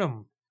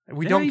Stardom.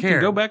 We Yeah, don't you care.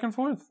 can go back and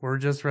forth. We're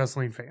just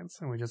wrestling fans,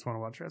 and we just want to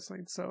watch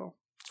wrestling. So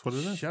That's what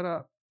it is. shut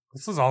up.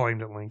 This is all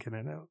aimed at Lincoln,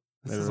 I know.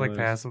 This It is like really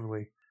is.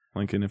 passively.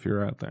 Lincoln, if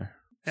you're out there.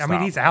 I mean,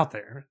 Stop. he's out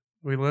there.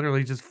 We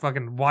literally just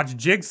fucking watch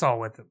Jigsaw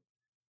with him.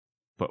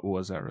 But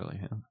was that really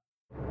him?